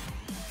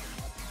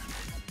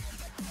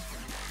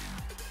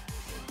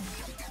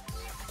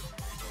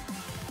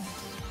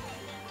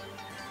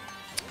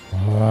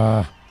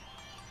 Ah,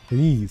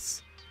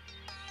 please.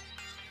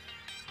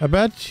 I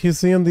bet you've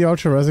seen the old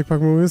Jurassic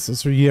Park movies.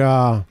 So,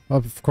 yeah,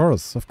 of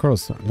course, of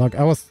course. Like,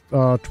 I was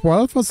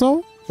 12 or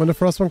so when the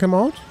first one came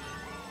out.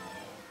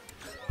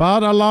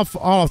 But I love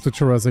all of the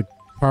Jurassic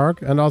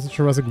Park and also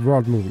Jurassic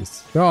World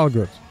movies. They're all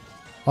good.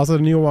 Also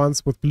the new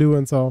ones with Blue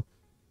and so.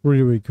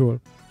 Really, really cool.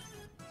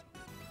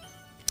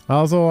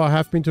 Also, I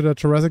have been to the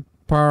Jurassic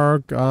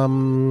Park,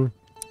 I'm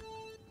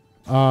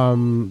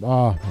missing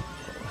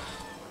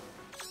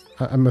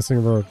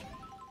a word.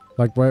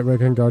 Like, where I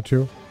can go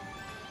to.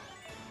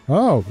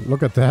 Oh,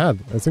 look at that.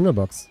 A single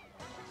box.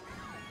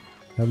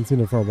 Haven't seen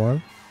it for a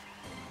while.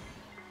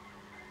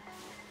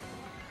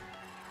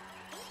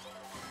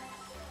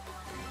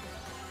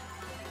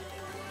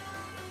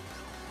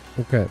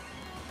 Okay.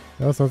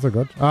 That sounds so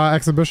good.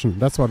 Exhibition.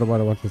 That's what I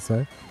wanted to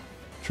say.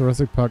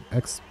 Jurassic Park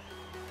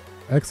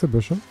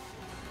Exhibition.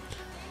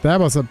 That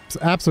was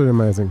absolutely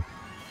amazing.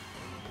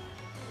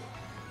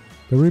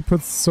 They really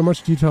put so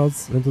much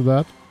details into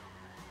that.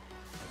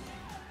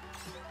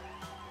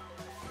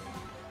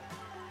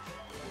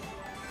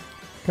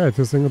 Okay,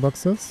 2 single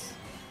boxes.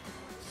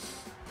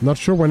 Not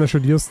sure when I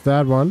should use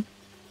that one.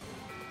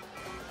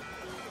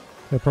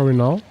 Yeah, probably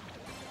now.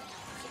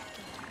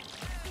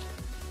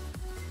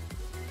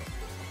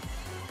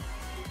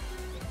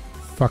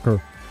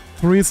 Fucker.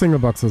 3 single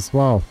boxes,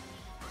 wow.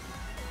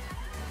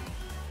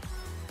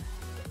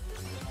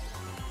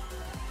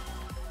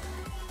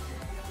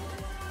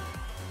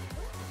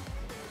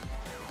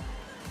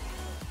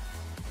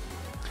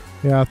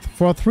 Yeah,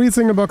 for 3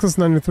 single boxes,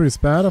 93 is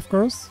bad, of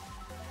course.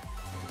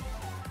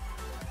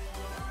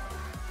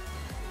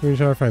 Green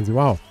Shower Frenzy,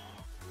 wow.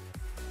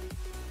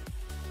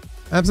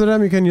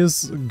 Amsterdam, you can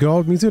use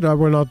gold. Me too, I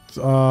will not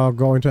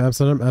go into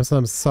Amsterdam.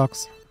 Amsterdam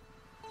sucks.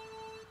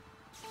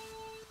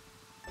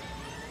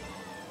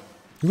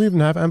 Do we even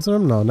have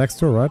Amsterdam? No, next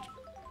tour, right?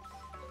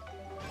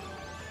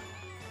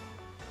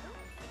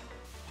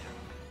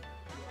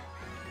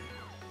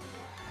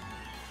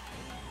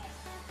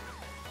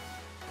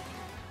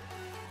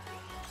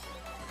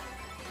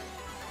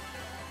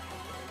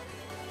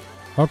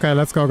 Okay,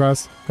 let's go,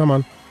 guys. Come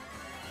on.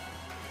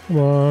 Come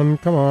on,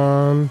 come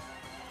on.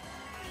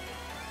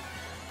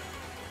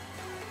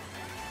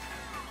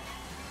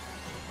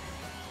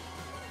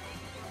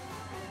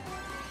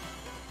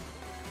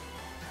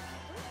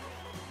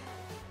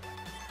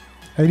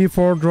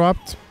 $84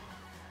 dropped.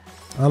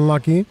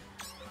 Unlucky.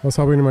 Was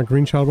hoping my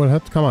green shell will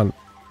hit. Come on.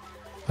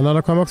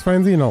 Another Comox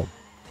Frenzy? No.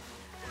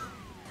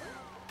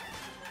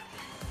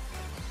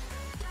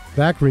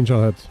 That green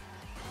shell hit.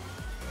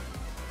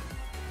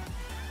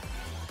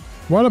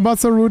 What about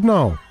the route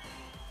now?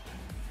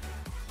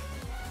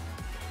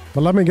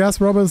 But let me guess,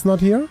 Robert is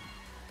not here?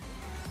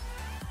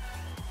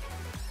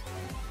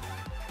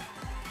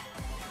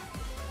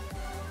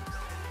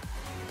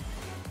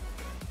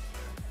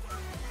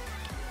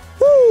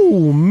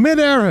 Woo!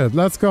 Mid-air hit.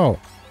 Let's go.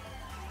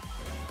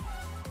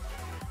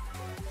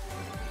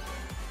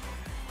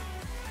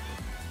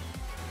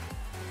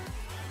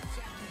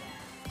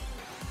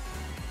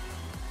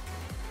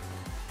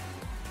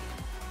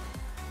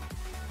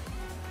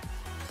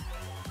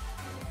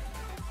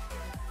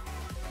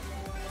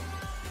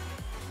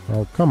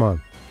 Oh, come on.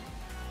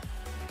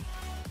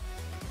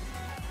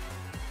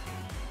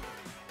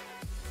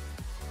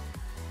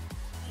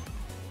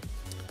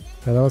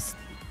 Yeah, that was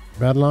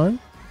bad line.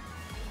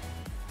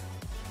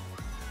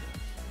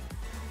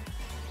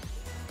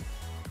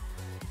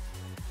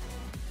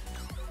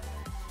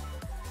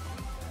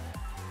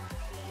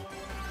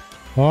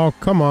 Oh,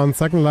 come on.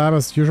 Second lap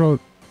as usual.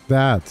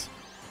 That.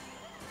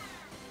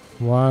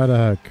 Why the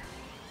heck?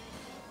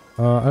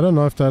 I don't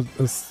know if that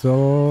is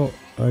still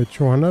a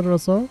 200 or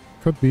so.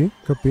 Could be,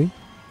 could be.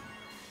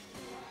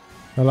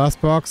 The last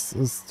box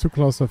is too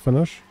close to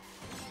finish.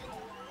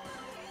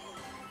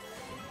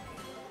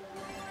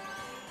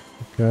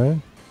 Okay.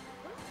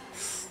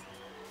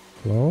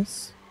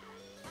 Close.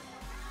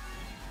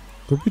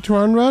 Could be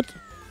 200.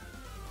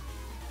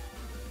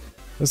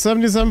 A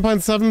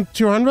 77.7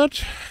 200?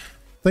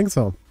 Think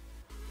so.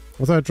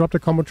 Also, I dropped the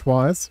combo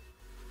twice.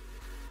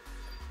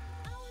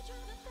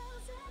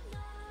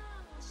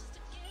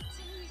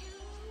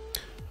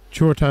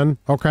 Sure, 10.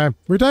 Okay,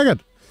 we take it.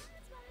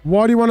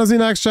 What do you want to see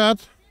next,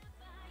 chat?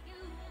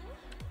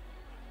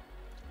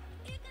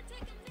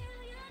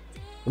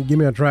 Give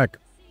me a track.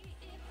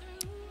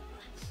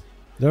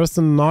 There's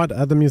the Night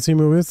at the Museum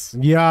movies.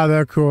 Yeah,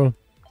 they're cool.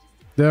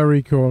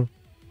 Very cool.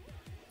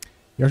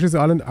 Yoshi's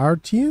Island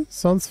RT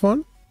sounds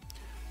fun.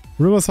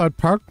 Riverside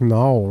Park?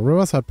 No.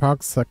 Riverside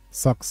Park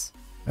sucks.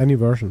 Any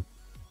version.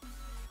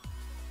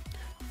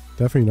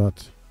 Definitely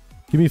not.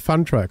 Give me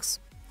fun tracks.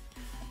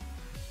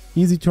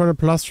 Easy 200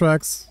 plus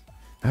tracks.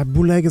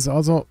 Bull Lake is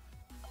also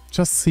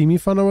just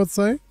semi-fun, I would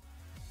say.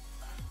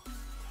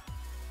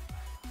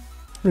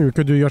 I mean, we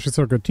could do Yoshi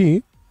Circuit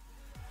T.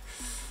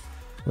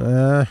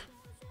 Nah.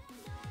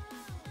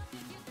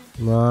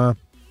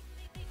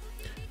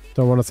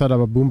 Don't want to set up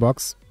a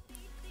boombox.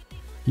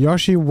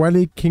 Yoshi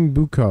Valley King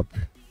Boo Cup.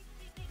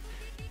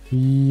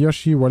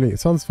 Yoshi Valley.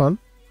 Sounds fun.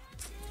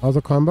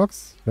 Also coin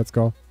box. Let's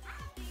go.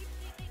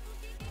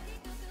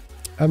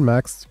 And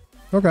maxed.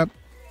 Okay.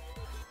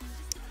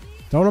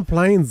 Donut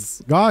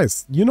Plains.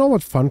 Guys, you know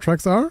what fun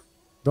tracks are?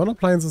 Donut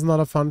Plains is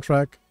not a fun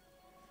track.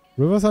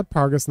 Riverside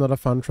Park is not a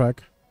fun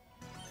track.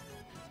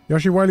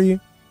 Yoshi Valley,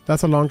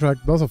 that's a long track.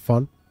 Those are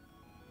fun.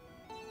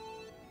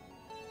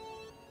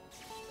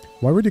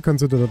 Why would you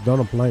consider the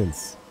Donut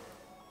Plains?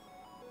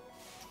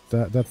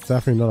 That's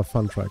definitely not a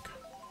fun track.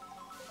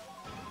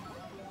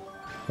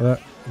 But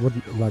I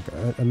would like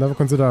I never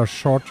consider a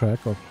short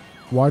track or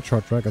wide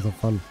short track as a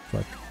fun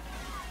track.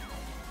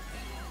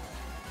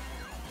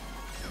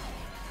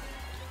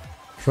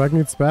 Track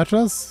needs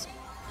badges?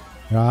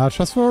 Yeah,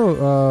 just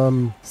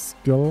for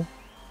skill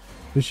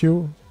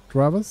issue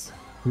drivers,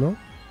 you know?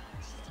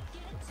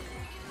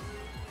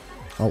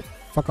 Oh,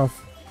 fuck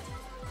off.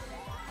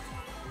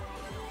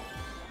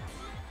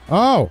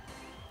 Oh!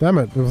 Damn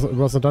it, it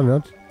wasn't done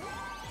yet.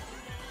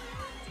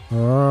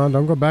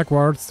 Don't go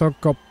backwards, don't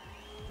go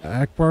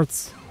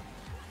Backwards.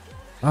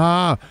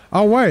 Ah!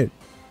 Oh, wait!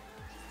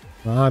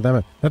 Ah, damn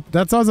it.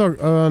 That's also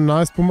a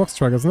nice boombox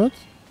track, isn't it?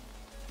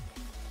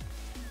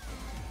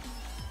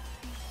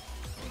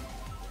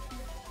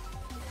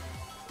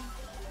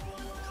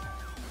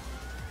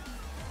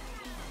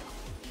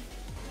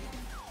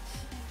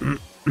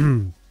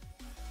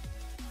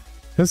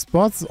 His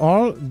spots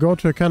all go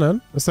to a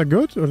cannon. Is that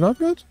good or not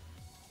good?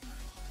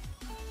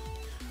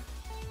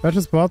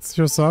 Batches spots,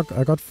 you suck.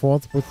 I got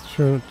fourth with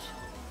two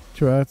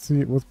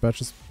AC with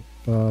batches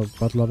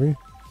butt lobby.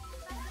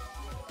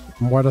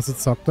 Why does it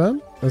suck then?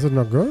 Is it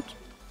not good?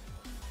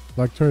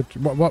 Like,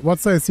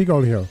 what's the AC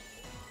goal here?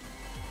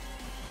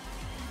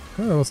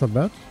 Okay, that was not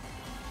bad.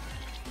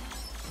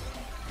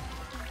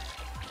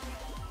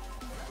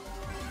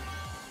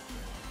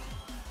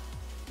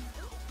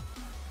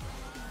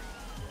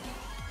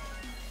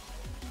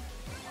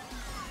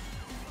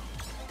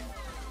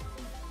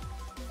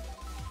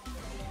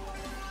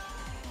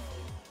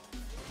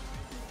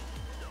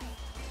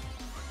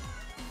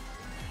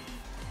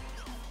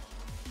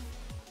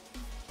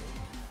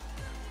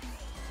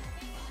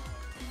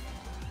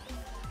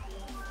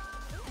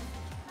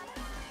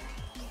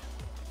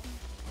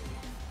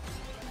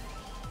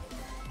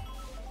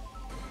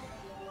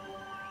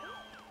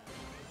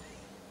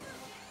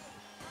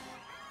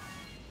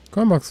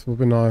 Coinbox would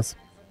be nice.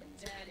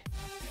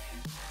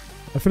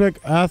 I feel like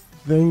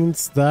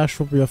Athens Dash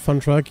would be a fun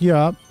track.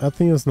 Yeah,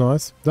 Athens is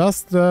nice.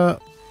 Does the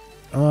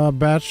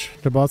badge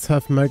the bots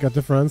have make a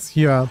difference?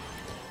 Yeah.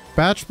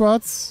 Badge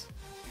bots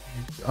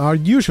are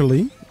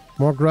usually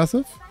more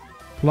aggressive.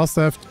 Plus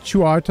they have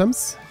 2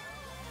 items.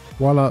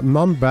 While a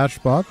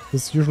non-badge bot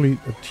is usually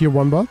a tier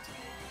 1 bot.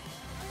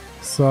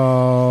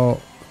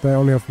 So they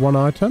only have 1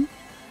 item.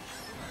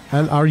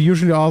 And are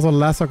usually also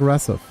less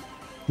aggressive.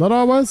 Not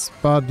always,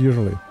 but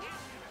usually.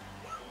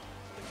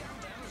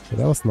 Okay,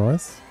 that was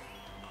nice.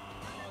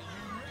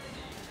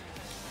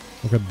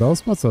 Okay,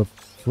 those bots are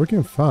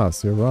freaking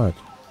fast, you're right.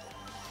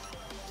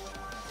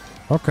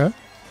 Okay.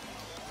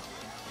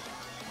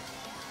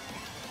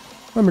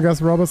 Let me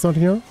guess, Robert's not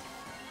here.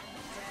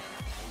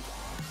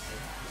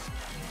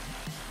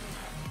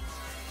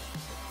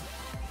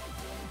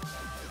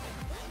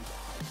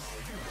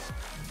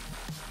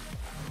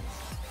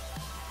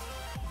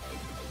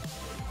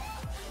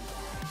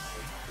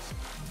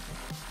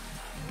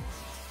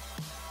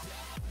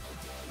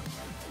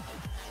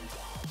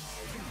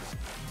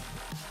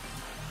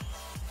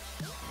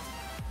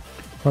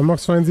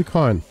 Coinbox Frenzy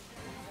coin.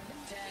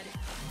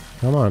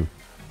 Come on.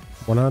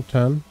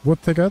 110.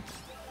 Wood ticket.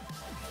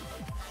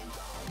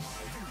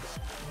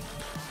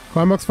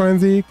 Coinbox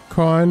Frenzy.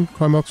 Coin.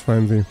 Coinbox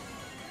Frenzy.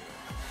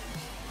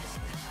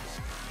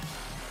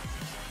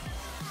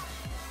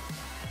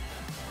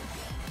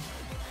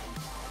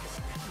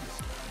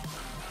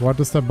 What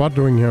is the bot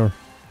doing here?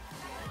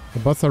 The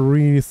bots are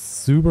really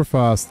super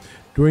fast.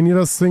 Do I need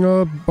a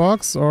single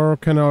box or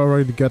can I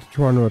already get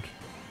 200?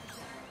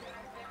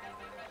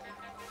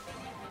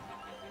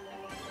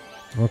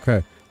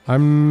 Okay,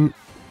 I'm...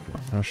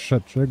 Oh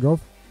shit, should I go?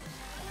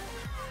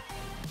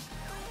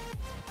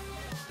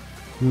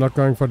 I'm not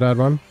going for that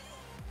one.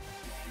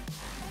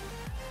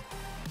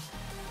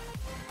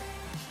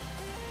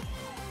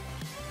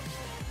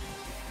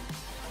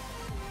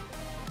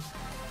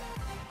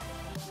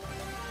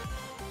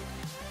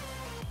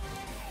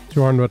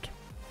 $200.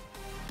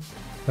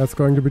 That's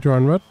going to be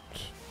 200.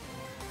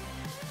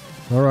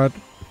 Alright.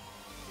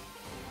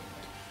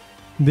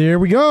 There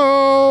we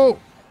go!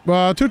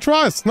 2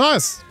 tries,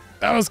 nice!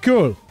 That was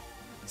cool.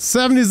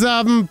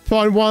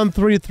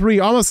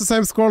 77.133, almost the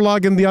same score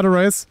like in the other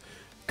race.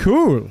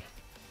 Cool.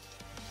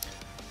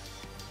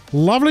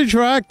 Lovely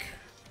track.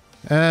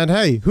 And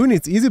hey, who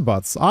needs easy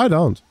bots? I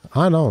don't.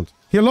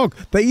 Here, look,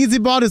 the easy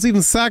bot is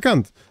even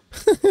second.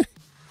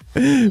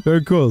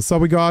 Very cool. So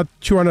we got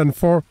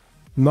 204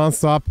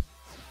 non-stop.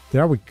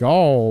 There we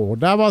go.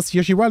 That was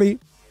Yoshi Welly.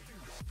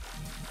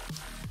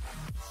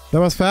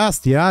 That was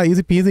fast. Yeah,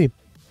 easy peasy.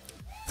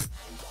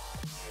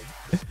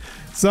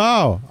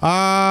 So,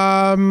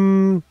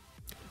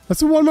 let's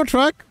do one more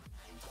track.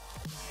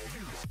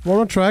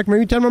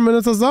 Maybe 10 more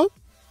minutes or so.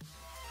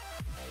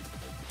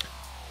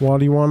 What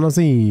do you want to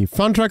see?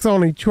 Fun tracks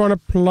only, 200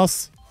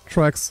 plus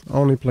tracks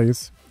only,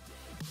 please.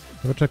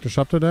 Have I checked the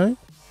shop today?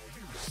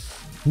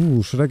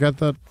 Ooh, should I get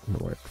that?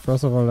 No, wait,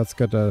 first of all, let's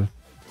get the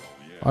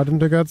item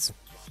tickets.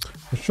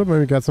 I should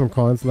maybe get some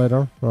coins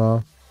later. I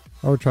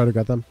will try to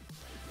get them.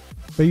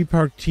 Baby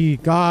Park T.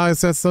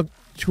 Guys, that's the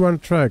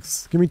 200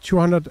 tracks. Give me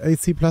 200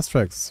 AC plus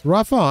tracks.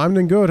 Rafa, I'm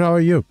doing good. How are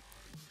you?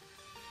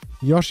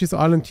 Yoshi's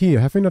Island T.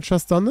 Have we not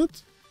just done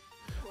it?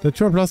 The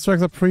 200 plus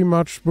tracks are pretty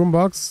much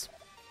boombox.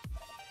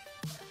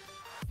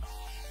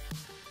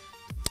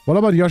 What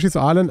about Yoshi's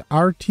Island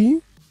RT?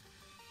 We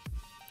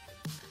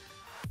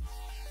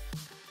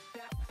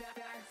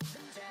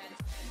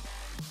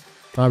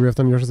have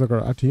done Yoshi's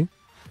Island RT.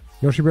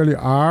 Yoshi Welly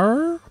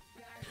R?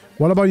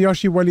 What about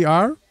Yoshi Welly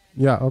R?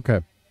 Yeah, okay.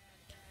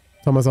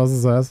 Thomas also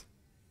says.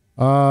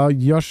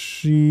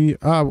 Yoshi...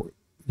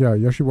 yeah,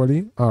 Yoshi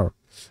Welly R.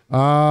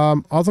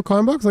 Also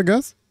Coinbox, I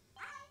guess?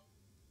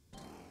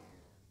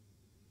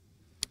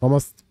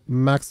 Almost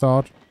maxed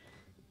out.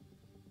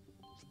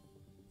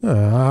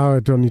 I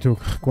don't need to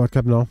quad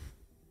cap now.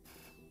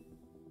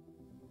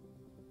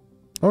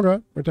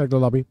 Okay, we take the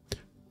lobby.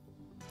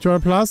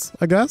 200 plus,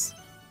 I guess.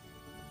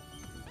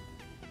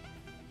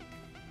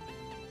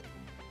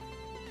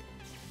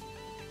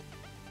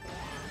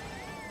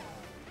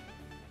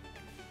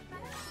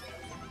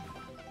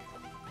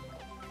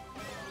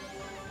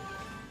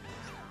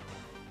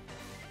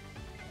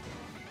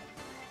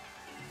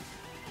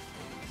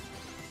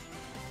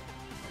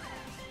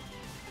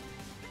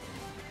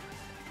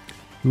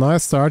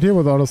 Nice start here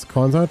with all those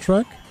coins on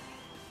track.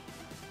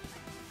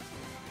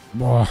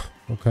 Boah,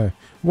 okay.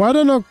 Why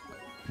there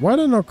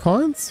no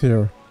coins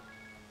here?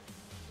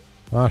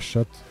 Ah,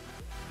 shit.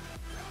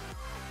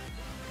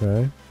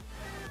 Okay.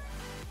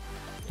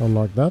 Don't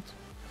like that.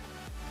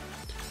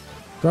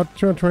 Got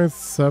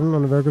 227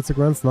 on a very good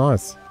sequence.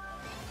 Nice.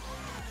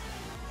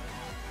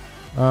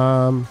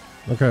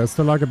 Okay, is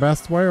still like a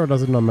best way or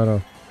does it not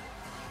matter?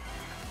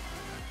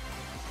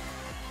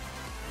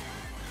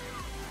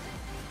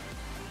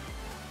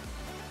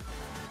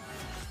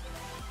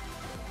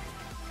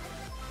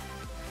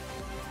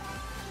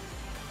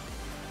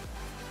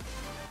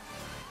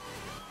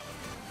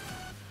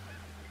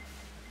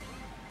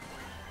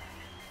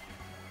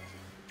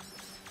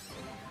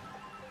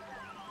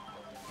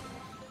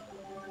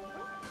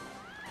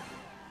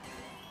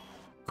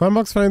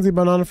 Coinbox Frenzy,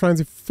 Banana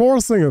Frenzy, 4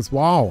 singles,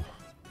 wow.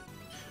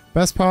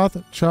 Best path,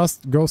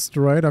 just go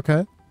straight,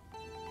 okay.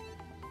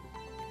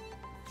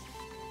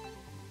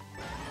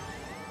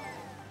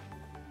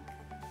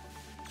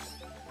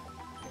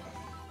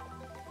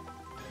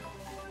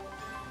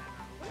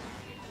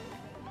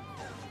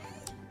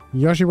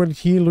 Yoshi will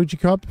heal Luigi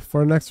Cup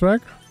for the next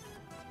track.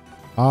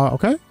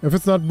 Okay, if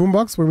it's not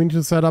Boombox, we need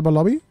to set up a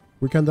lobby.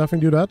 We can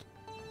definitely do that.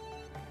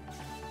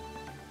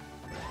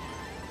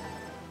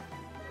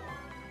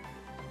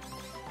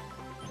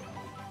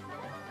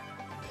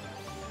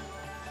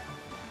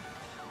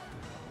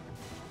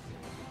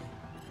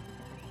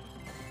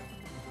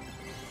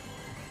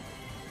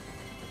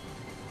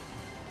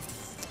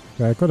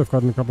 Yeah, I could have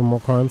gotten a couple more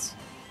coins,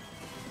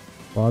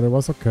 but it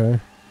was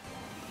okay.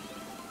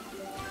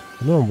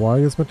 I don't know why I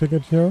used my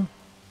ticket here.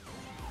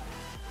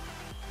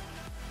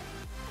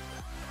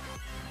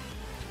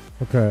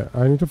 Okay,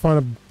 I need to find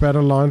a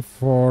better line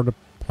for the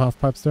half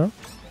pipes there.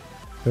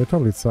 They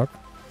totally suck.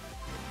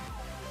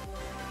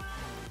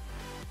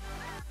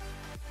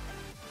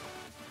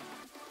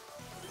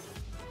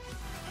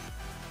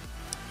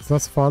 It's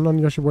less fun on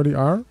Yoshi Woody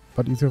R,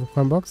 but easier for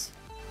Coinbox.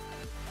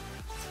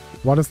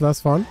 What is less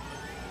fun?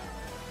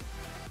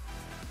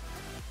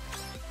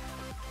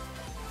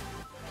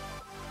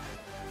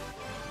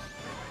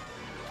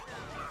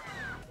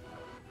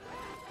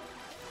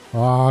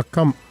 Ah,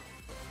 come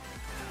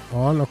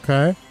on,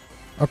 okay.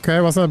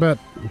 Okay, wasn't a bit.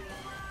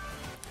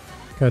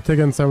 Okay,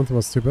 taking 7th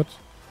was stupid.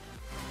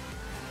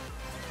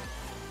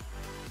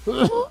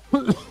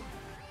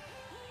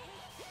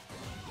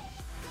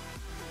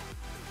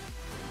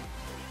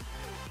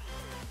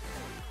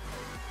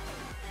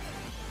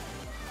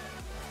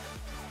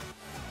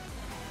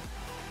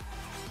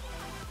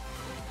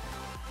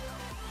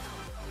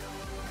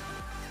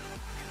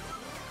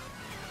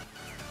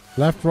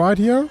 Left, right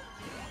here.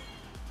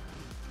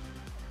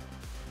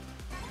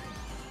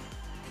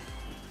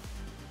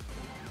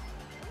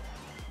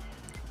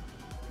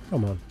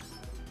 Come on.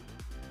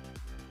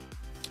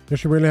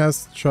 Yoshi really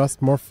has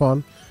just more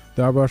fun.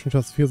 The other version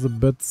just feels a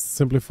bit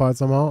simplified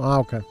somehow. Ah,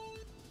 okay.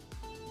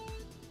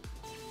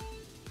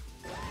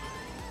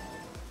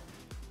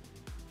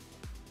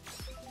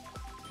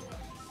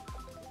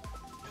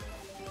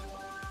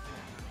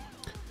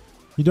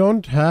 You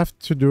don't have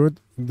to do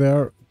it. There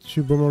are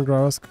 2 boomerang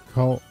drivers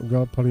got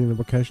probably in a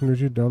vacation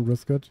usually. Don't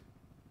risk it.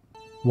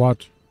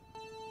 What?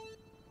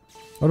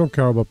 I don't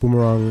care about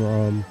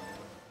boomerang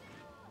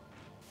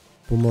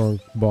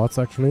bots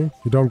actually.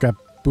 You don't get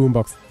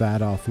boombox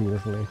that often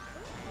usually.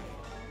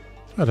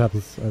 That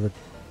happens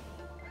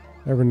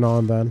every now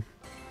and then.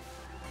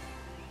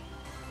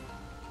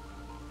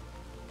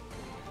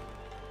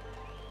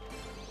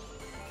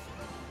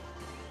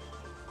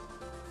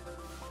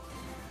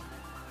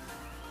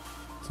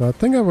 So I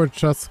think I would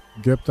just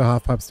skip the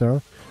half pipes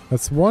there.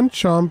 That's 1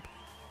 jump,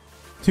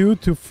 2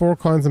 to 4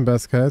 coins in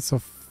best case, so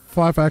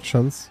 5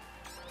 actions.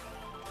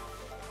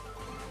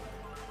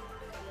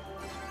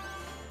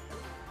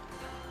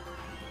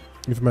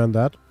 If you meant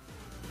that.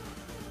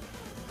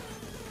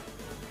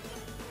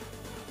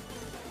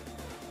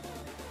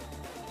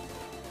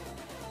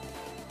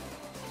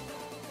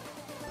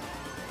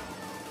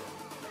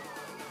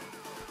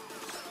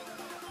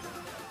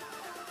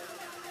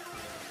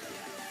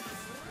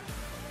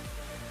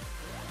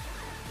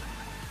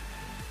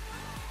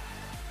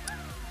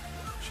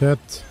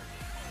 Shit.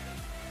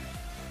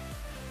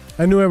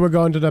 I knew I would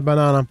go into that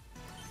banana.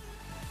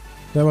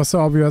 That was so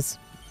obvious.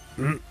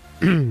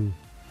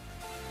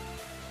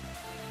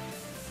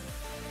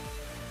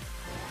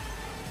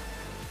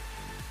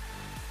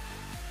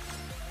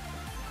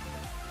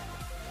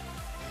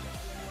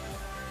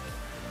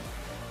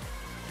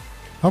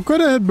 How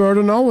could I hit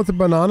Birdo now with the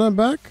banana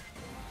back?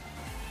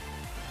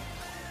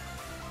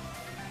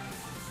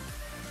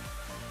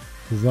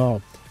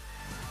 So.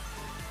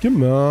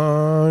 Come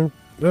on.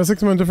 The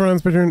 6-month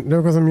difference between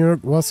Lucas and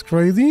Munich was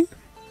crazy.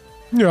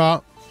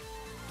 Yeah.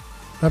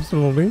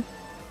 Absolutely.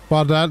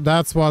 But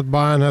that's what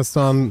Bayern has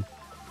done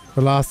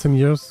the last 10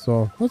 years,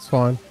 so that's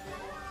fine.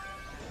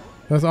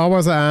 There's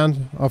always an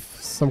end of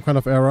some kind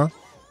of era.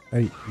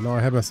 Hey, now I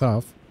have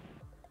myself.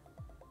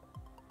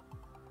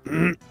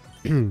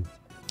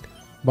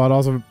 But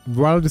also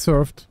well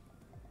deserved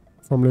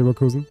from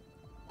Leverkusen.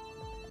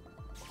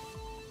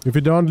 If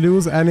you don't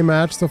lose any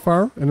match so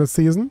far in the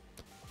season,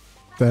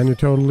 then you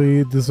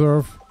totally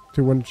deserve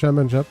to win the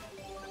championship.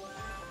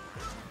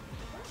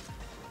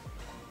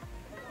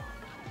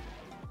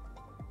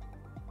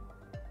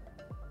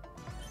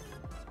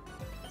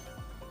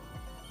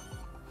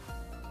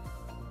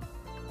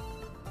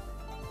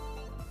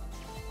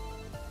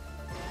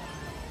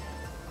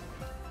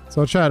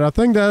 So chat, I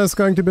think that is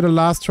going to be the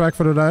last track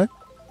for today.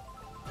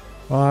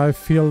 I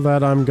feel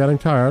that I'm getting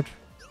tired.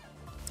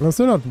 I'm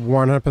still not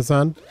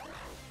 100%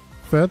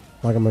 fit.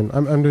 Like, I mean,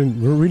 I'm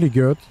doing really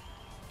good.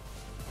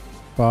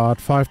 But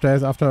 5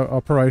 days after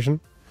operation,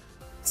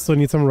 still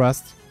need some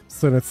rest.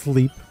 Still need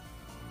sleep.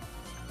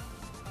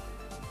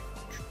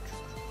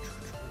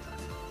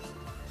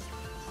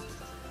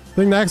 I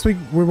think next week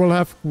we will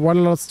have quite a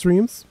lot of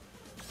streams.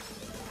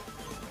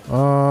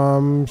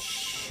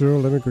 Sure,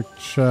 let me quick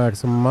check.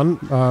 So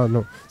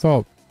no.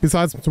 So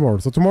besides tomorrow.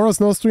 So tomorrow is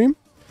no stream,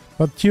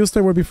 but Tuesday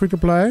will be free to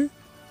play.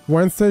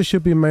 Wednesday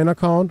should be main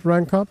account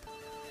rank up.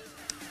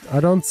 I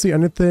don't see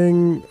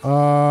anything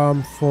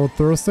for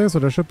Thursday, so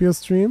there should be a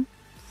stream.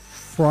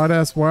 Friday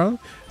as well.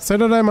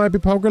 Saturday might be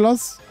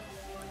Pokelos,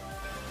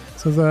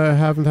 since I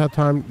haven't had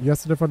time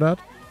yesterday for that.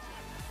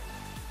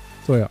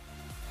 So yeah.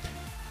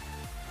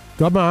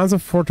 Got my answer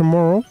for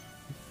tomorrow.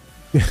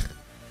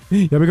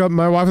 Yeah, because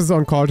my wife is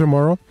on call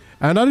tomorrow.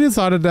 And I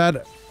decided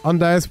that on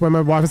days when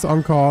my wife is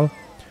on call,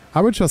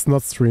 I would just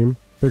not stream.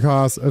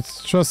 Because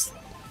it's just...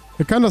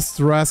 it kind of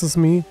stresses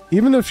me.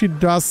 Even if she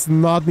does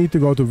not need to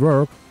go to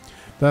work,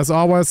 there's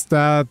always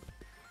that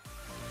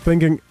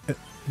thinking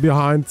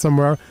behind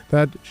somewhere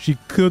that she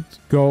could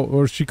go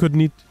or she could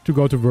need to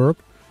go to work.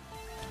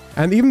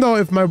 And even though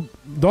if my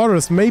daughter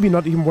is maybe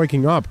not even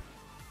waking up,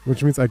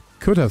 which means I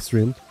could have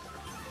streamed,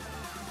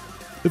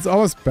 it's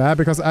always bad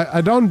because I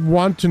don't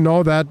want to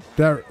know that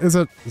there is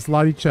a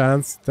slight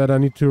chance that I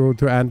need to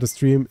end the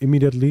stream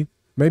immediately.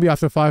 Maybe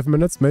after 5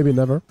 minutes, maybe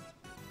never.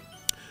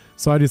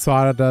 So I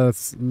decided that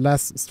it's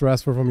less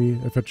stressful for me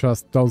if I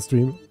just don't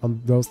stream on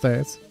those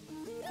days.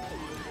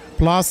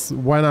 Plus,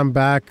 when I'm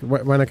back,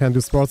 when I can do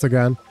sports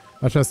again,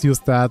 I just use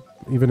that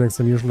evenings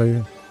than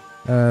usually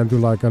and do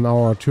like an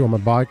hour or two on my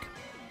bike.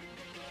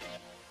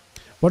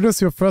 What is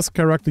your first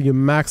character you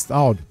maxed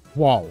out?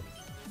 Wow.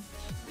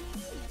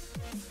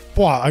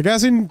 Well, I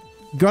guess you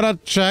gotta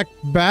check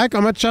back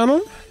on my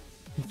channel.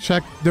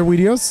 Check the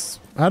videos.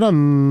 I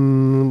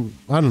don't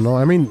know.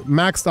 I mean,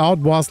 maxed out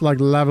was like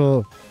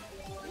level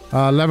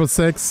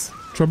 6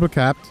 triple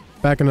capped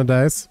back in the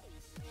days.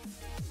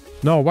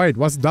 No, wait,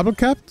 was it double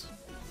capped?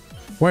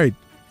 Wait,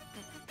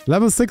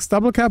 level 6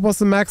 double cap was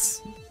the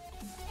max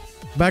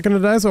back in the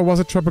days, or was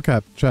it triple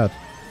cap, chat?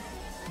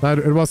 No,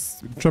 it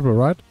was triple,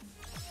 right?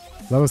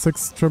 Level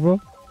 6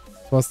 triple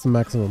was the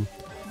maximum.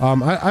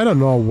 I don't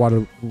know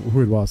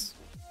who it was.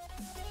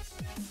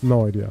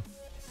 No idea.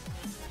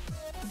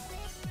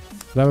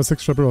 Level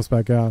 6 triple was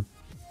back, yeah.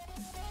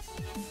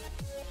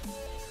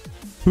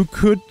 Who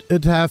could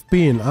it have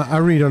been? I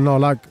really don't know.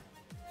 Like,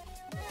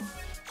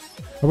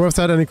 I would have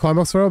said any coin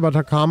box thrower, but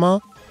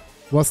Hakama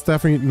was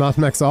definitely not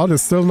maxed out.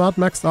 Is still not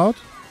maxed out.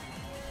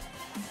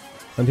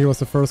 And he was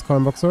the first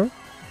coin boxer.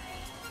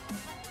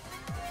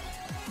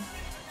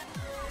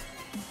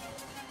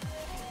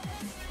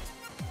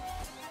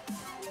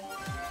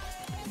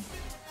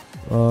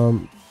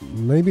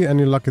 Maybe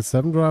any lucky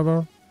 7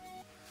 driver?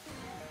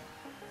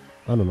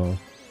 I don't know.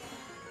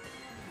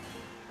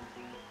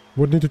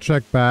 Would need to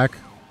check back.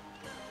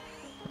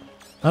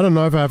 I don't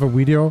know if I have a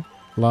video,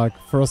 like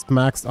first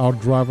maxed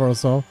out driver or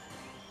so.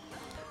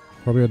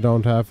 Probably I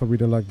don't have a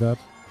video like that.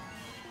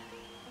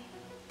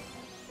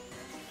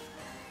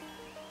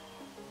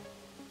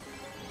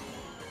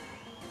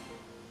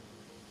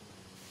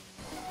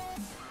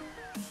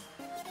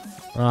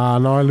 Ah,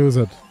 now I lose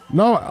it.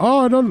 No,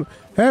 oh, I don't.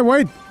 Hey,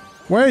 wait.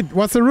 Wait,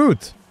 what's the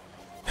route?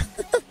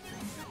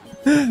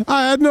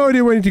 I had no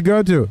idea where to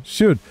go to.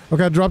 Shoot.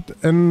 Okay, I dropped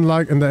in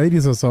like in the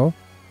 80s or so.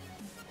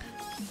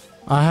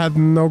 I had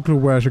no clue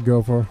where I should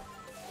go for.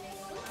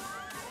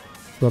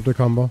 Drop the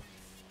combo.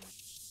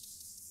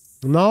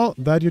 Now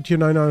that you're tier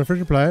 99 free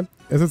to play,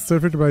 is it still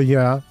free to play?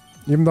 Yeah.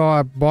 Even though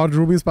I bought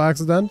rubies by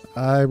accident,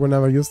 I will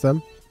never use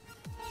them.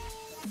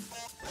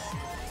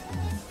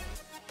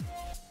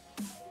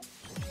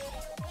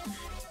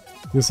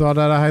 You saw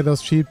that I had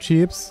those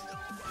cheaps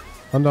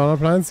on the honor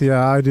plans?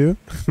 Yeah, I do.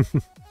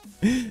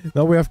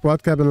 Now we have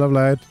quad cap and level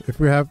 8. If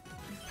we had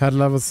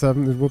level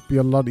 7, it would be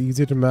a lot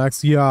easier to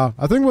max. Yeah,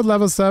 I think with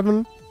level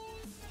 7,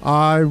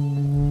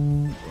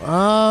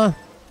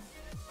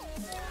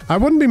 I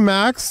wouldn't be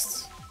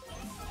maxed,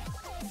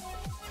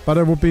 but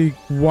it would be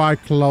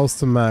quite close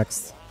to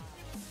maxed.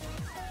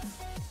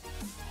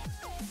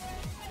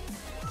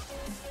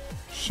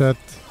 Shit.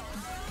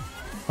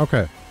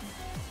 Okay.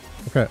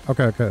 Okay,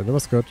 okay, okay. That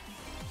was good.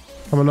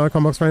 Come on now,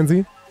 Combox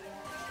Frenzy.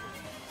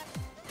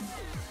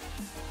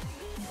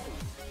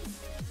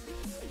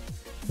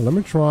 Let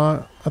me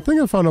try. I think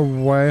I found a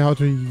way how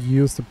to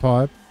use the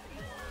pipe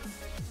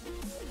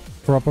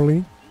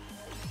properly.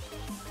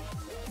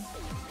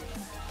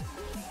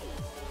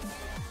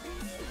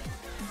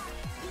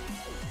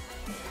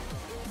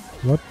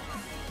 What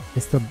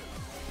is the...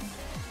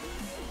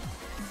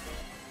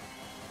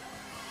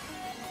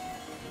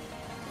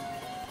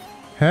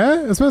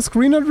 Huh? Is my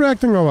screen not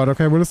reacting or what?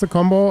 Okay, well, is the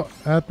combo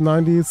at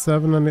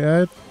 97,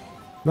 98?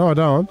 No, I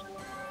don't.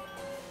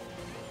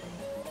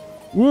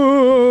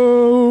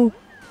 Whoa!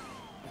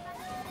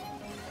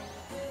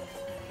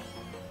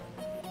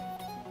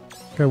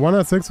 Okay, 1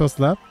 at 6 for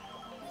slap.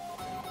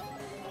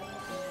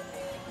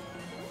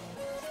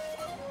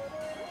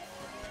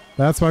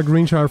 That's why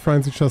Green Child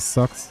Frenzy just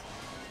sucks.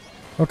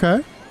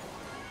 Okay.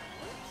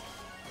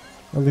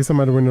 At least I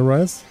might win the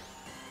race.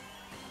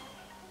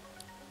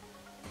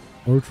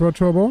 Ultra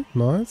Turbo,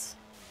 nice.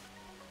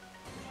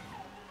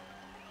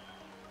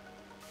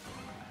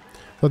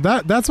 So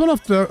that's one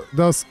of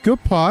those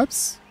good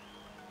pipes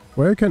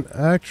where you can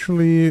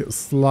actually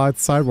slide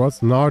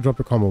sideways. Now I drop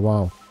the combo,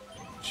 wow.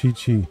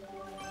 Chi.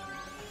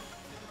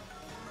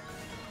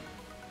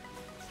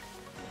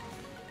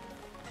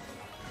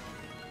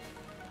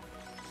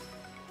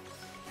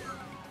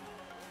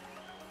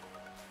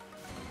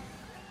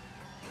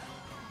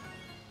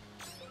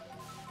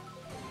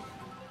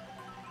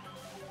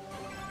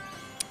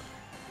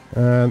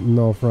 And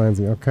no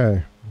Frenzy.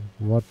 Okay.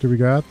 What do we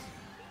got?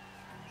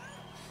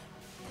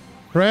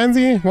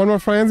 Frenzy. One more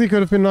Frenzy.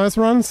 Could have been a nice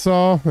run.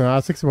 So, yeah,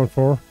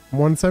 60.4.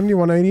 170,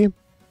 180.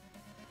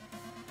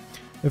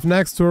 If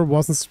next tour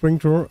wasn't Spring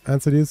Tour,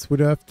 NCDs would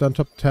have done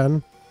top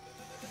 10.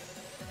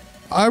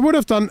 I would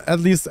have done at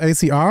least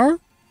ACR.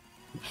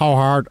 How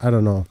hard? I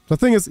don't know. The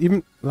thing is,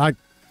 even like...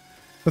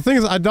 The thing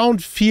is, I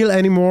don't feel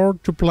anymore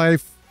to play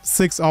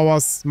 6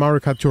 hours Mario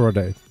Kart Tour a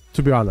day.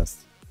 To be honest.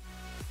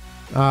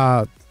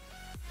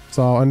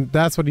 So, and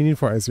that's what you need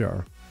for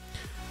ACR.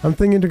 I'm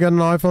thinking to get an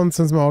iPhone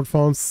since my old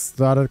phone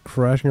started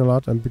crashing a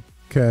lot and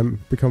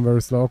become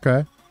very slow.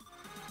 Okay.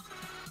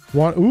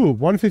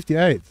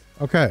 158.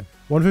 Okay.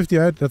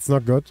 158, that's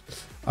not good.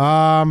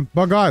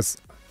 But guys,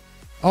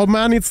 old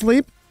man needs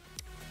sleep.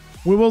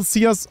 We will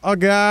see us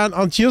again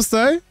on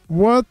Tuesday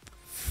with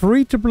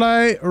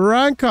free-to-play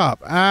rank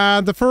up.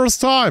 And the first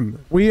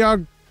time we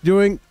are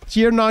doing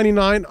tier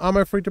 99 on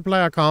my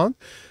free-to-play account.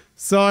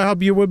 So I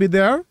hope you will be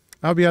there.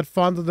 I hope you had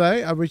fun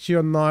today. I wish you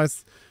a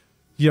nice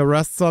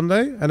rest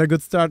Sunday and a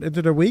good start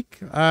into the week.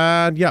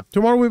 And yeah,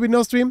 tomorrow will be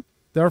no stream.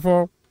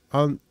 Therefore,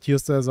 on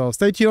Tuesday, so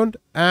stay tuned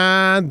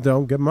and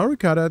don't get Mario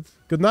Karted.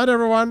 Good night,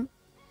 everyone.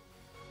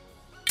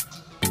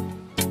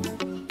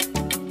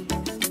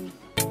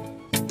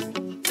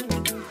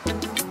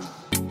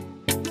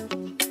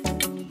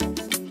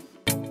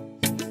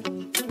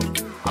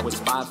 I was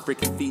 5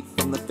 freaking feet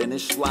from the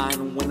finish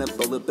line when a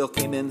bullet bill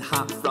came in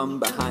hot from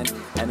behind,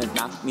 and it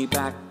knocked me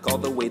back all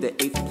the way to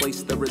 8th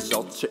place. The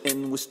results are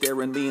in, was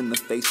staring me in the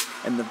face,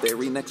 and the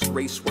very next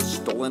race was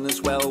stolen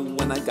as well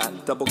when I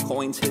got double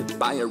coins hit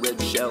by a red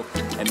shell,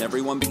 and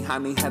everyone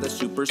behind me had a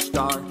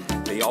superstar.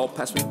 They all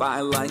passed me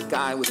by like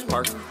I was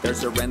parked.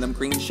 There's a random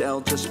green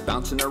shell just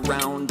bouncing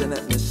around, and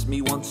it missed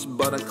me once,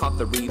 but I caught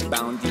the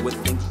rebound. You would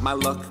think my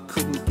luck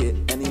couldn't get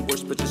any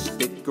worse, but just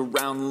stick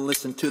around and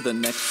listen to the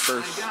next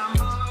verse.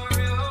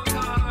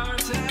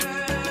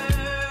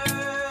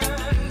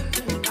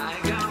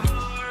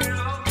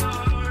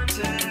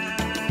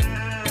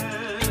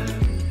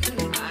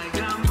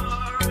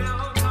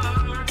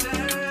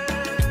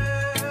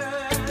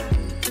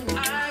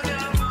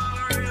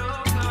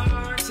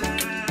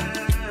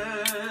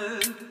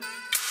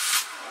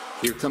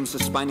 Here comes the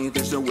spiny,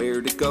 there's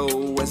nowhere to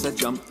go. As I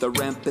jump the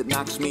ramp, it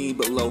knocks me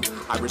below.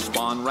 I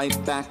respawn right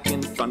back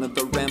in front of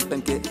the ramp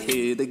and get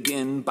hit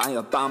again by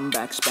a bomb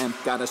back spam.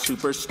 Got a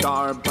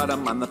superstar, but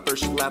I'm on the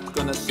first lap.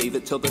 Gonna save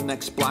it till the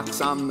next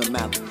block's on the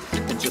map.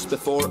 And just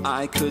before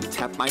I could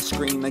tap my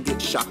screen, I get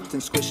shocked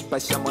and squished by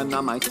someone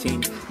on my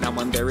team. Now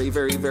I'm very,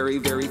 very, very,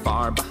 very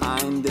far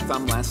behind. If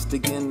I'm last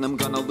again, I'm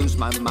gonna lose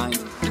my mind.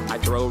 I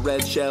throw a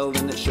red shell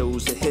and it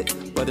shows a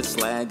hit, but it's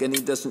lag and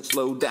he doesn't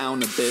slow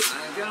down a bit.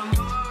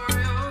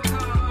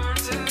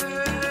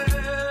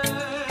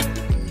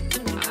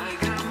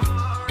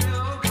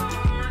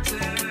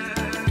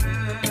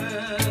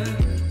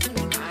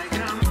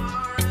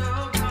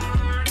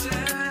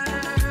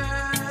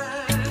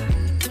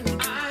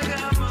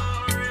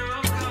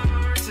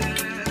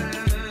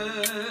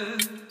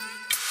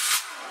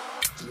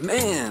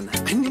 Man,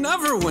 I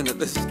never win at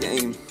this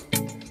game.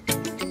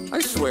 I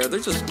swear,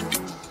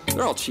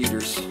 they're all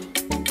cheaters.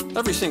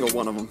 Every single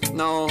one of them.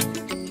 No,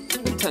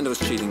 Nintendo's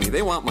cheating me.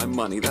 They want my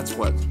money, that's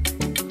what.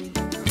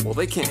 Well,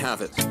 they can't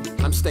have it.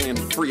 I'm staying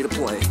free to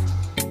play.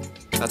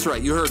 That's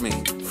right, you heard me.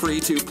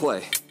 Free to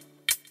play.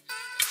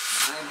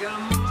 got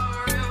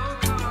Mario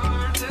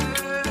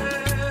Karttour.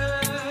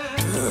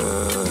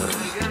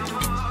 I got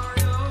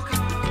Mario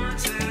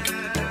Karttour.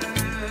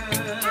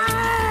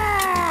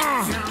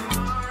 Got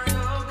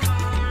Mario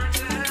Karttour.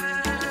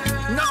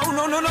 No,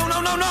 no, no, no, no,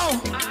 no, no!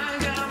 I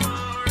got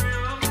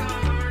Mario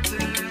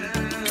Karttour.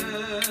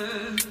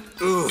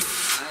 Oof.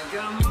 I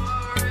got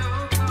Mario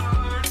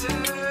Karttour.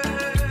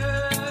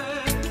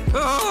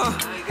 Ugh.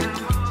 I got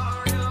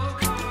Mario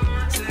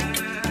Karttour.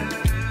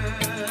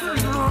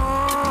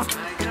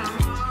 I got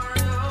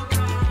Mario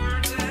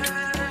Karttour.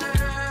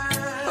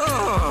 Ugh.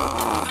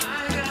 I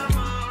got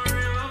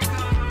Mario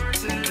Karttour.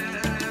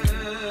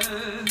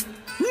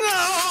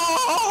 No!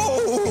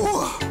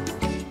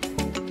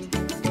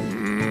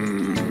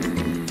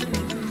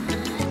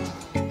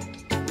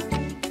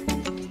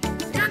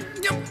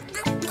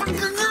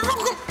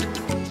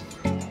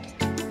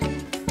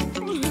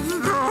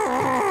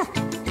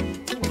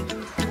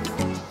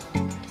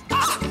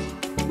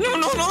 No,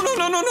 no, no, no,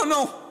 no, no, no,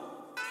 no!